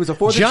July. It was a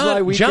 4th of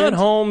July weekend. John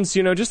Holmes,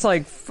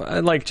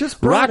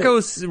 just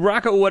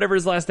Rocco, whatever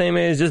his last name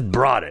is, just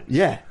brought it.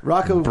 Yeah,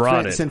 Rocco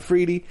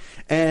Sanfredi,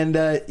 and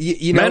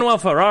Manuel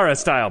Ferrara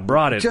style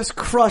brought it. Just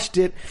crushed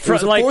it. It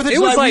was a 4th of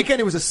July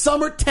weekend. It was a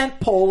summer tent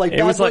pole, like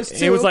Bad Boys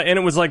 2. It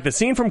was like the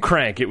scene from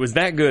Crank. It was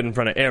that good in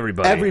front of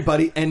everybody.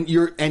 Everybody, and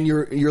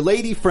your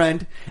lady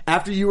friend,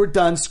 after you were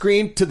done,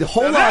 screamed to the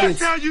whole audience.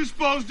 That's how you're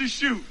supposed to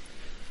shoot.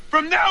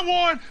 From now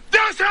on,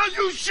 that's how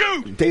you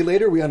shoot. A day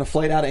later, we on a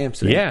flight out of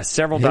Amsterdam. Yeah,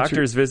 several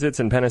doctor's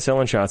visits and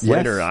penicillin shots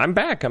later. I'm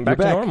back. I'm back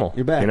to normal.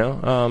 You're back.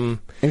 And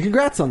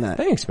congrats on that.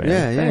 Thanks, man.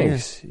 Yeah,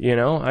 thanks.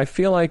 Yeah. I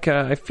feel like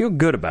I feel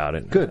good about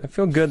it. Good. I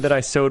feel good that I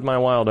sowed my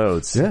wild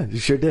oats. Yeah, you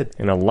sure did.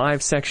 In a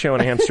live sex show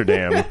in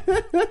Amsterdam,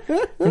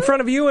 in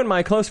front of you and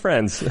my close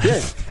friends.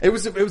 Yeah, it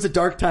was a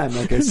dark time.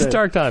 Like I said, it was a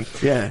dark time.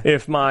 Yeah.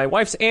 If my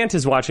wife's aunt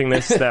is watching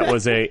this, that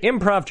was a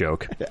improv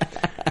joke.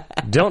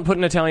 Don't put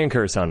an Italian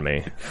curse on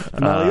me.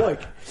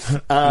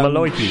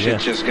 Maloiki, Shit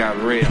just got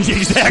real.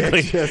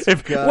 Exactly.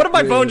 What if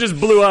my phone just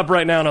blew up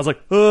right now and I was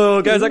like,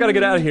 oh, guys, I got to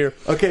get out of here.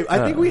 Okay, I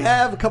think we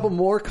have a couple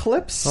more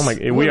clips. Oh,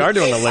 my. We are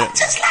doing a list.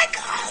 Just like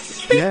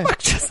us. Yeah. look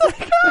just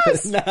like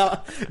us.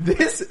 Now,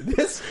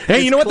 this Hey,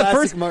 is you know what?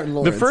 classic Martin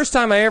Lawrence. The first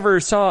time I ever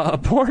saw a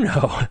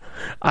porno,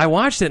 I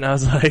watched it and I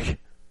was like,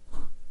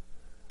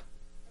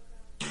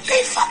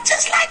 They fuck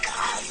just like us.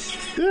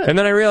 and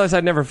then I realized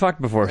I'd never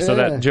fucked before, so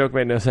Yeah. that joke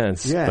made no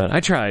sense. Yeah. But I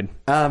tried.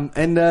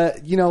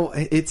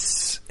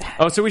 It's...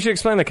 Oh, so we should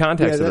explain the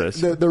context of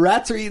this. The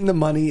rats are eating the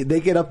money. They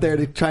get up there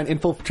to try and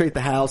infiltrate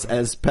the house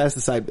as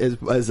pesticide,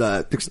 as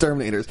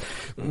exterminators.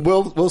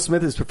 Will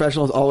Smith is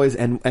professional as always,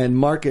 and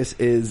Marcus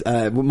is,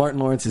 Martin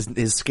Lawrence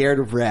is scared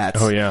of rats.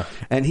 Oh, yeah.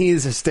 And he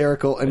is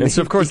hysterical. And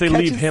so, of course, he they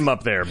leave catches- him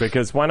up there,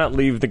 because why not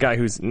leave the guy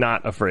who's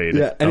not afraid?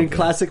 Yeah, and in up there?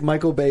 classic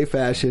Michael Bay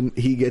fashion,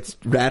 he gets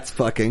rats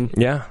fucking.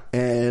 Yeah.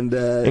 And,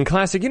 in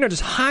classic,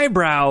 just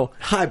highbrow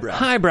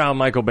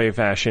Michael Bay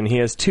fashion, he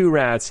has two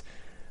rats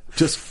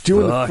just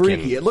doing the fucking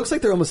freaky. It looks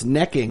like they're almost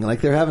necking, like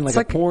they're having like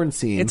a porn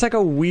scene. It's like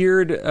a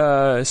weird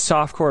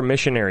softcore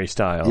missionary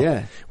style.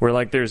 Yeah. Where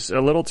like there's a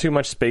little too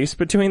much space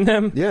between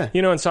them. Yeah.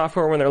 You know, in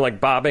softcore when they're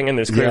like bobbing and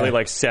there's clearly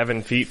like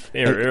 7 feet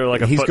or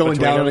like a he's foot going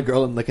between down them. on a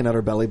girl and licking at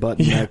her belly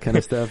button, that kind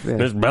of stuff. Yeah.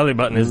 This belly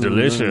button is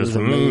delicious.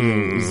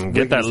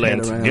 Get that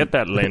lint. Get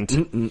that lint.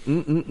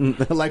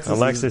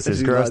 Alexis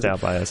is grossed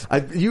out by us.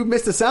 You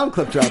missed a sound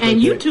clip drop.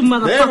 And you two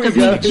motherfuckers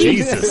need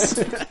Jesus.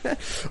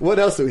 What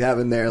else do we have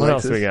in there, What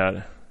Alexis? else we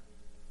got?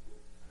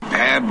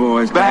 Bad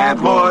boys,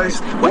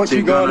 what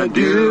you gonna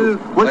do?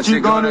 What you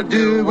gonna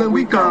do when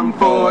we come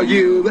for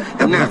you?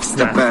 And that's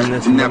the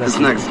best, and that's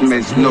next,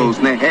 makes nose,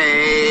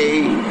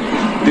 hey.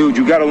 Dude,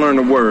 you gotta learn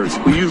the words.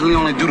 We usually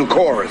only do the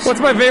chorus. What's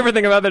my favorite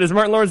thing about that is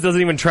Martin Lawrence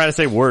doesn't even try to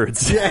say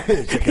words. Yeah.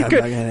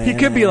 he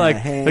could be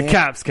like, the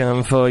cops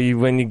come for you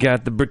when you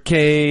got the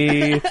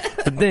bouquet,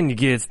 but then you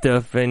get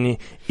stuff and you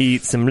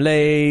eat some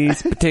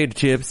Lay's, potato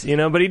chips,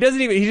 but he doesn't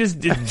even, it's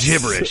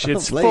gibberish.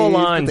 It's Lay's full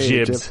on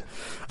potato jibs. chip.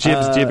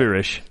 Jibs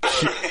gibberish.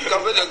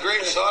 Couple of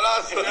grape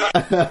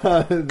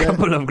sodas.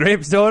 Couple of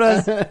grape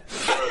sodas.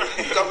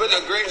 Couple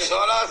of grape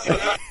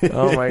sodas.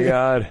 Oh my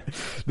god.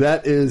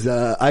 That is,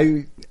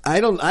 I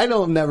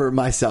don't never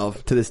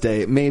myself to this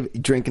day, maybe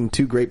drinking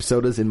 2 grape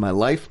sodas in my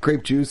life.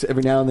 Grape juice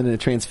every now and then in a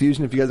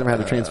transfusion. If you guys ever had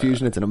a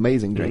transfusion, it's an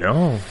amazing drink.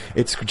 No.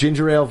 It's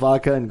ginger ale,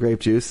 vodka, and grape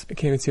juice. I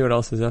can't even see what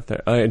else is up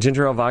there.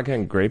 Ginger ale, vodka,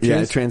 and grape juice?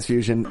 Yeah,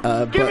 transfusion.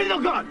 Give me the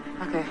gun!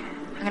 Okay,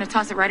 I'm gonna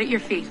toss it right at your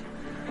feet.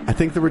 I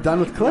think that we're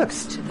done with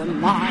clips. To the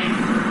mine.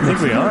 I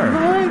think we are.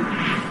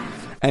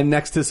 And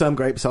next to some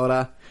grape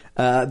soda,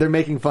 they're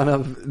making fun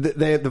of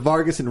the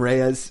Vargas and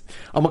Reyes.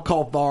 I'm gonna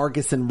call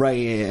Vargas and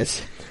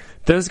Reyes.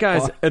 Those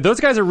guys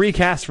are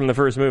recast from the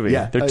first movie.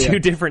 Yeah. They're two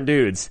different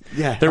dudes.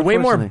 Yeah, they're way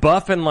more unfortunately.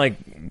 buff and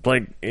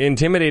like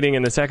intimidating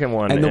in the second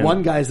one. And the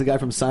one guy is the guy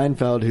from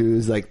Seinfeld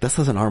who's like, "This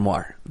is an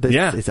armoire.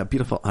 Yeah. It's a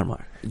beautiful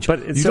armoire."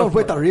 But it's you so don't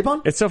put the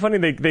ribbon? It's so funny.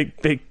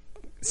 They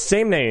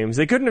same names.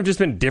 They couldn't have just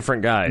been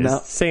different guys.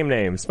 No. Same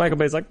names. Michael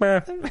Bay's like,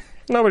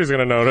 nobody's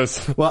gonna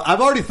notice. Well, I've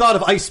already thought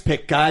of Ice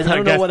Pick, guys. I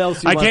don't know what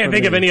else. I can't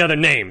think of any other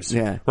names.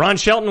 Yeah. Ron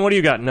Shelton, what do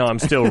you got? No, I'm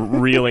still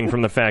reeling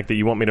from the fact that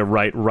you want me to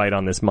write right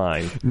on this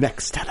mine.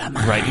 Next to the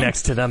mine. Right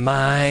next to the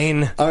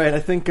mine. All right, I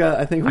think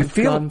we've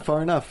gone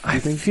far enough. I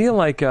feel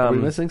like are we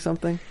missing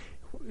something?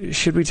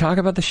 Should we talk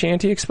about the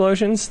shanty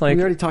explosions? We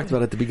already talked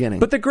about it at the beginning.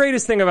 But the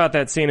greatest thing about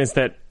that scene is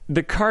that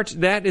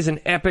that is an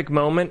epic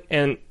moment,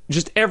 and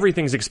just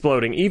everything's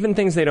exploding, even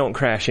things they don't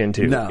crash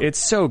into. No. It's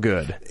so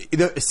good.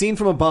 The scene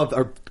from above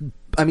are,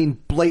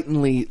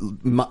 blatantly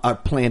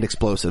planned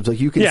explosives. Like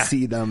you can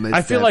see them.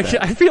 I feel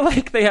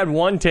like they had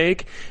one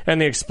take, and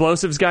the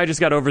explosives guy just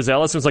got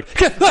overzealous and was like,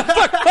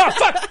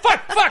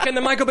 fuck, and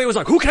then Michael Bay was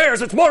like, who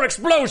cares? It's more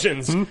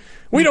explosions.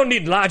 We don't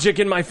need logic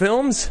in my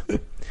films.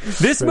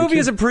 This movie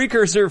is a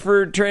precursor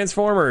for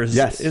Transformers.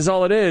 Yes. Is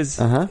all it is.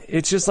 Uh-huh.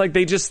 It's just like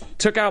they just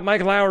took out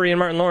Mike Lowry and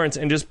Martin Lawrence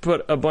and just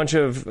put a bunch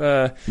of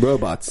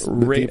robots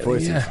with deep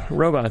voices. Yeah,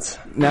 robots.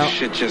 Now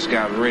shit just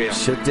got real.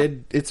 Shit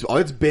did. It's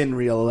been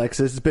real,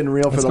 Alexis. It's been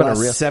real for the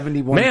last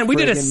 71. Man, we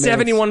did a friggin'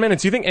 71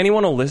 minutes. You think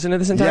anyone will listen to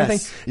this entire thing?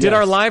 Did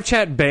our live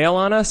chat bail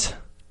on us?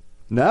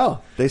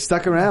 No, they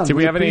stuck around. Did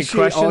we have any appreciate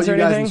questions all or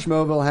you guys anything? in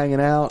Schmoville hanging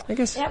out. I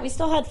guess. Yeah, we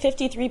still had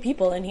 53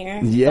 people in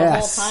here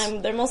Yes. the whole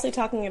time. They're mostly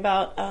talking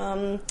about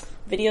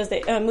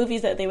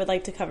movies that they would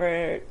like to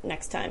cover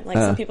next time. Like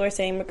some people are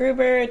saying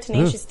MacGruber,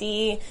 Tenacious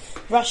D,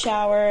 Rush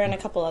Hour, and a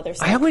couple other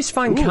stuff. I always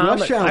find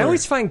Rush Hour. I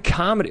always find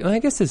comedy. Well, I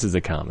guess this is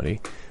a comedy,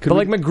 but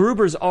like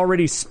MacGruber's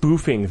already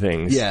spoofing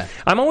things. Yeah.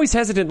 I'm always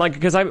hesitant, like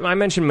because I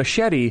mentioned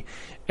Machete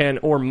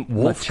or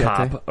Wolf Machete.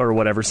 Cop or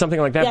whatever, something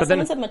like that. Yeah, but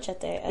then someone said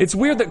Machete. it's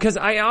weird that because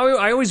I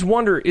always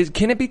wonder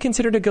can it be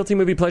considered a guilty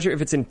movie pleasure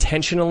if it's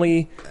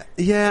intentionally?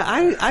 Yeah,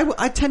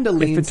 I tend to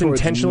lean If it's towards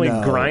intentionally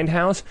no.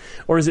 grindhouse,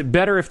 or is it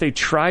better if they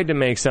tried to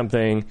make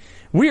something?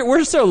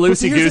 We're so But here's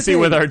the loosey-goosey thing.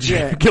 with our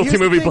Yeah. guilty Here's the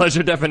movie thing.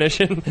 pleasure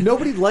definition.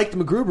 Nobody liked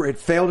MacGruber. It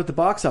failed at the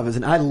box office,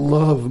 and I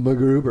love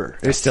MacGruber.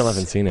 I still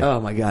haven't seen it. Oh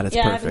my god, it's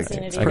Yeah, I perfect. haven't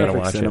seen it It's either. I gotta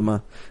perfect watch it.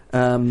 cinema.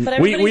 But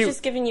everybody's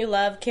just giving you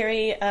love.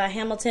 Carrie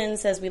Hamilton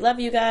says, "We love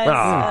you guys."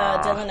 Aw.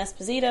 Dylan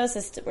Esposito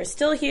says we're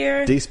still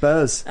here.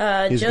 D-Spaz.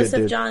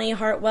 Joseph Johnny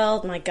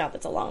Hartwell. My God,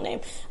 that's a long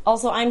name.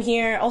 Also, I'm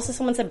here. Also,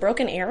 someone said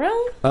Broken Arrow.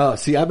 Oh,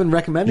 see, I've been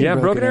recommending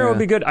Broken Arrow would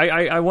be good.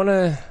 I want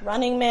to...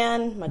 Running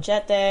Man,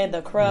 Machete,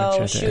 The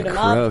Crow, Shoot 'em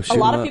Up. A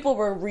lot of people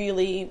were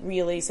really,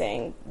 really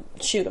saying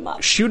Shoot 'em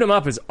Up. Shoot 'em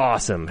Up is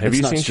awesome. Have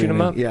you seen Shoot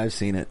 'em Up? Yeah, I've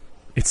seen it.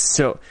 It's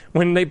so...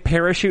 When they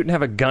parachute and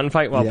have a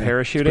gunfight while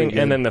parachuting,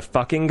 and then the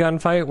fucking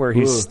gunfight where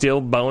he's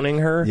still boning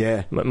her.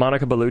 Yeah.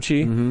 Monica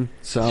Bellucci. Mm-hmm.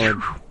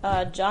 Solid.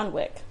 John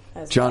Wick.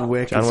 John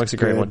Wick's a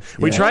great one.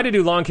 We tried to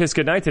do Long Kiss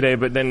Goodnight today,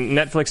 but then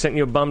Netflix sent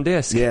you a bum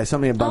disc. Yeah,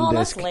 sent me a bum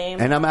disc. That's lame.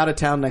 And I'm out of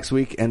town next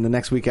week, and the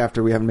next week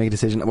after we haven't made a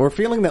decision. We're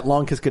feeling that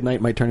Long Kiss Goodnight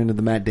might turn into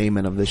the Matt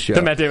Damon of this show.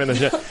 The Matt Damon of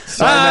the show.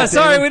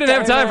 Sorry, we didn't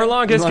have time for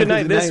Long Kiss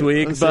Goodnight this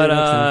week,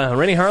 but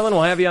Rennie Harlan,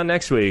 we'll have you on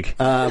next week.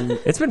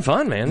 It's been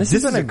fun, man. This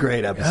has been a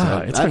great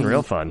episode. It's been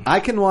real fun.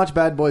 I can watch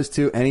Bad Boys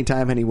 2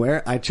 anytime,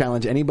 anywhere. I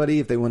challenge anybody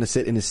if they want to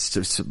sit in a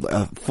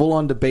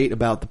full-on debate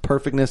about the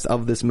perfectness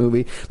of this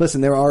movie.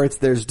 Listen,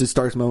 there's just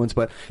dark moments,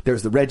 but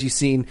there's the Reggie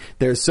scene.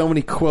 There's so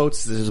many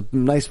quotes. There's a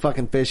nice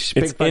fucking fish.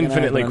 It's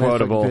infinitely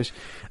quotable. Nice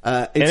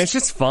and it's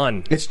just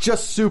fun. It's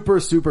just super,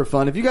 super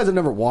fun. If you guys have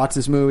never watched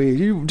this movie,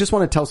 you just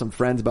want to tell some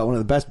friends about one of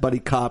the best buddy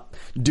cop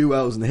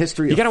duos in the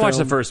history of film. You gotta watch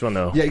the first one,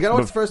 though. Yeah, you gotta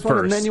watch the first one,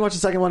 and then you watch the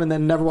second one, and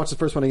then never watch the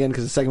first one again,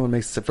 because the second one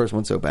makes the first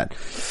one so bad.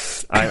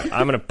 I'm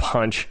gonna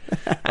punch.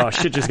 Oh,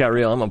 shit just got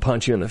real. I'm gonna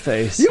punch you in the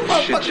face.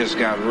 Shit just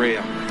got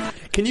real.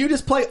 Can you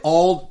just play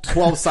all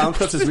 12 sound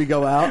clips as we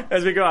go out?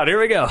 As we go out. Here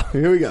we go.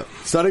 Here we go.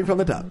 Starting from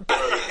the top. There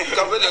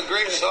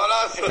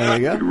we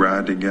go. We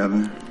ride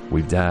together.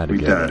 We die together. We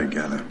die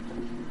together.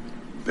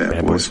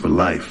 Bad boys for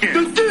life. The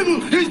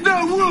devil is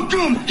not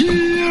welcome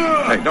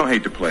here. Hey, don't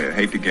hate the player.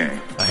 Hate the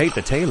game. I hate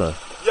the tailor.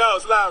 Yo,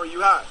 it's Larry.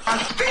 You hot? I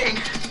think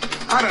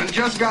I done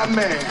just got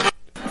mad.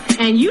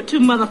 And you two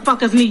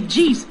motherfuckers need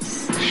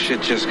Jesus.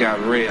 Shit just got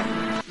real.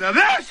 Now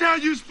that's how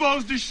you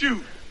supposed to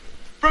shoot.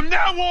 From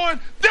now on,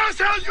 that's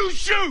how you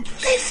shoot.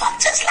 They fuck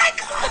just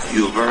like us.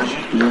 You a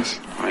virgin? Yes.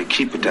 All right,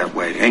 keep it that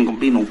way. Ain't gonna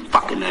be no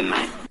fucking that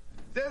night.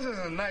 This is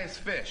a nice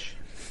fish,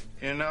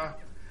 you know?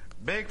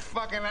 Big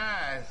fucking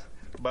eyes,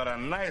 but a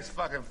nice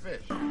fucking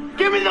fish.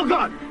 Give me the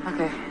gun.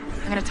 Okay,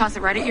 I'm gonna toss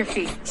it right at your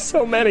feet.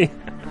 So many.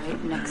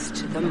 Right next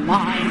to the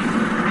mine.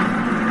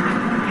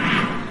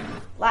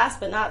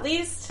 Last but not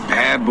least,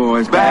 Bad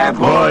boys,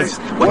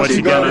 what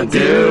you gonna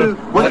do?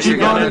 What you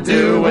gonna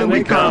do when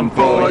we come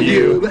for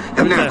you?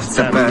 Hey,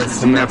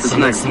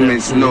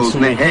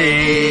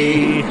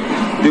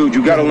 dude,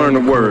 you gotta learn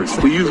the words.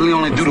 We usually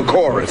only do the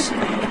chorus.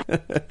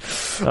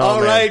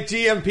 All right,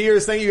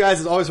 GMPers, thank you guys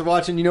as always for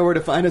watching. You know where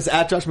to find us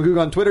at Josh McCoog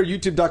on Twitter,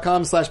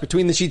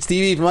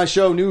 youtube.com/BetweenTheSheetsTV for my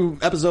show. New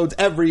episodes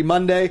every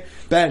Monday.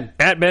 Ben.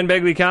 At Ben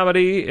Begley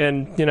Comedy.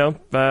 And,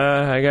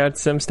 I got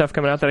some stuff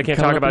coming out that I can't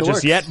talk about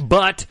just yet.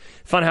 But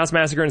Funhouse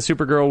Massacre and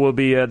Supergirl will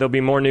be, there'll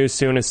be more news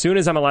soon. As soon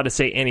as I'm allowed to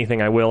say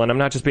anything, I will. And I'm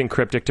not just being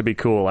cryptic to be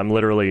cool. I'm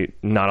literally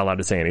not allowed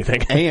to say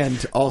anything.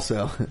 And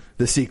also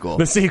the sequel.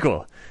 The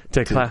sequel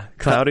to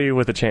Cloudy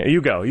with a Chance.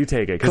 You go. You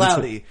take it.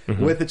 Cloudy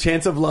with a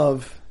Chance of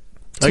Love.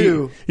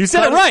 2. You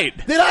said it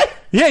right. Did I?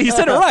 Yeah, you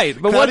said it right.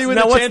 But Cloudy with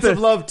a Chance of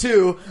Love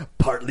 2.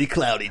 Partly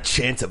cloudy,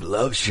 chance of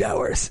love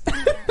showers.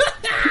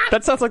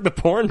 That sounds like the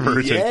porn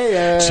version.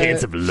 Yeah.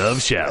 Chance of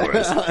love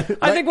showers.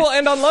 I think we'll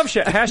end on love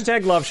showers.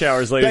 Hashtag love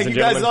showers, ladies and gentlemen. Thank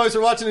you guys as always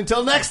for watching.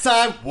 Until next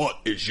time, What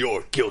is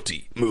your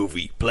guilty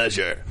movie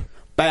pleasure?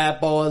 Bad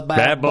boys,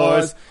 Bad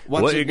boys.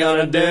 What you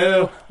gonna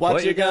do?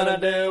 What you gonna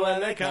do when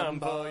they come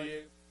for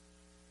you?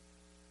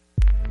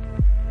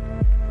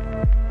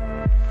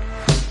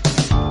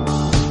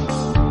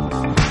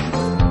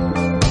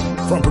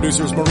 From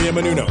producers Maria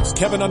Menounos,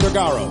 Kevin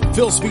Undergaro,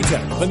 Phil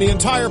Svitek, and the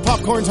entire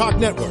Popcorn Talk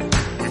Network,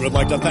 we would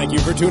like to thank you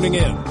for tuning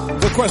in.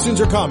 For questions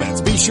or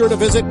comments, be sure to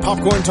visit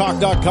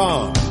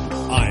popcorntalk.com.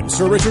 I'm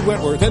Sir Richard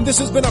Wentworth, and this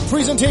has been a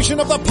presentation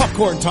of the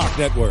Popcorn Talk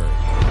Network.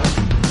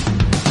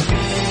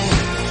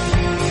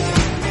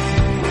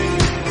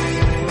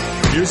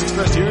 Views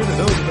expressed here are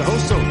those of the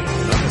hosts only,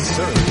 not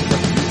necessarily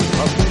the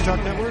Popcorn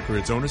Talk Network or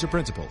its owners or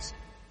principals.